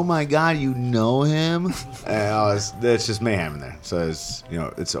drinks. Oh my God, you know him? And it's just mayhem in there. So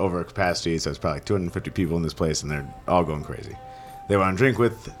it's over capacity. So it's probably like 250 people in this place, and they're all going crazy. They want to drink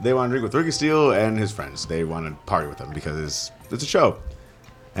with Ricky Steele and his friends. They want to party with them because it's a show,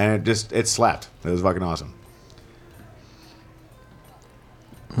 and it slapped. It was fucking awesome.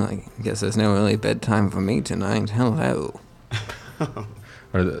 I guess there's no early bedtime for me tonight. Hello.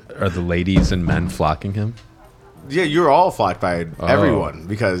 Are the ladies and men flocking him? Yeah, you're all flocked by everyone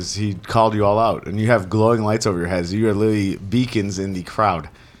because he called you all out, and you have glowing lights over your heads. You are literally beacons in the crowd.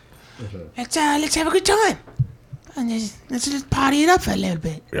 Let's have a good time. And let's just party it up for a little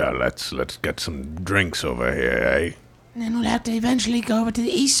bit. Yeah, let's get some drinks over here, eh? And then we'll have to eventually go over to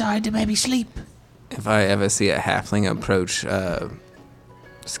the east side to maybe sleep. If I ever see a halfling approach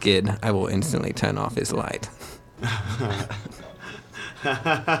Skid, I will instantly turn off his light.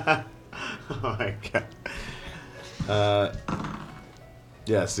 Oh my God.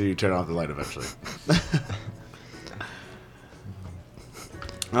 Yeah, so you turn off the light eventually.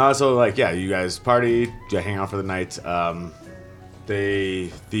 You guys party, you hang out for the night.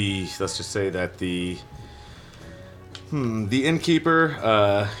 Let's just say that the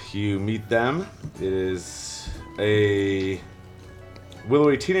innkeeper, you meet them. It is a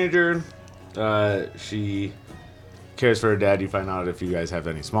willowy teenager. She cares for her dad. You find out if you guys have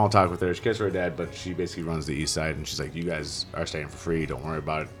any small talk with her. She cares for her dad, but she basically runs the east side, and she's like, you guys are staying for free. Don't worry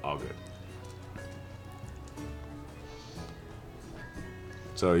about it. All good.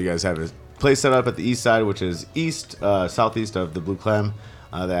 So you guys have a place set up at the east side, which is southeast of the Blue Clam.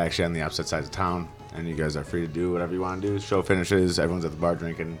 They're actually on the opposite sides of town, and you guys are free to do whatever you want to do. Show finishes. Everyone's at the bar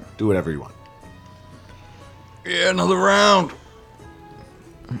drinking. Do whatever you want. Yeah, another round.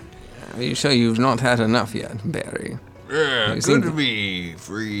 Are you sure you've not had enough yet, Barry? Yeah, good to be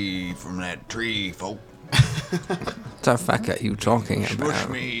free from that tree, folk. What the fuck are you talking about? Smush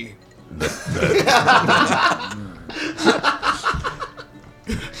me.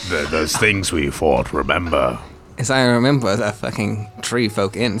 Those things we fought, remember? Yes, I remember the fucking tree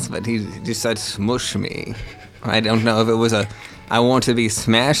folk ints, but he just said smush me. I don't know if it was I want to be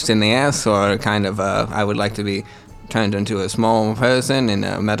smashed in the ass or kind of I would like to be turned into a small person in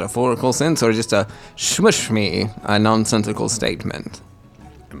a metaphorical sense, or just a smush me, a nonsensical statement.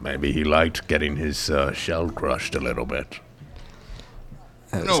 Maybe he liked getting his shell crushed a little bit.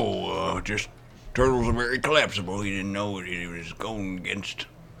 No, just turtles are very collapsible. He didn't know what he was going against.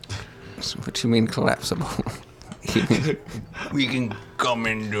 What do you mean collapsible? We can come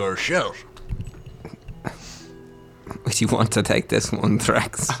into our shells. Would you want to take this one,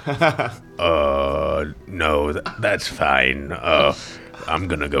 Thrax? No, that's fine. I'm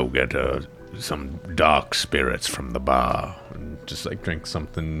gonna go get some dark spirits from the bar. And just like drink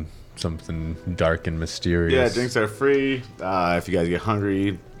something dark and mysterious. Yeah, drinks are free. If you guys get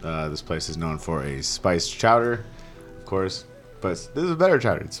hungry, this place is known for a spiced chowder, of course. But this is a better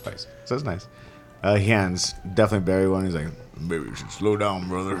chowder. It's spiced, so it's nice. He hands definitely Barry one. He's like, maybe you should slow down,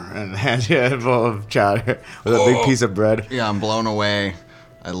 brother, and hands you a handful of chowder with a big piece of bread. Yeah, I'm blown away.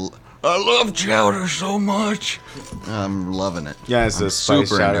 I love chowder so much. I'm loving it. Yeah, it's I'm a spiced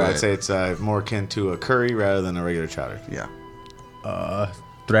super chowder. into I'd it. say it's more akin to a curry rather than a regular chowder. Yeah.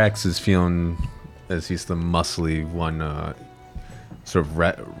 Thrax is feeling, as he's the muscly one, sort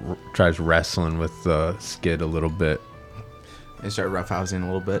of tries wrestling with Skid a little bit. They start roughhousing a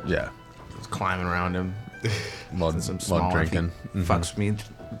little bit. Yeah. Just climbing around him. While drinking. Fucks me,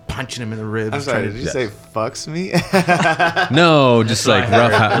 punching him in the ribs. I'm sorry, did you say fucks me? No, just like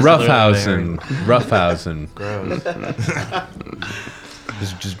roughhousing. Gross.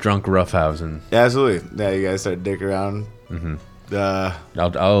 just drunk roughhousing. Yeah, absolutely. Yeah, you guys start dick around. Mm-hmm.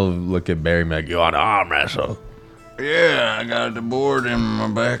 I'll look at Barry Meg. You want to arm wrestle? Yeah, I got the board in my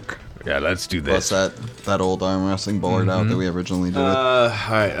back. Yeah, let's do this. What's that old arm wrestling board out that we originally did it?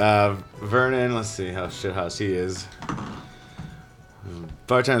 Alright, Vernon, let's see how shithouse he is.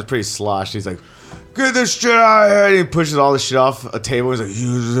 Bartender's pretty sloshed. He's like, get this shit out of here. And he pushes all the shit off a table. He's like,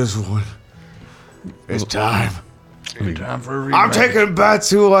 use this one. It's time. It's time for a rematch. I'm taking bets.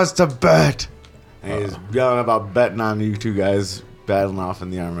 Who wants to bet? And he's yelling about betting on you two guys battling off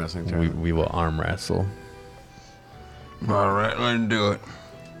in the arm wrestling tournament. We will arm wrestle. All right, let's do it.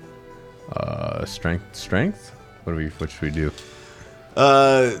 Strength? What should we do?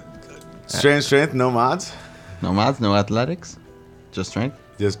 Strength, no mods. No mods, no athletics, just strength.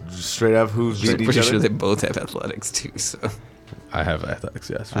 Just straight up who's beating each Pretty other. sure they both have athletics too, so. I have athletics,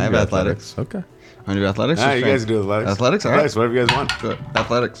 yes. I have athletics. Okay. Want to do athletics? or Alright, you strength? guys do athletics. Athletics, all right. Athletics, whatever you guys want. Good.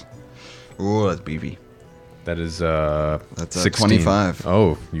 Athletics. Ooh, that's beefy. That is That's 16. 25.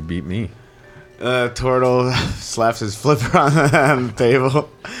 Oh, you beat me. Turtle slaps his flipper on the table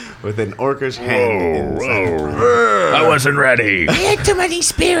with an orcish hand. I wasn't ready. He had too many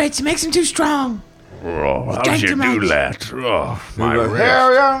spirits. It makes him too strong. Oh, how'd drank you too do much. that? Oh, my Like, wrist.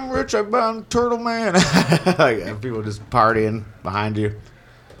 hell yeah, I'm rich. I'm bound Turtle Man. Like people just partying behind you.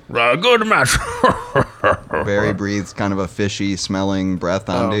 Good match. Barry breathes kind of a fishy smelling breath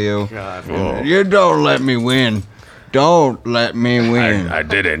onto you. God. Oh. You don't let me win. Don't let me win. I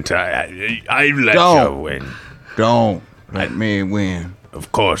didn't. I let Don't. you win. Don't let me win.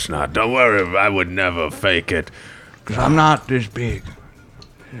 Of course not. Don't worry. I would never fake it. Because I'm not this big.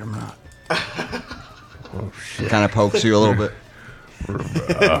 I'm not. He kind of pokes you a little bit.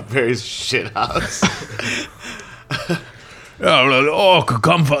 Barry's shit house. Oh,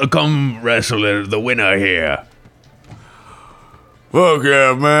 come wrestle the winner here. Fuck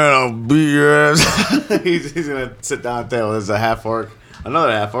yeah, man! I'll beat your ass. he's gonna sit down at the table. There's a half orc,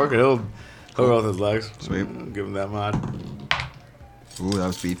 another half orc, and he'll roll with his legs. Sweet. Give him that mod. Ooh, that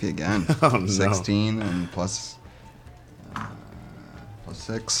was beefy again. Oh, no. 16 and plus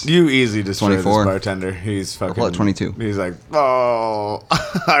 6. You easy destroy 24. this bartender. He's fucking. call it 22. He's like, oh,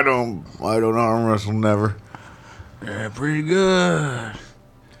 I don't arm wrestle never. Yeah, pretty good.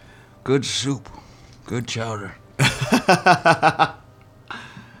 Good soup. Good chowder.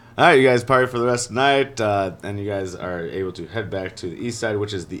 All right, you guys party for the rest of the night, and you guys are able to head back to the east side,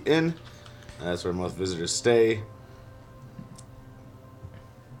 which is the inn. That's where most visitors stay.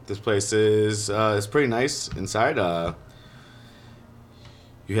 This place is pretty nice inside.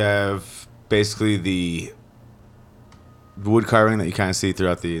 You have basically the wood carving that you kind of see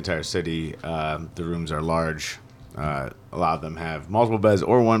throughout the entire city. The rooms are large. A lot of them have multiple beds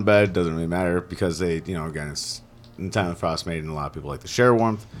or one bed. Doesn't really matter because they, again, it's in the time of the Frost Maiden. A lot of people like to share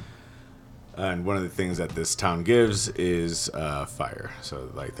warmth. And one of the things that this town gives is fire. So,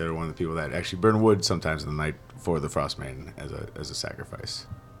 like, they're one of the people that actually burn wood sometimes in the night for the Frost Maiden as a sacrifice.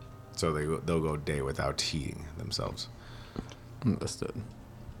 So they'll go a day without heating themselves. Understood.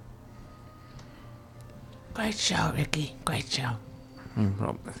 Great show, Ricky. Great show.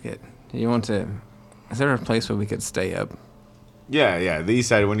 You want to? Is there a place where we could stay up? Yeah. The east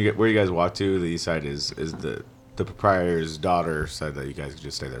side. Where you guys walk to, the east side is the proprietor's daughter said that you guys could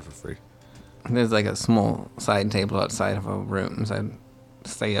just stay there for free. There's like a small side table outside of our rooms. I'd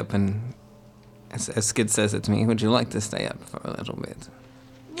stay up and, as Skid says it to me, would you like to stay up for a little bit?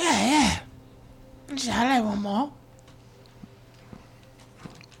 Yeah. I'll have one more.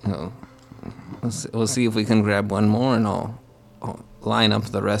 Well, we'll see if we can grab one more, and I'll line up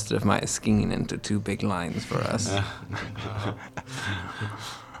the rest of my skiing into 2 big lines for us.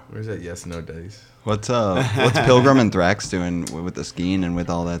 Where's that yes/no dice? What's Pilgrim and Thrax doing with the skiing and with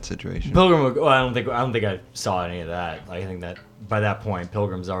all that situation? Pilgrim. Well, I don't think I saw any of that. I think that by that point,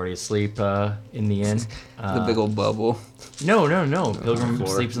 Pilgrim's already asleep in the inn. The big old bubble. No. Pilgrim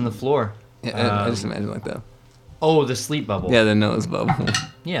sleeps on the floor. Yeah, I just imagine like that. Oh, the sleep bubble. Yeah, the nose bubble.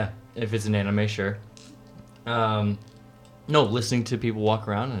 Yeah, if it's an anime, sure. No, listening to people walk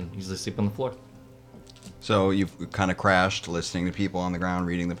around and he's asleep on the floor. So you've kind of crashed listening to people on the ground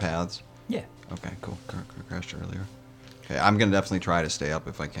reading the paths? Yeah. Okay, cool. Crashed earlier. Okay, I'm going to definitely try to stay up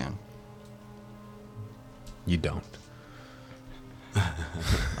if I can. You don't.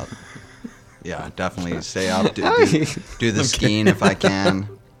 Yeah, definitely stay up. Do the skiing if I can.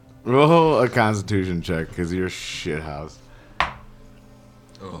 Roll a Constitution check because you're shit house.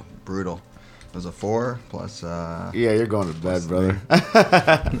 Oh, brutal. It was a 4 plus. Yeah, you're going to bed, brother.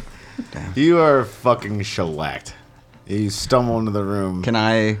 Damn. You are fucking shellacked. You stumble into the room. Can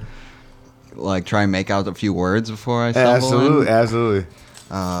I, try and make out a few words before I stumble in? Absolutely.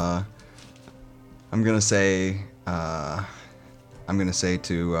 I'm gonna say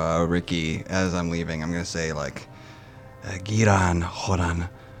to Ricky as I'm leaving. I'm gonna say Giran Horan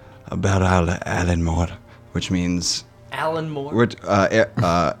Beral Alanmore, which means Alan Moore. Which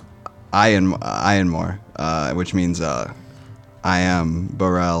Ironmore, which means I am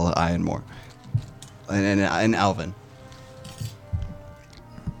Beral Ironmore, in Alvin,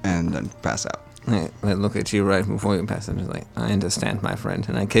 and then pass out. I look at you right before you pass. I'm just like, I understand, my friend,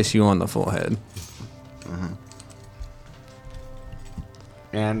 and I kiss you on the forehead.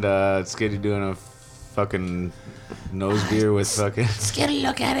 And Skitty doing a fucking nose beer with fucking. Just get a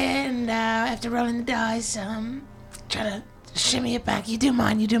look at it, and after rolling the dice, try to shimmy it back. You do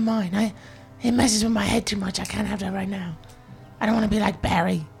mine. It messes with my head too much. I can't have that right now. I don't want to be like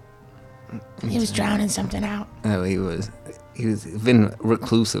Barry. He was drowning something out. Oh, he's been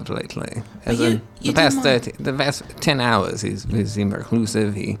reclusive lately. The past 10 hours, he's been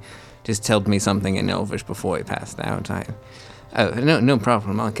reclusive. He just told me something in Elvish before he passed out. No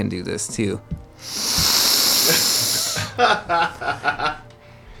problem. I can do this too.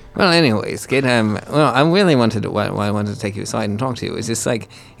 Well, anyways, kid, I really wanted to, why I wanted to take you aside and talk to you is just like,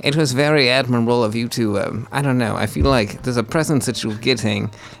 it was very admirable of you to, I don't know, I feel like there's a presence that you're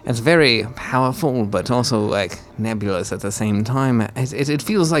getting. It's very powerful, but also, like, nebulous at the same time. It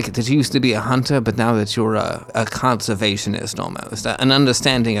feels like that you used to be a hunter, but now that you're a conservationist almost, an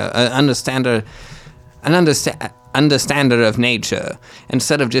understander of nature,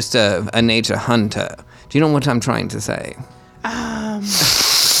 instead of just a nature hunter. Do you know what I'm trying to say? I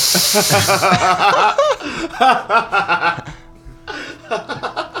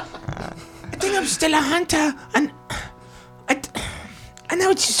think I'm still a hunter, and I know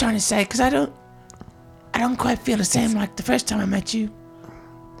what you're trying to say, because I don't quite feel the same like the first time I met you.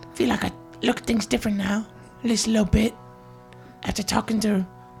 I feel like I look at things different now, at least a little bit, after talking to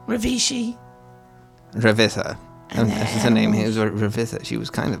Ravisi. Ravissa. And her name is Ravissa. She was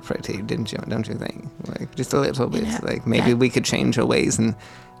kind of pretty, don't you think? Like, just a little bit. Like, maybe we could change her ways and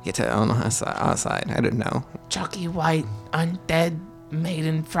get her on our side. I don't know. Chalky white, undead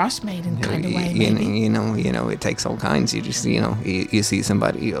maiden, frost maiden kind of way, maybe. You know, it takes all kinds. You just, you see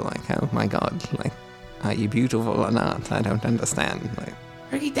somebody, you're like, oh my God, like, are you beautiful or not? I don't understand. Like,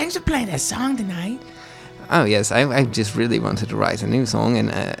 Ricky, thanks for playing that song tonight. Oh, yes, I just really wanted to write a new song, and,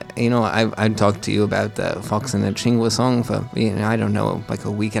 I talked to you about the Fox and the Chingwa song for, I don't know, like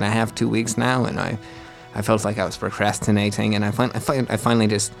a week and a half, 2 weeks now, and I felt like I was procrastinating, and I finally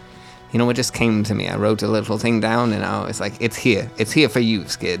just, it just came to me. I wrote a little thing down, and I was like, it's here for you,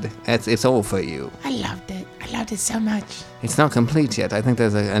 Skid. It's all for you. I loved it so much. It's not complete yet. I think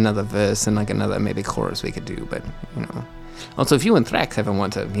there's another verse and like another maybe chorus we could do, but, Also, if you and Thrax ever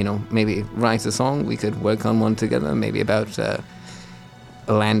want to, maybe write a song, we could work on one together, maybe about a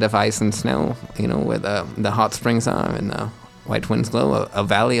land of ice and snow, where the hot springs are and the white winds glow, a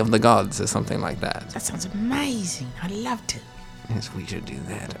valley of the gods or something like that. That sounds amazing. I'd love to. Yes, we should do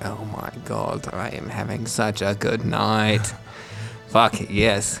that. Oh my God, I am having such a good night. Fuck,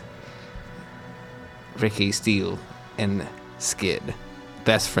 yes. Ricky Steele and Skid.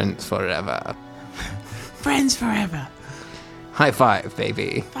 Best friends forever. Friends forever. High five,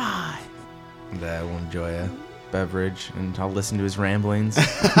 baby. Bye. And I will enjoy a beverage, and I'll listen to his ramblings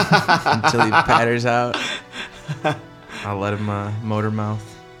until he patters out. I'll let him motor mouth.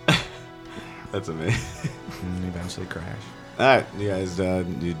 That's amazing. And eventually crash. All right, you guys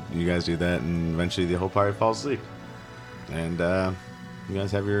do that, and eventually the whole party falls asleep. And you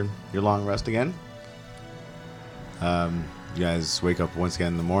guys have your long rest again. You guys wake up once again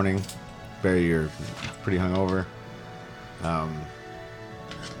in the morning. Barry, you're pretty hungover.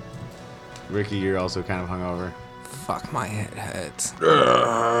 Ricky, you're also kind of hungover. Fuck, my head hurts.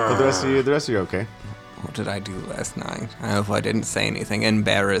 But the rest of you are okay. What did I do last night? I hope I didn't say anything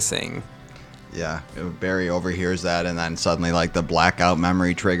embarrassing. Yeah, Barry overhears that, and then suddenly, like, the blackout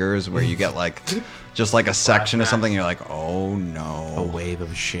memory triggers where you get, like, just like a section of something, and you're like, oh no. A wave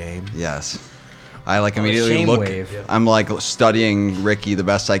of shame. Yes. I, like, immediately look. Wave. I'm, like, studying Ricky the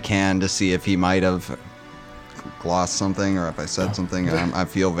best I can to see if he might have glossed something or if I said something. And I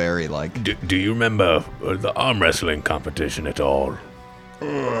feel very, like. Do you remember the arm wrestling competition at all?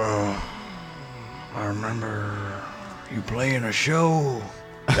 I remember you playing a show.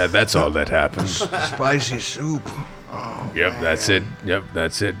 That's all that happened. Spicy soup. Oh, yep, man. That's it. Yep,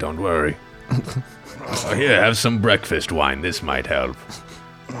 that's it. Don't worry. Here, have some breakfast wine. This might help.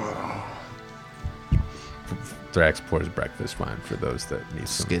 Thrax pours breakfast wine for those that need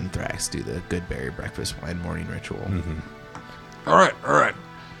some. Skin Thrax do the good berry breakfast wine morning ritual. Mm-hmm. All right.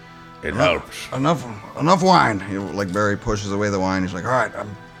 It helps. Enough wine. Like, Barry pushes away the wine. He's like, all right,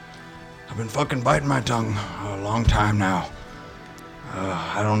 I've been fucking biting my tongue a long time now.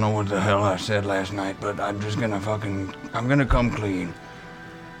 I don't know what the hell I said last night, but I'm just gonna I'm gonna come clean.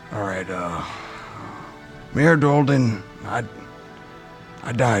 All right, Mayor Dolden, I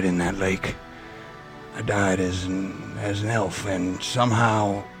died in that lake. I died as an elf, and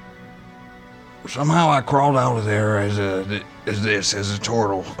somehow I crawled out of there as a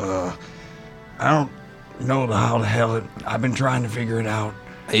turtle. I don't know how the hell I've been trying to figure it out.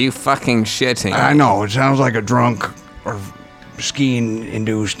 Are you fucking shitting? I know, it sounds like a drunk or skiing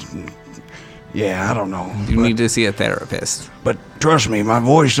induced. Yeah, I don't know. You need to see a therapist. But trust me, my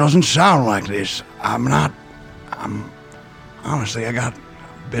voice doesn't sound like this. Honestly, I got a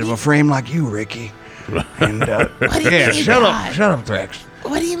bit of a frame like you, Ricky. And shut up, Thrax.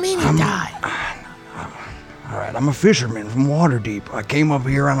 What do you mean you died? All right, I'm a fisherman from Waterdeep. I came up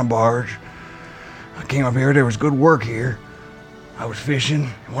here on a barge. There was good work here. I was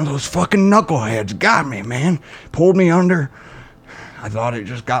fishing. One of those fucking knuckleheads got me, man. Pulled me under. I thought it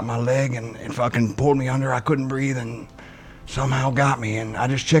just got my leg and fucking pulled me under. I couldn't breathe and somehow got me. And I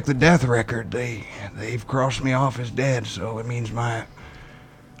just checked the death record. They've crossed me off as dead, so it means I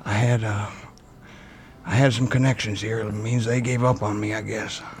had some connections here. It means they gave up on me, I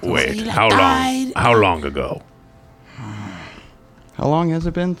guess. Wait, you, like, how long? died? How long ago? How long has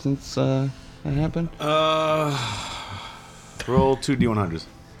it been since that happened? Roll 2d100s.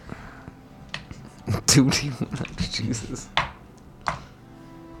 2D100, Jesus.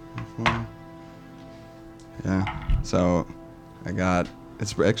 Yeah. So I got.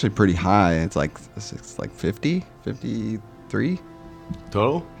 It's actually pretty high. It's like 50, 53.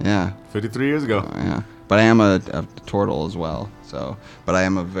 Total? Yeah. 53 years ago. Yeah. But I am a turtle as well. So, but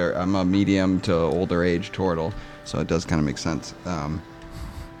I'm a medium to older age turtle. So it does kind of make sense. So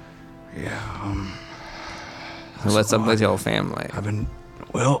what's up with your family?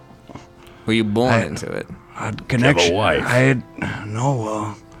 Well, were you born into it? I had connection. You have a wife? I had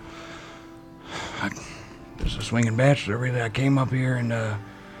no. Just a swinging bachelor. Really, I came up here and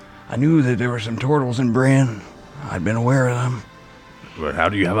I knew that there were some turtles in Bryn. I'd been aware of them. But how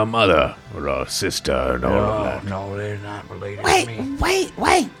do you have a mother or a sister and all of that? No, they're not related to me. Wait.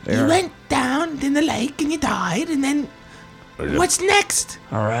 You went down in the lake and you died, and then what's next?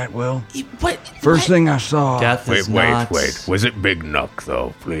 All right, well, What? first thing I saw. Death is Wait. not. Was it Big Nuck,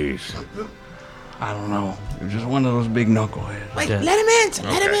 though, please? I don't know. It was just one of those big knuckleheads. Wait, Death. let him answer.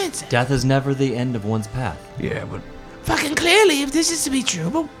 Let him answer. Death is never the end of one's path. Yeah, but Fucking clearly, if this is to be true,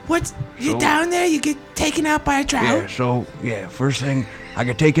 but what's you're down there, you get taken out by a drought. First thing I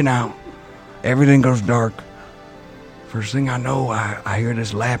get taken out, everything goes dark. First thing I know, I hear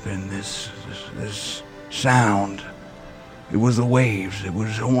this lapping, this sound. It was the waves. It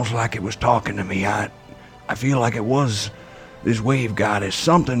was almost like it was talking to me. I feel like it was this wave goddess.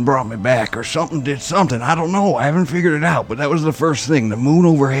 Something brought me back, or something did something. I don't know. I haven't figured it out, but that was the first thing. The moon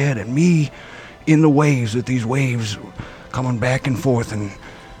overhead and me in the waves, with these waves coming back and forth. And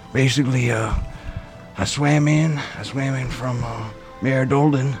basically, I swam in from Mayor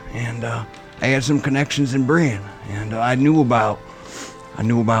Dolden, and I had some connections in Bryn, and I knew about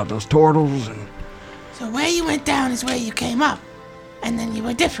those turtles. And So where you went down is where you came up, and then you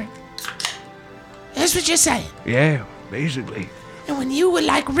were different. That's what you're saying. yeah, basically. And when you were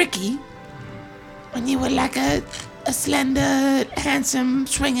like Ricky, when you were like a slender, handsome,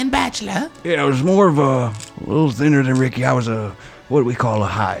 swinging bachelor. Yeah, I was more of a little thinner than Ricky. I was what do we call a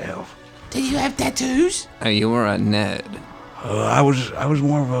high elf. Did you have tattoos? Oh, you were a nerd. I was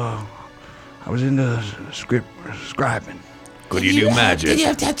more of I was into scribing. Could you do magic? Did you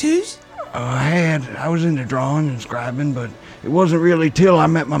have tattoos? I was into drawing and scribing, but it wasn't really till I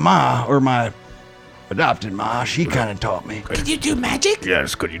met my ma, or my adopted ma. She kind of taught me. Could you do magic?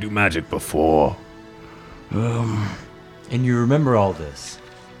 Yes, could you do magic before? And you remember all this?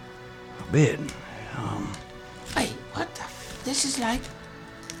 A bit. Wait, what the this is like...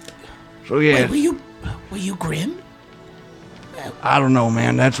 So yeah. Wait, were you grim? I don't know,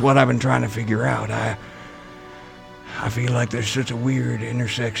 man. That's what I've been trying to figure out. I feel like there's such a weird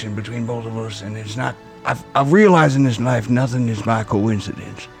intersection between both of us, and it's not. I've realized in this life nothing is by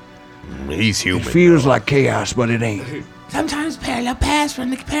coincidence. He's human. It feels like chaos, but it ain't. Sometimes parallel paths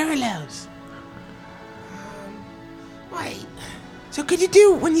run like parallels. Wait. So could you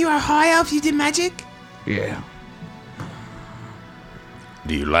do, when you were high elf, you did magic? Yeah.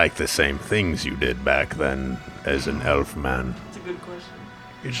 Do you like the same things you did back then as an elf man? That's a good question.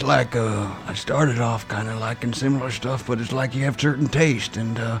 It's like I started off kind of liking similar stuff, but it's like you have certain taste,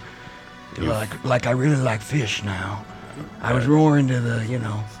 and like I really like fish now. I was more into the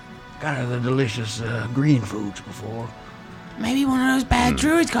kind of the delicious green foods before. Maybe one of those bad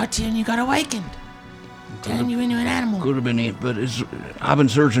druids got you and you got awakened. Turned you into an animal. Could have been it, but I've been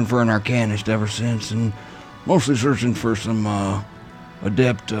searching for an arcanist ever since, and mostly searching for some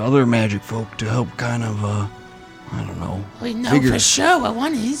adept other magic folk to help kind of I don't know. We know for sure what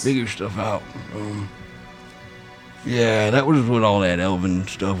one is. Figure stuff out. Yeah, that was what all that elven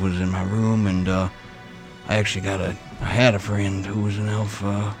stuff was in my room, and I actually I had a friend who was an elf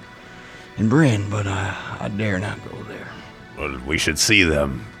in Bryn, but I dare not go there. Well, we should see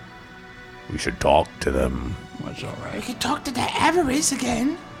them. We should talk to them. That's all right. We could talk to that avarice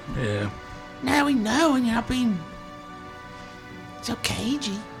again. Yeah. Now we know, and you're not being so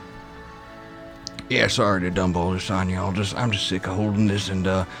cagey. Yeah, sorry to dump all this on y'all. I'm just sick of holding this, and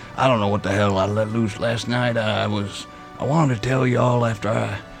I don't know what the hell I let loose last night. I wanted to tell y'all after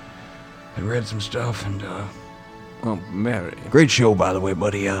I had read some stuff, and Well, Mary. great show, by the way,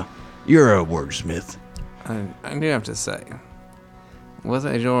 buddy. You're a wordsmith. I do have to say,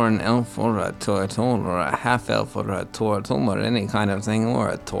 whether you're an elf or a turtle or a half-elf or a turtle or any kind of thing or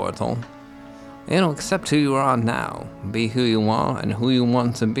a turtle, it'll accept who you are now. Be who you are and who you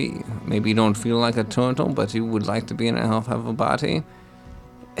want to be. Maybe you don't feel like a turtle, but you would like to be an elf, have a body.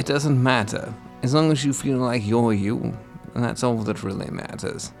 It doesn't matter. As long as you feel like you're you, that's all that really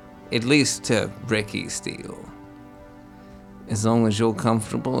matters. At least to Ricky Steele. As long as you're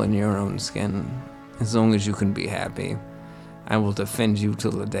comfortable in your own skin, as long as you can be happy, I will defend you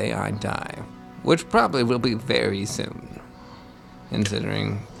till the day I die. Which probably will be very soon.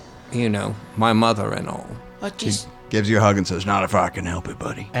 Considering, you know, my mother and all. But just Gives you a hug and says, "Not if I can help it,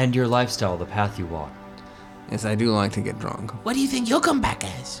 buddy." And your lifestyle, the path you walk. Yes, I do like to get drunk. what do you think you'll come back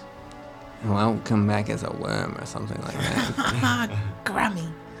as? Well, I'll come back as a worm or something like that. Grummy.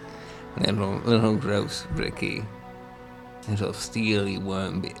 Little gross Ricky. Little steely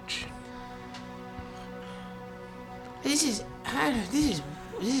worm bitch. This is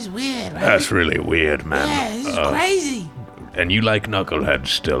weird, right? That's really weird, man. Yeah, this is crazy. And you like knuckleheads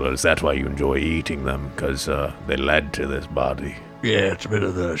still? Is that why you enjoy eating them? Because they led to this body. Yeah, it's a bit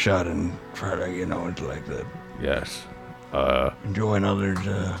of the shot and Friday, you know, it's like the Yes. enjoying others,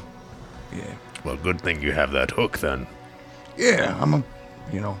 yeah. Well, good thing you have that hook then. Yeah,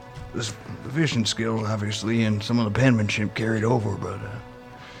 this fishing skill, obviously, and some of the penmanship carried over, but,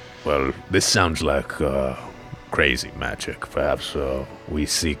 Well, this sounds like crazy magic. Perhaps we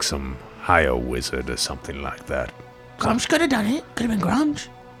seek some higher wizard or something like that. Grumsh could have done it. Could have been Grumsh.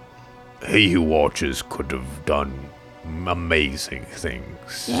 He who watches could have done amazing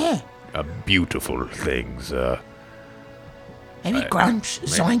things. Yeah. Beautiful things. Maybe Grumsh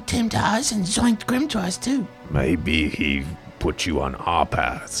zoinked him to us and zoinked Grim to us, too. Maybe he put you on our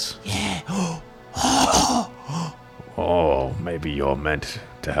paths. Yeah. Oh, maybe you're meant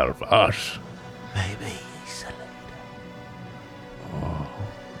to help us. Maybe.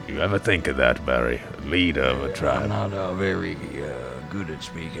 You ever think of that, Barry? Leader of a tribe. I'm not very good at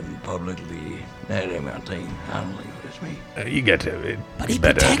speaking publicly. That ain't my thing. I don't think it's me. You get it. But he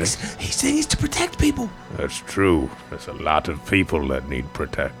better at protects. He sings to protect people. That's true. There's a lot of people that need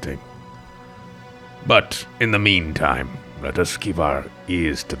protecting. But in the meantime, let us keep our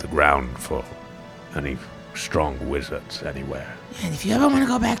ears to the ground for any strong wizards anywhere. And if you ever want to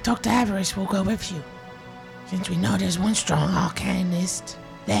go back, talk to Avarice, we'll go with you. Since we know there's one strong arcanist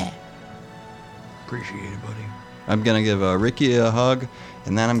there. Appreciate it, buddy. I'm gonna give Ricky a hug,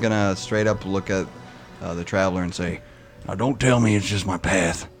 and then I'm gonna straight up look at the traveler and say, "Now don't tell me it's just my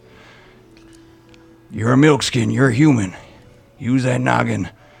path. You're a milkskin. You're a human. Use that noggin.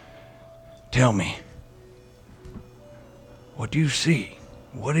 Tell me. What do you see?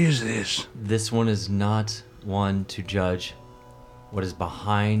 What is this?" This one is not one to judge what is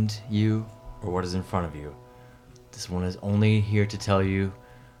behind you or what is in front of you. This one is only here to tell you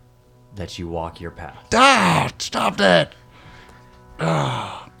that you walk your path. Ah, stop that.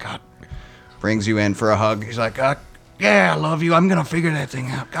 Oh, God. brings you in for a hug. He's like, yeah, I love you. I'm going to figure that thing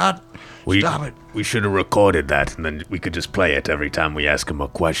out. God, stop it. We should have recorded that, and then we could just play it every time we ask him a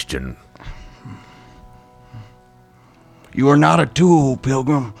question. You are not a tool,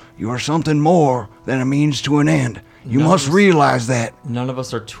 Pilgrim. You are something more than a means to an end. You must realize that. None of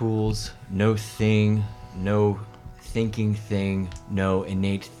us are tools. No thing, no thinking thing, no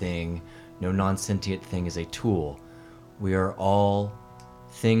innate thing, no non-sentient thing is a tool. We are all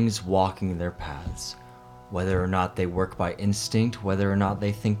things walking their paths, whether or not they work by instinct, whether or not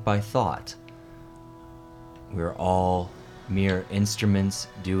they think by thought. We are all mere instruments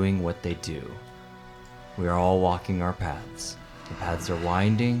doing what they do. We are all walking our paths. The paths are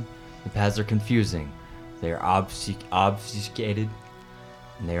winding, the paths are confusing, they are obfuscated,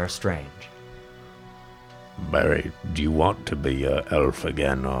 and they are strange. Barry, do you want to be an elf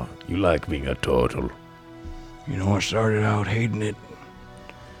again, or you like being a turtle? You know, I started out hating it,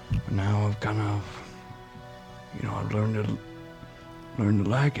 but now I've kind of, I've learned to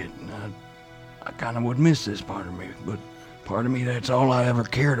like it. And I kind of would miss this part of me, but part of me, that's all I ever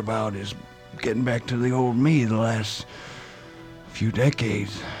cared about is getting back to the old me the last few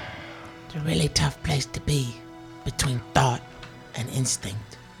decades. It's a really tough place to be between thought and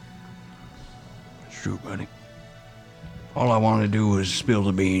instinct. It's true, buddy. All I wanted to do was spill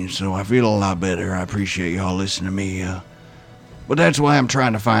the beans, so I feel a lot better. I appreciate y'all listening to me. But that's why I'm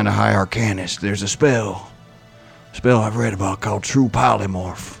trying to find a high arcanist. There's a spell I've read about called True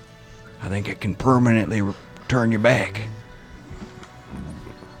Polymorph. I think it can permanently turn your back.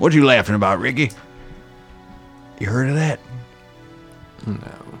 What you laughing about, Ricky? You heard of that? No.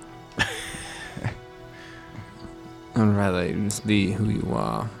 I'd rather you just be who you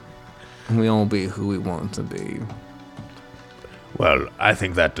are. And we all be who we want to be. Well, I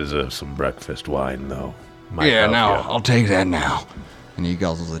think that deserves some breakfast wine, though. Might Yeah, help now ya. I'll take that now. And he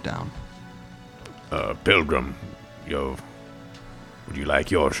guzzles it down. Pilgrim, would you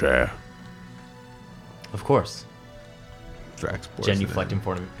like your share? Of course. Drax pours it Genuflect in. in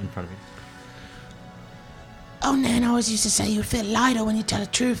front of me. Oh, Nan always used to say you feel lighter when you tell the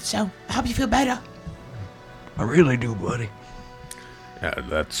truth, so I hope you feel better. I really do, buddy. Yeah,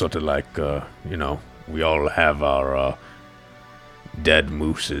 that's sort of like, we all have our dead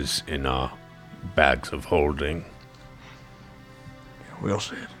mooses in our bags of holding. Well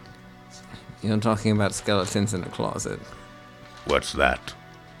said. You're talking about skeletons in a closet. What's that?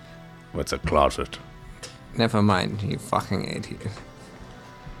 What's a closet? Never mind, you fucking idiot.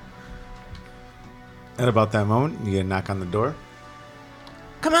 At about that moment, you get a knock on the door.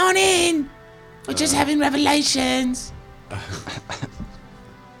 Come on in. We're just having revelations.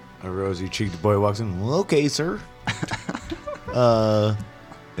 A rosy-cheeked boy walks in. Well, okay, sir.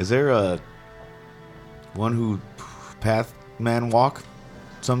 Is there a one who path man walk,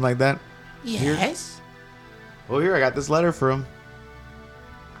 something like that? Yes. Well, here I got this letter for him.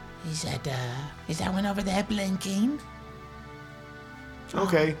 He said, is that one over there blinking?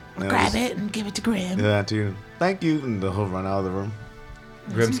 Okay. I'll grab it and give it to Grim. Yeah, to you. Thank you, and he'll run out of the room.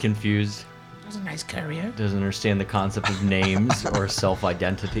 Grim's confused. That was a nice courier. Doesn't understand the concept of names or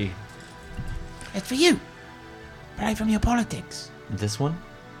self-identity. It's for you. Right from your politics. This one?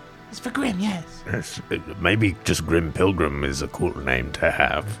 It's for Grim, yes. Yes, maybe just Grim Pilgrim is a cool name to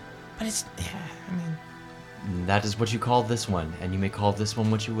have. But it's, That is what you call this one, and you may call this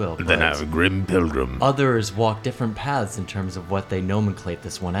one what you will. Then but have a Grim Pilgrim. Others walk different paths in terms of what they nomenclate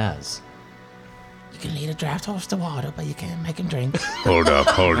this one as. you can lead a draft horse to water, but you can't make him drink. Hold up.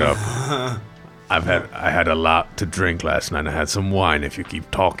 I had a lot to drink last night. I had some wine. If you keep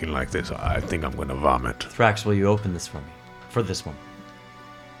talking like this, I think I'm gonna vomit. Thrax, will you open this for me? For this one.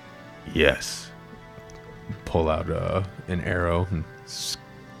 Yes. Pull out an arrow. And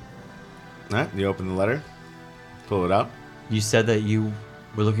All right, you open the letter. Pull it out. You said that you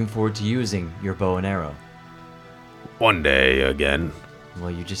were looking forward to using your bow and arrow. One day again. Well,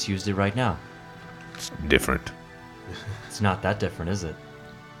 you just used it right now. It's different. It's not that different, is it?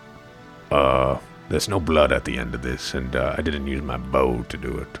 There's no blood at the end of this, and I didn't use my bow to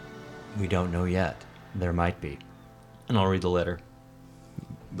do it. We don't know yet. There might be. And I'll read the letter.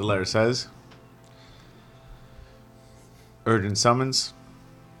 The letter says, urgent summons.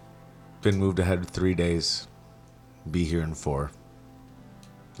 Been moved ahead 3 days. Be here in 4.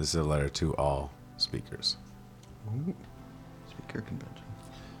 This is a letter to all speakers. Ooh. Speaker convention.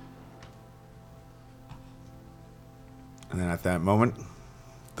 And then at that moment,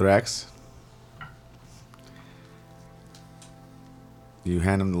 Thrax, you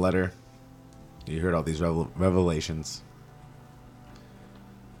hand him the letter. You heard all these revelations.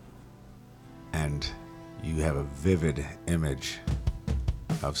 And you have a vivid image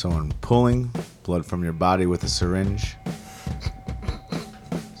of someone pulling blood from your body with a syringe.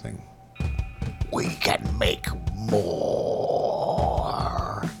 Saying, We can make more.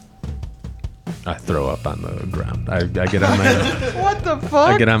 I throw up on the ground. I get on my What the fuck?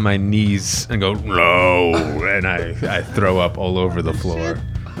 I get on my knees and go no, and I throw up all over the floor.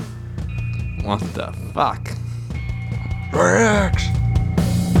 What the fuck? Rex!